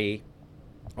anybody.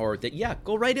 Or that,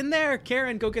 go right in there,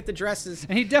 Karen, go get the dresses.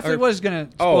 And he definitely was going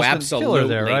to absolutely. kill her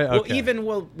there, right? Well, Okay. even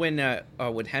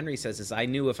when Henry says this, I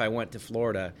knew if I went to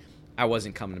Florida, I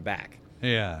wasn't coming back.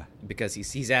 Yeah. Because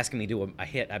he's asking me to do a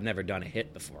hit. I've never done a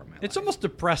hit before in my life. It's almost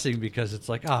depressing because it's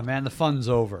like, oh, man, the fun's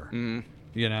over.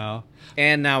 You know?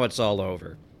 And now it's all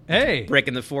over. Hey.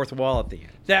 Breaking the fourth wall at the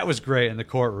end. That was great in the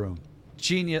courtroom.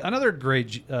 Genius. Another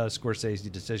great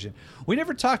Scorsese decision. We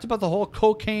never talked about the whole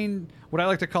cocaine, what I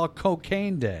like to call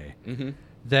cocaine day. Mm-hmm.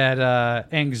 That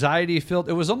anxiety filled.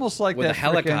 It was almost like with that a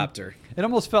helicopter. It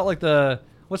almost felt like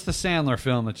what's the Sandler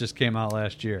film that just came out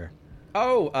last year?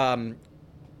 Oh,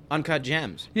 Uncut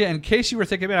Gems. Yeah, in case you were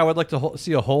thinking, man, I would like to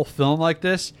see a whole film like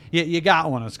this. Yeah, you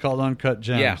got one. It's called Uncut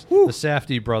Gems. Yeah. The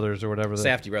Safdie brothers or whatever.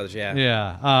 Safdie brothers, yeah.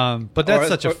 Yeah. But that's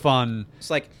such a fun.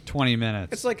 It's like 20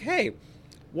 minutes. It's like, hey,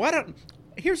 why don't?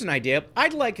 Here's an idea.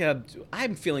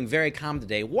 I'm feeling very calm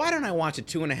today. Why don't I watch a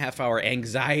 2.5-hour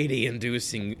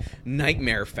anxiety-inducing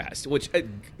nightmare fest? Which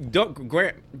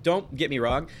don't get me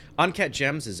wrong, Uncut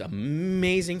Gems is an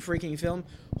amazing freaking film.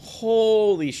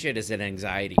 Holy shit, is it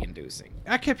anxiety-inducing?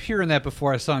 I kept hearing that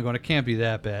before I saw it, going, it can't be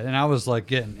that bad, and I was like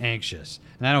getting anxious.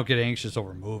 And I don't get anxious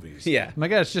over movies. Yeah. I'm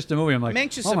like, it's just a movie. I'm like,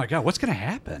 anxious oh my god, what's gonna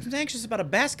happen? I'm anxious about a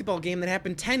basketball game that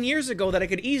happened 10 years ago that I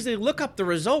could easily look up the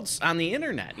results on the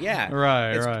internet. Yeah.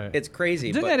 Right. It's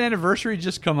crazy. Didn't that anniversary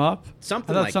just come up?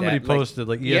 Something I thought like somebody that. posted,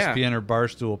 like ESPN or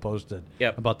Barstool posted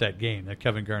about that game, that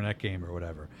Kevin Garnett game or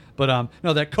whatever. But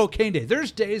no, that cocaine day.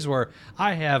 There's days where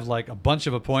I have like a bunch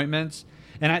of appointments,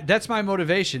 and that's my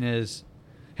motivation is,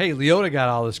 hey, Leota got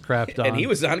all this crap done. And he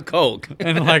was on coke.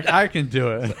 And like, I can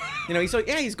do it.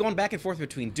 He's going back and forth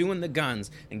between doing the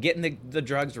guns and getting the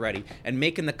drugs ready and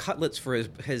making the cutlets for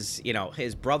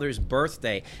his brother's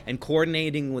birthday and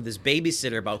coordinating with his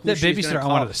babysitter about who that she's babysitter going to I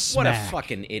call. wanted to smack. What a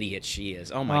fucking idiot she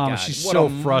is. Oh, my God. She's what so a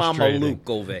frustrating. Mama Luke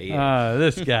over here.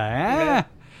 This guy.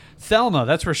 Thelma,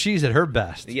 that's where she's at her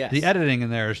best. Yes. The editing in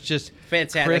there is just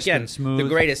fantastic. crisp Again, and smooth. the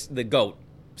greatest, the GOAT,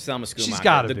 Thelma Schoonmaker. She's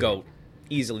got to be. GOAT.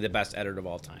 Easily the best editor of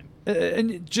all time.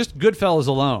 And just Goodfellas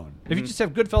alone. If you just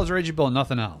have Goodfellas or Raging Bull and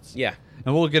nothing else. Yeah.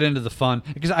 And we'll get into the fun.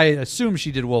 Because I assume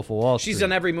she did Wolf of Wall Street. She's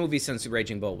done every movie since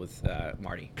Raging Bull with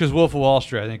Marty. Because Wolf of Wall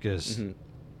Street, I think, is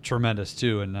tremendous,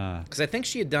 too. Because I think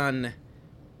she had done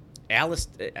Alice...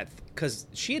 Because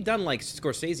she had done, like,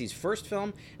 Scorsese's first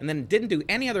film and then didn't do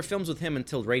any other films with him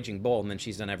until Raging Bull, and then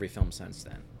she's done every film since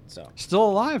then. So still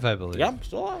alive, I believe. Yep,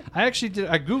 still alive. I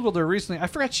Googled her recently. I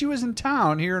forgot she was in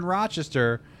town here in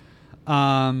Rochester,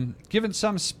 giving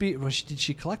some speech. Did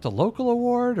she collect a local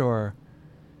award or?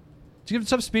 She giving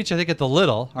some speech, I think, at the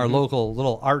Little, our local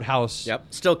little art house. Yep,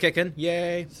 still kicking.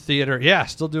 Yay. Theater. Yeah,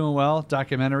 still doing well.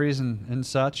 Documentaries and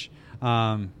such.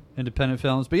 Independent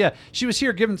films. But yeah, she was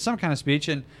here giving some kind of speech,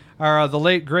 and the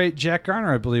late, great Jack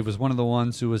Garner, I believe, was one of the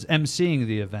ones who was emceeing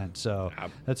the event. So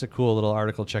that's a cool little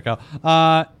article to check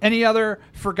out. Any other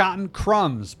forgotten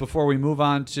crumbs before we move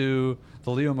on to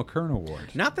the Leo McKern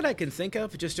Award? Not that I can think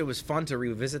of. Just it was fun to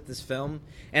revisit this film.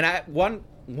 And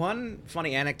one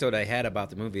funny anecdote I had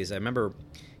about the movie is I remember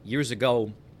years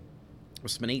ago,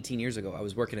 it's been 18 years ago, I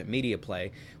was working at Media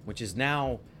Play, which is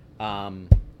now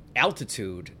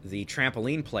Altitude, the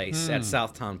trampoline place at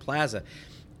Southtown Plaza.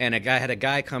 And I had a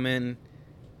guy come in,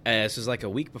 this was like a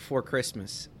week before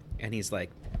Christmas, and he's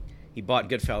like, he bought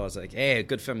Goodfellas. I was like, hey, a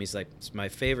good film. He's like, it's my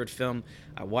favorite film.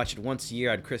 I watch it once a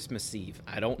year on Christmas Eve.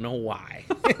 I don't know why.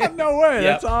 No way. Yep.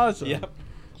 That's awesome. Yep.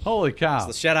 Holy cow.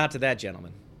 So shout out to that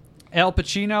gentleman. Al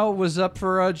Pacino was up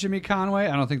for Jimmy Conway.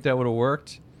 I don't think that would have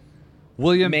worked.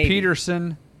 William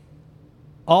Peterson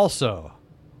also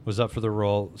was up for the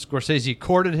role. Scorsese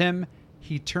courted him.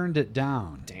 He turned it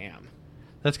down. Damn.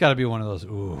 That's got to be one of those,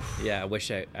 oof. Yeah, I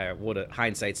wish I would have.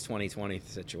 Hindsight's 20/20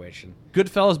 situation.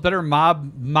 Goodfellas, better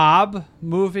mob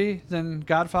movie than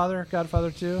Godfather? Godfather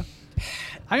 2?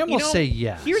 I almost say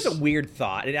yes. Here's a weird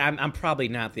thought. And I'm probably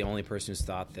not the only person who's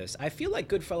thought this. I feel like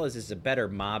Goodfellas is a better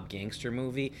mob gangster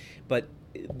movie, but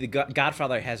the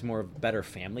Godfather has better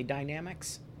family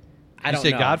dynamics. I don't know.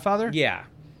 You say Godfather? Yeah.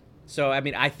 So, I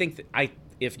mean, I think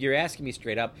if you're asking me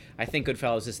straight up, I think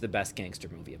Goodfellas is the best gangster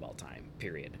movie of all time,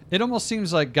 period. It almost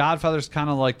seems like Godfather's kind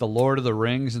of like the Lord of the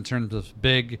Rings in terms of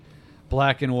big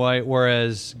black and white,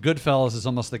 whereas Goodfellas is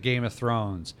almost the Game of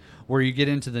Thrones, where you get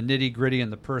into the nitty-gritty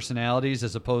and the personalities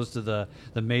as opposed to the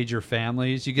major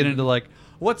families. You get into like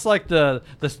what's like the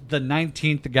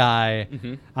 19th guy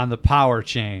on the power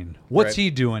chain. What's he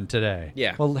doing today?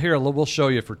 Yeah. Well, here we'll show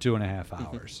you for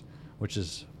 2.5 hours, which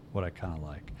is what I kind of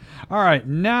like. All right,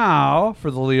 now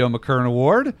for the Leo McKern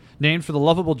Award, named for the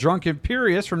lovable drunk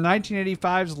Imperious from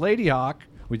 1985's Lady Hawk.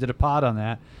 We did a pod on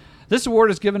that. This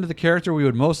award is given to the character we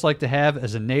would most like to have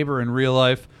as a neighbor in real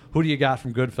life. Who do you got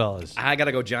from Goodfellas? I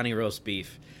gotta go Johnny Roast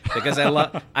Beef because I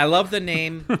love the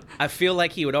name. I feel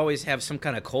like he would always have some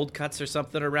kind of cold cuts or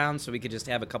something around, so we could just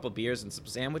have a couple beers and some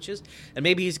sandwiches. And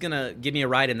maybe he's gonna give me a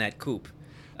ride in that coupe.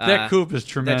 That coupe is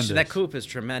tremendous. That coupe is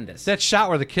tremendous. That shot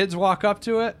where the kids walk up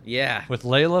to it, yeah, with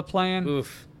Layla playing,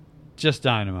 oof, just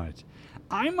dynamite.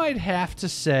 I might have to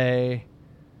say,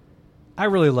 I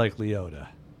really like Leota.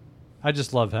 I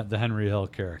just love the Henry Hill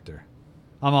character.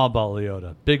 I'm all about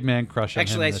Leota. Big man crush on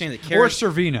actually, him. I think that Or Karen,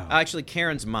 Servino. Actually,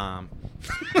 Karen's mom.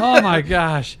 Oh my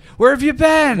gosh, where have you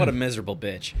been? What a miserable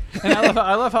bitch. And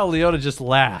I love how Leota just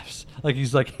laughs, like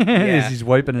he's like as he's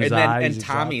wiping his eyes. And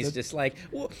Tommy's just like,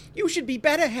 well, you should be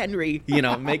better, Henry. You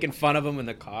know, making fun of him in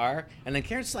the car. And then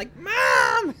Karen's like,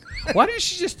 Mom. Why didn't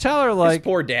she just tell her like? His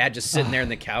poor dad just sitting there on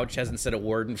the couch hasn't said a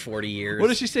word in 40 years. What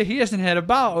does she say? He hasn't had a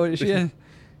bowel.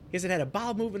 He hasn't had a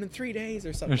bowel movement in 3 days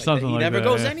or something. He never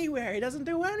goes anywhere. He doesn't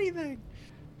do anything.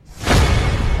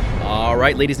 All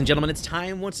right, ladies and gentlemen, it's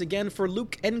time once again for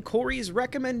Luke and Corey's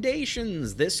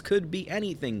recommendations. This could be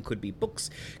anything. Could be books,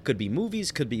 could be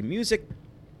movies, could be music,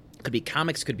 could be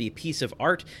comics, could be a piece of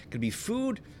art, could be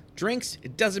food, drinks.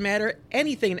 It doesn't matter.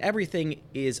 Anything and everything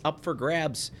is up for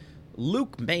grabs.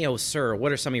 Luke Mayo, sir,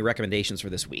 what are some of your recommendations for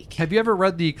this week? Have you ever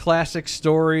read the classic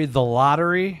story, The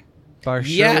Lottery, by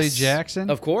Shirley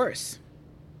Jackson? Of course.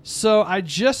 So I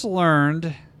just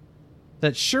learned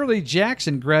that Shirley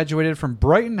Jackson graduated from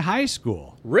Brighton High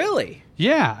School. Really?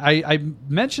 Yeah, I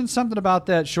mentioned something about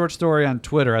that short story on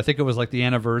Twitter. I think it was like the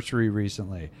anniversary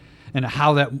recently, and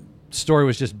how that story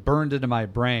was just burned into my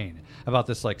brain about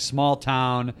this like small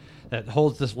town that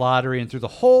holds this lottery. And through the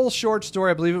whole short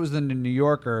story, I believe it was in the New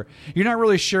Yorker, you're not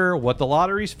really sure what the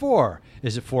lottery's for.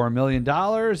 Is it for $1 million?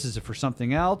 Is it for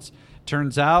something else?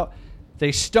 Turns out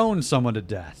they stoned someone to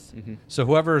death. So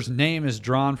whoever's name is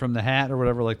drawn from the hat or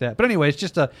whatever like that. But anyway,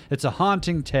 it's a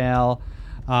haunting tale.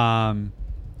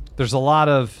 There's a lot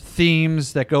of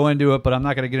themes that go into it, but I'm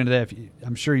not going to get into that.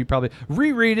 I'm sure you probably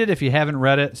reread it if you haven't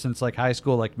read it since like high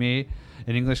school, like me,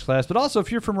 in English class. But also,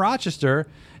 if you're from Rochester,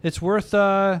 it's worth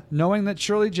knowing that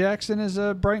Shirley Jackson is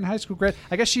a Brighton High School grad.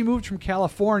 I guess she moved from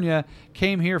California,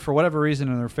 came here for whatever reason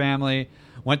in her family,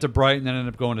 went to Brighton, then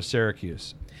ended up going to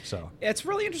Syracuse. So it's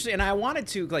really interesting, and I wanted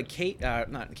to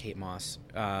not Kate Moss,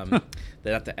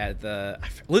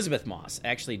 Elizabeth Moss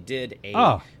actually did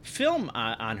a film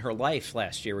on her life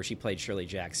last year where she played Shirley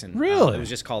Jackson. Really, it was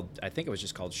just called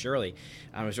Shirley.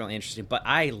 It was really interesting, but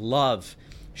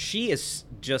she is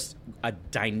just a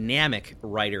dynamic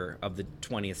writer of the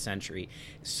 20th century.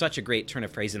 Such a great turn of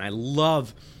phrase, and I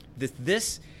love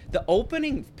the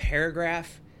opening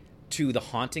paragraph to The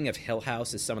Haunting of Hill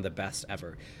House is some of the best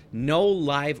ever. No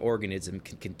live organism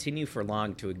can continue for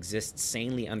long to exist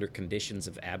sanely under conditions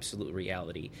of absolute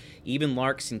reality. Even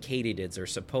larks and katydids are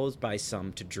supposed by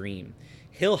some to dream.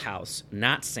 Hill House,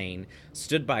 not sane,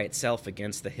 stood by itself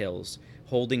against the hills,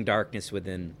 holding darkness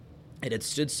within. It had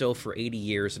stood so for 80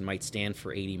 years and might stand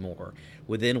for 80 more.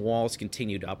 Within, walls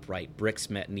continued upright, bricks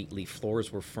met neatly,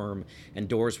 floors were firm, and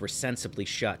doors were sensibly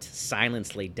shut.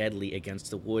 Silence lay deadly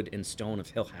against the wood and stone of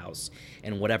Hill House,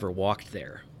 and whatever walked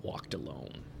there walked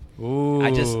alone. Ooh.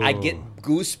 I get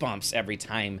goosebumps every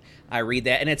time I read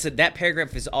that, and that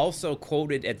paragraph is also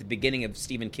quoted at the beginning of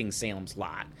Stephen King's Salem's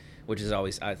Lot, which is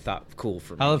always, I thought, cool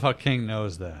for me. I love how King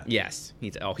knows that. Yes.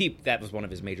 That was one of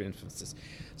his major influences.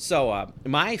 So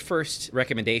my first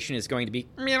recommendation is going to be...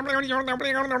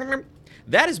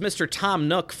 That is Mr. Tom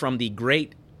Nook from the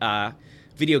great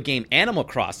video game Animal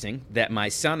Crossing that my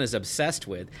son is obsessed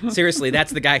with. Seriously,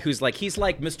 that's the guy he's like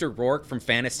Mr. Rourke from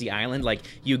Fantasy Island. Like,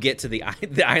 you get to the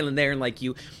island there and like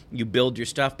you build your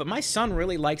stuff. But my son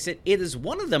really likes it. It is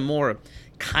one of the more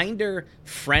kinder,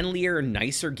 friendlier,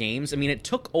 nicer games. I mean, it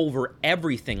took over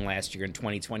everything last year in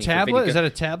 2020. Tablet? Is that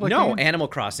a tablet game? No, Animal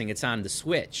Crossing. It's on the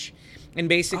Switch. And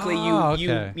basically,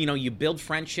 you build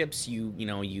friendships. You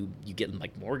get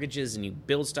like mortgages, and you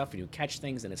build stuff, and you catch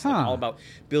things, and it's like all about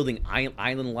building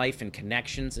island life and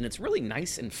connections. And it's really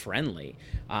nice and friendly,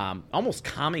 almost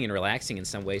calming and relaxing in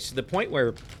some ways, to the point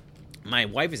where My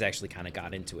wife has actually kind of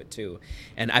got into it too,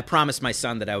 and I promised my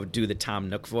son that I would do the Tom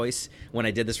Nook voice when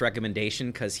I did this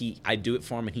recommendation because I do it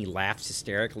for him and he laughs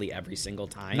hysterically every single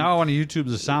time. Now I want to YouTube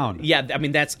the sound. Yeah, I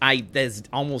mean that's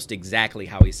almost exactly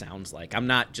how he sounds like. I'm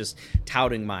not just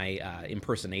touting my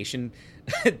impersonation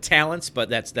talents, but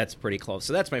that's pretty close.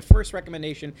 So that's my first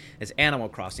recommendation is Animal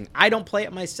Crossing. I don't play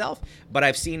it myself, but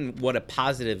I've seen what a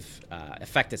positive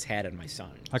effect it's had on my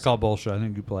son. I call bullshit. I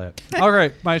think you play it. All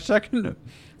right, my second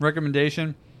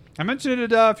recommendation. I mentioned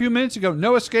it a few minutes ago.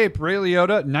 No Escape, Ray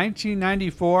Liotta,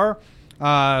 1994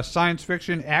 science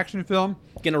fiction action film.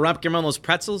 Gonna wrap one of those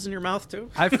pretzels in your mouth too?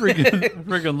 I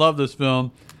freaking love this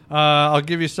film. I'll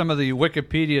give you some of the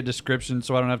Wikipedia description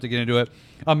so I don't have to get into it.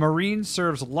 A Marine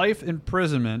serves life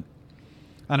imprisonment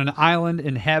on an island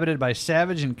inhabited by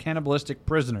savage and cannibalistic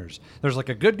prisoners. There's like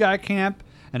a good guy camp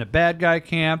and a bad guy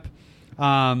camp.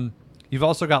 You've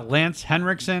also got Lance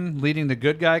Henriksen leading the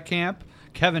good guy camp.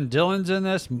 Kevin Dillon's in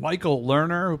this. Michael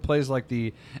Lerner, who plays like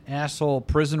the asshole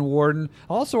prison warden.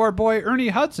 Also our boy Ernie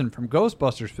Hudson from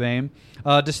Ghostbusters fame.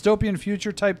 Dystopian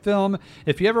future type film.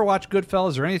 If you ever watch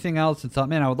Goodfellas or anything else and thought,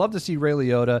 man, I would love to see Ray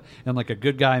Liotta and like a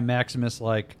good guy Maximus,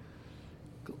 like,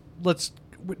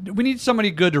 we need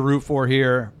somebody good to root for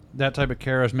here. That type of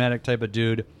charismatic type of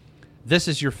dude. This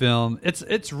is your film.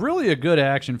 It's really a good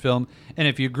action film. And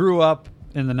if you grew up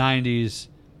in the 90s,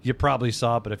 you probably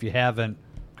saw it, but if you haven't,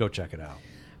 go check it out.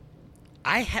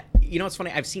 You know, it's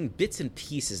funny. I've seen bits and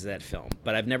pieces of that film,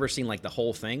 but I've never seen like the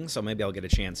whole thing. So maybe I'll get a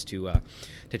chance to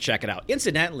check it out.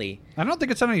 Incidentally, I don't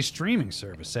think it's on any streaming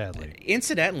service.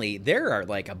 Sadly, there are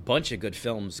like a bunch of good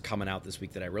films coming out this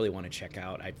week that I really want to check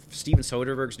out. Steven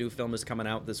Soderbergh's new film is coming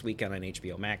out this weekend on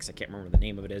HBO Max. I can't remember what the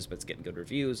name of it is, but it's getting good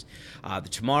reviews. The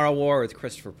Tomorrow War with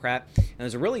Christopher Pratt, and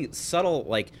there's a really subtle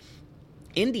like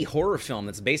indie horror film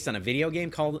that's based on a video game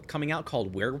coming out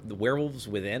called The Werewolves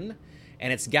Within.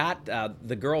 And it's got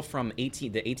the girl from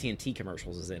the AT&T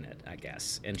commercials is in it, I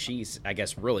guess, and she's, I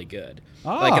guess, really good.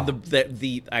 Oh. Like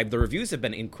the reviews have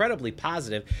been incredibly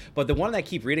positive, but the one that I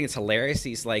keep reading is hilarious.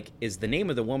 He's like, is the name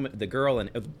of the woman, the girl,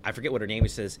 and I forget what her name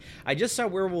is. Says, I just saw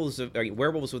Werewolves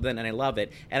Within, and I love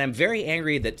it, and I'm very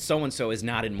angry that so and so is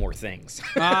not in more things.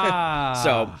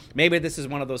 So maybe this is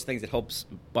one of those things that helps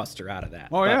bust her out of that.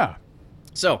 Oh, yeah.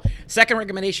 So, second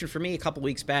recommendation for me, a couple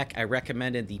weeks back, I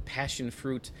recommended the Passion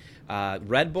Fruit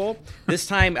Red Bull. This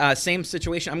time, same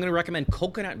situation. I'm going to recommend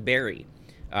Coconut Berry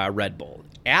Red Bull.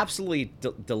 Absolutely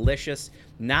delicious,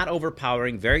 not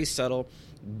overpowering, very subtle,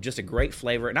 just a great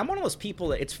flavor. And I'm one of those people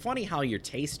that it's funny how your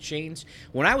taste changed.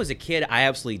 When I was a kid, I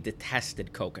absolutely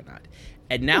detested coconut.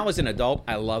 And now as an adult,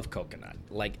 I love coconut.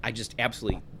 Like, I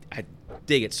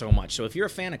dig it so much. So if you're a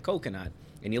fan of coconut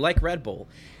and you like Red Bull,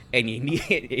 and you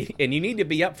need to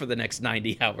be up for the next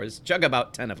 90 hours, chug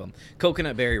about 10 of them.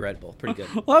 Coconut Berry Red Bull, pretty good.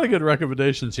 A lot of good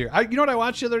recommendations here. You know what I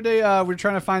watched the other day? We were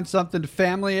trying to find something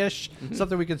family-ish,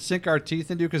 something we could sink our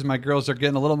teeth into because my girls are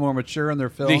getting a little more mature in their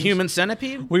films. The Human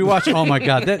Centipede? We watched. Oh my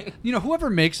god! Whoever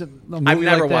makes a movie I'm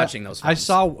never like that, watching those films. I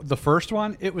saw the first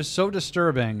one. It was so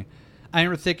disturbing. I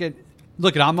remember thinking,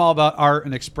 look, I'm all about art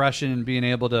and expression and being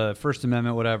able to First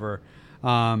Amendment, whatever.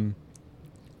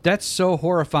 That's so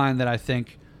horrifying that I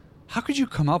think, how could you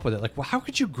come up with it? Like, how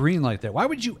could you greenlight that? Why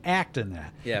would you act in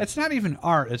that? Yeah. It's not even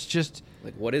art. It's just...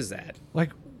 Like, what is that?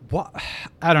 Like, what?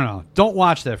 I don't know. Don't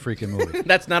watch that freaking movie.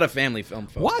 That's not a family film,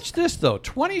 folks. Watch this, though.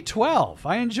 2012.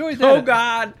 I enjoyed that. Oh,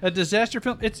 God. A disaster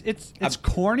film. It's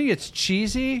corny. It's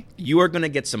cheesy. You are going to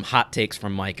get some hot takes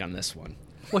from Mike on this one.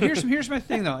 Well, here's my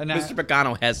thing, though. And Mr.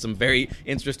 Pagano has some very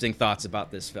interesting thoughts about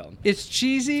this film. It's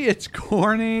cheesy. It's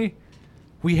corny.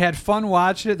 We had fun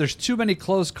watching it. There's too many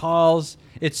close calls.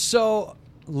 It's so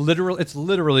literal. It's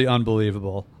literally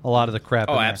unbelievable. A lot of the crap.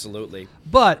 Oh, absolutely.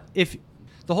 But if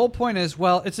the whole point is,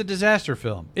 well, it's a disaster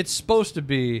film. It's supposed to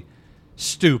be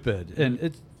stupid,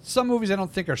 and some movies I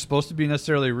don't think are supposed to be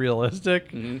necessarily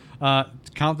realistic.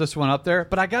 Count this one up there.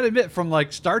 But I got to admit, from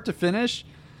like start to finish,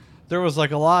 there was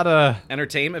like a lot of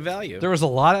entertainment value. There was a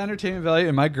lot of entertainment value,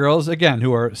 and my girls, again,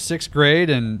 who are 6th grade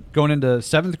and going into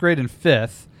 7th grade and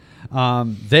 5th.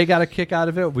 They got a kick out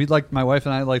of it. My wife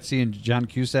and I liked seeing John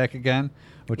Cusack again,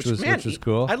 which was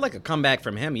cool. I'd like a comeback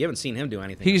from him. You haven't seen him do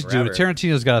anything. He's due.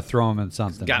 Tarantino's got to throw him in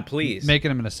something. God, please,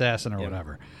 making him an assassin or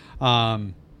whatever. But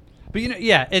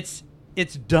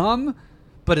it's dumb,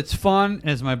 but it's fun.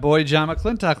 As my boy John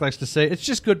McClintock likes to say, it's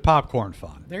just good popcorn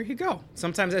fun. There you go.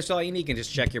 Sometimes that's all you need. You can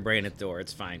just check your brain at the door.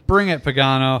 It's fine. Bring it,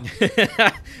 Pagano.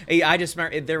 Hey, I just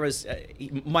remember there was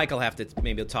Mike will have to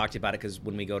maybe talk to you about it because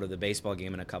when we go to the baseball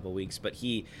game in a couple of weeks. But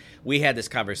we had this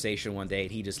conversation one day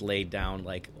and he just laid down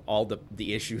like all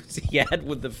the issues he had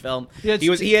with the film. Yeah,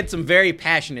 he had some very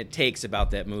passionate takes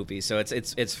about that movie. So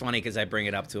it's funny because I bring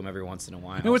it up to him every once in a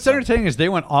while. And what's entertaining is they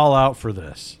went all out for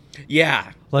this.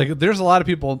 Yeah, like there's a lot of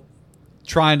people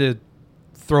trying to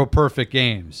throw perfect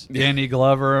games. Danny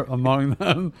Glover among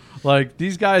them. Like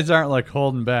these guys aren't like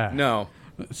holding back. No.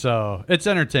 So it's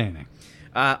entertaining.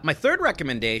 My third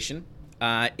recommendation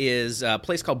is a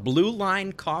place called Blue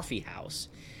Line Coffee House.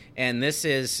 And this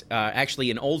is actually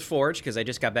in Old Forge because I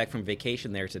just got back from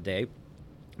vacation there today.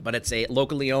 But it's a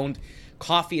locally owned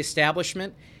coffee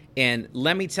establishment. And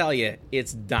let me tell you,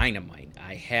 it's dynamite.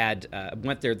 I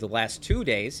went there the last 2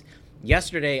 days.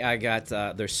 Yesterday I got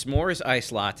their s'mores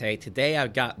iced latte. Today I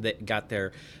got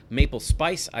their maple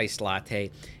spice iced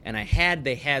latte, and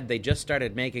they just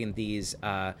started making these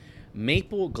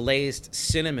maple glazed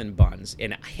cinnamon buns,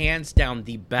 and hands down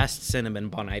the best cinnamon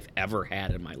bun I've ever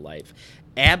had in my life.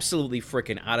 Absolutely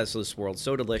freaking out of this world,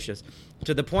 so delicious.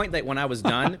 To the point that when I was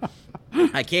done,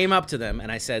 I came up to them and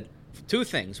I said two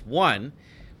things. One,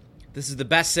 this is the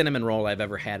best cinnamon roll I've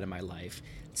ever had in my life.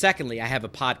 Secondly, I have a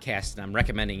podcast, and I'm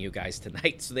recommending you guys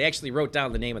tonight. So they actually wrote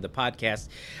down the name of the podcast.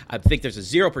 I think there's a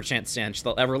 0% chance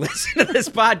they'll ever listen to this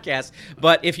podcast.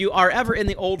 But if you are ever in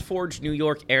the Old Forge, New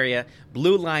York area,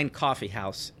 Blue Line Coffee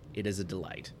House, it is a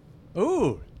delight.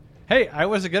 Ooh. Hey, I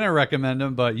wasn't going to recommend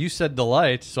them, but you said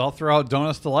Delight, so I'll throw out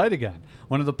Donuts Delight again.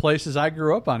 One of the places I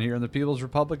grew up on here in the People's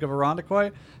Republic of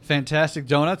Irondequoit. Fantastic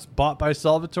donuts, bought by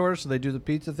Salvatore, so they do the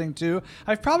pizza thing too.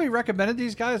 I've probably recommended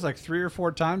these guys like 3 or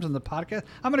 4 times on the podcast.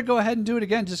 I'm going to go ahead and do it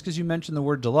again just because you mentioned the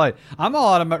word Delight. I'm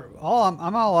all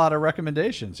out of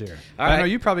recommendations here. All right. I know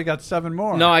you probably got 7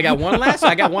 more. No, I got one last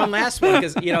one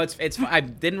because it's I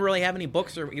didn't really have any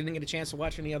books or didn't get a chance to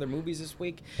watch any other movies this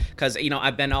week because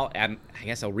I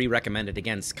guess I'll re-recommend it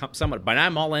again somewhat, but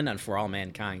I'm all in on For All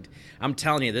Mankind. I'm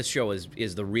telling you, this show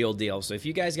is the real deal. So if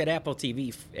you guys got Apple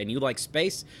TV and you like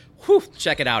space,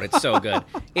 check it out. It's so good.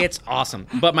 It's awesome.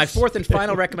 But my fourth and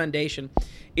final recommendation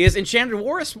is Enchanted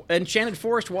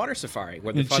Forest Water Safari,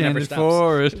 where the fun never stops.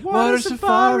 Forest Water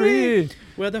Safari,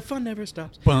 where the fun never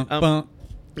stops.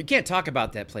 You can't talk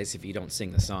about that place if you don't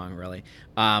sing the song, really.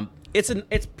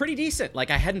 It's pretty decent.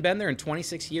 Like I hadn't been there in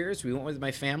 26 years. We went with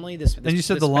my family. And you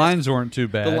said the lines weren't too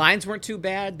bad. The lines weren't too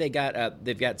bad. They've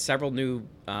got several new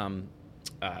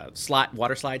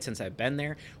water slides since I've been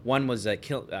there. One was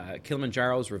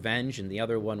Kilimanjaro's Revenge, and the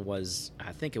other one was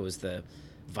I think it was the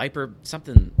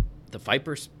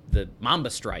Mamba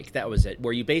Strike. That was it.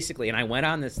 Where you basically, and I went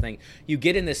on this thing, you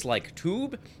get in this like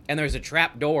tube and there's a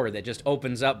trap door that just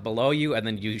opens up below you and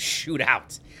then you shoot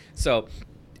out. So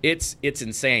it's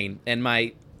insane. And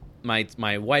my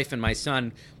wife and my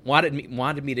son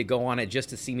wanted me to go on it just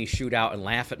to see me shoot out and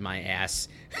laugh at my ass.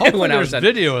 Hopefully there's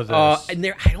video of this.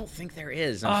 And I don't think there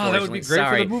is, unfortunately. That would be great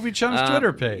for the Movie Chums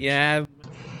Twitter page. Yeah.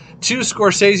 2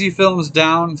 Scorsese films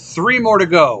down, 3 more to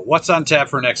go. What's on tap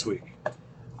for next week?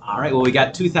 All right, well, we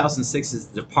got 2006's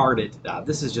Departed.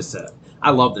 This is just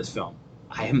I love this film.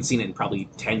 I haven't seen it in probably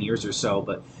 10 years or so,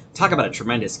 but talk about a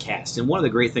tremendous cast. And one of the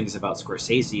great things about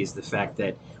Scorsese is the fact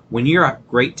that when you're a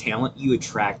great talent, you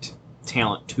attract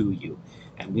talent to you.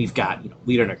 And we've got,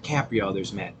 Leonardo DiCaprio,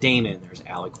 there's Matt Damon, there's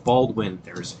Alec Baldwin,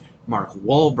 there's Mark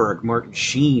Wahlberg, Martin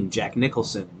Sheen, Jack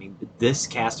Nicholson. I mean, this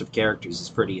cast of characters is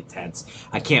pretty intense.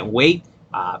 I can't wait.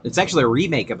 It's actually a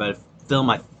remake of a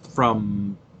film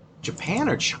from Japan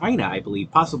or China, I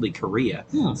believe, possibly Korea.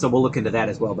 So we'll look into that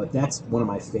as well. But that's one of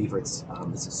my favorites.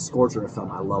 It's a scorcher of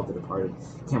film. I love The Departed.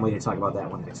 Can't wait to talk about that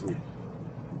one next week.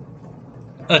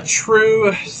 A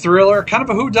true thriller, kind of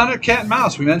a whodunit cat and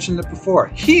mouse. We mentioned it before.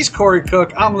 He's Corey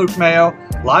Cook. I'm Luke Mayo,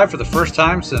 live for the first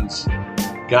time since,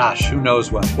 gosh, who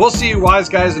knows when. We'll see you wise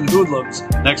guys and hoodlums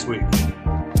next week.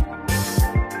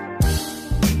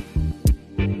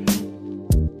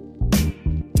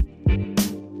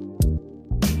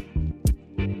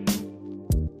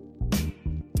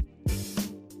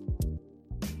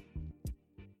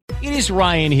 It is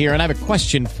Ryan here, and I have a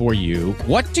question for you.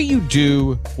 What do you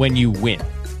do when you win?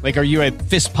 Like, are you a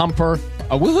fist pumper,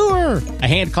 a woohooer, a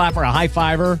hand clapper, a high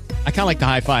fiver? I kind of like the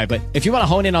high five, but if you want to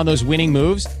hone in on those winning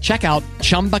moves, check out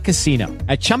Chumba Casino.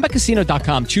 At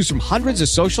ChumbaCasino.com, choose from hundreds of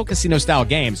social casino-style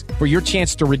games for your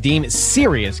chance to redeem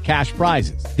serious cash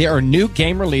prizes. There are new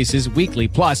game releases weekly,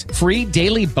 plus free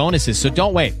daily bonuses, so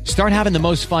don't wait. Start having the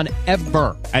most fun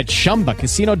ever at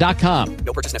ChumbaCasino.com.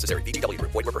 No purchase necessary. VGW.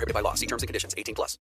 Void where prohibited by law. See terms and conditions. 18+.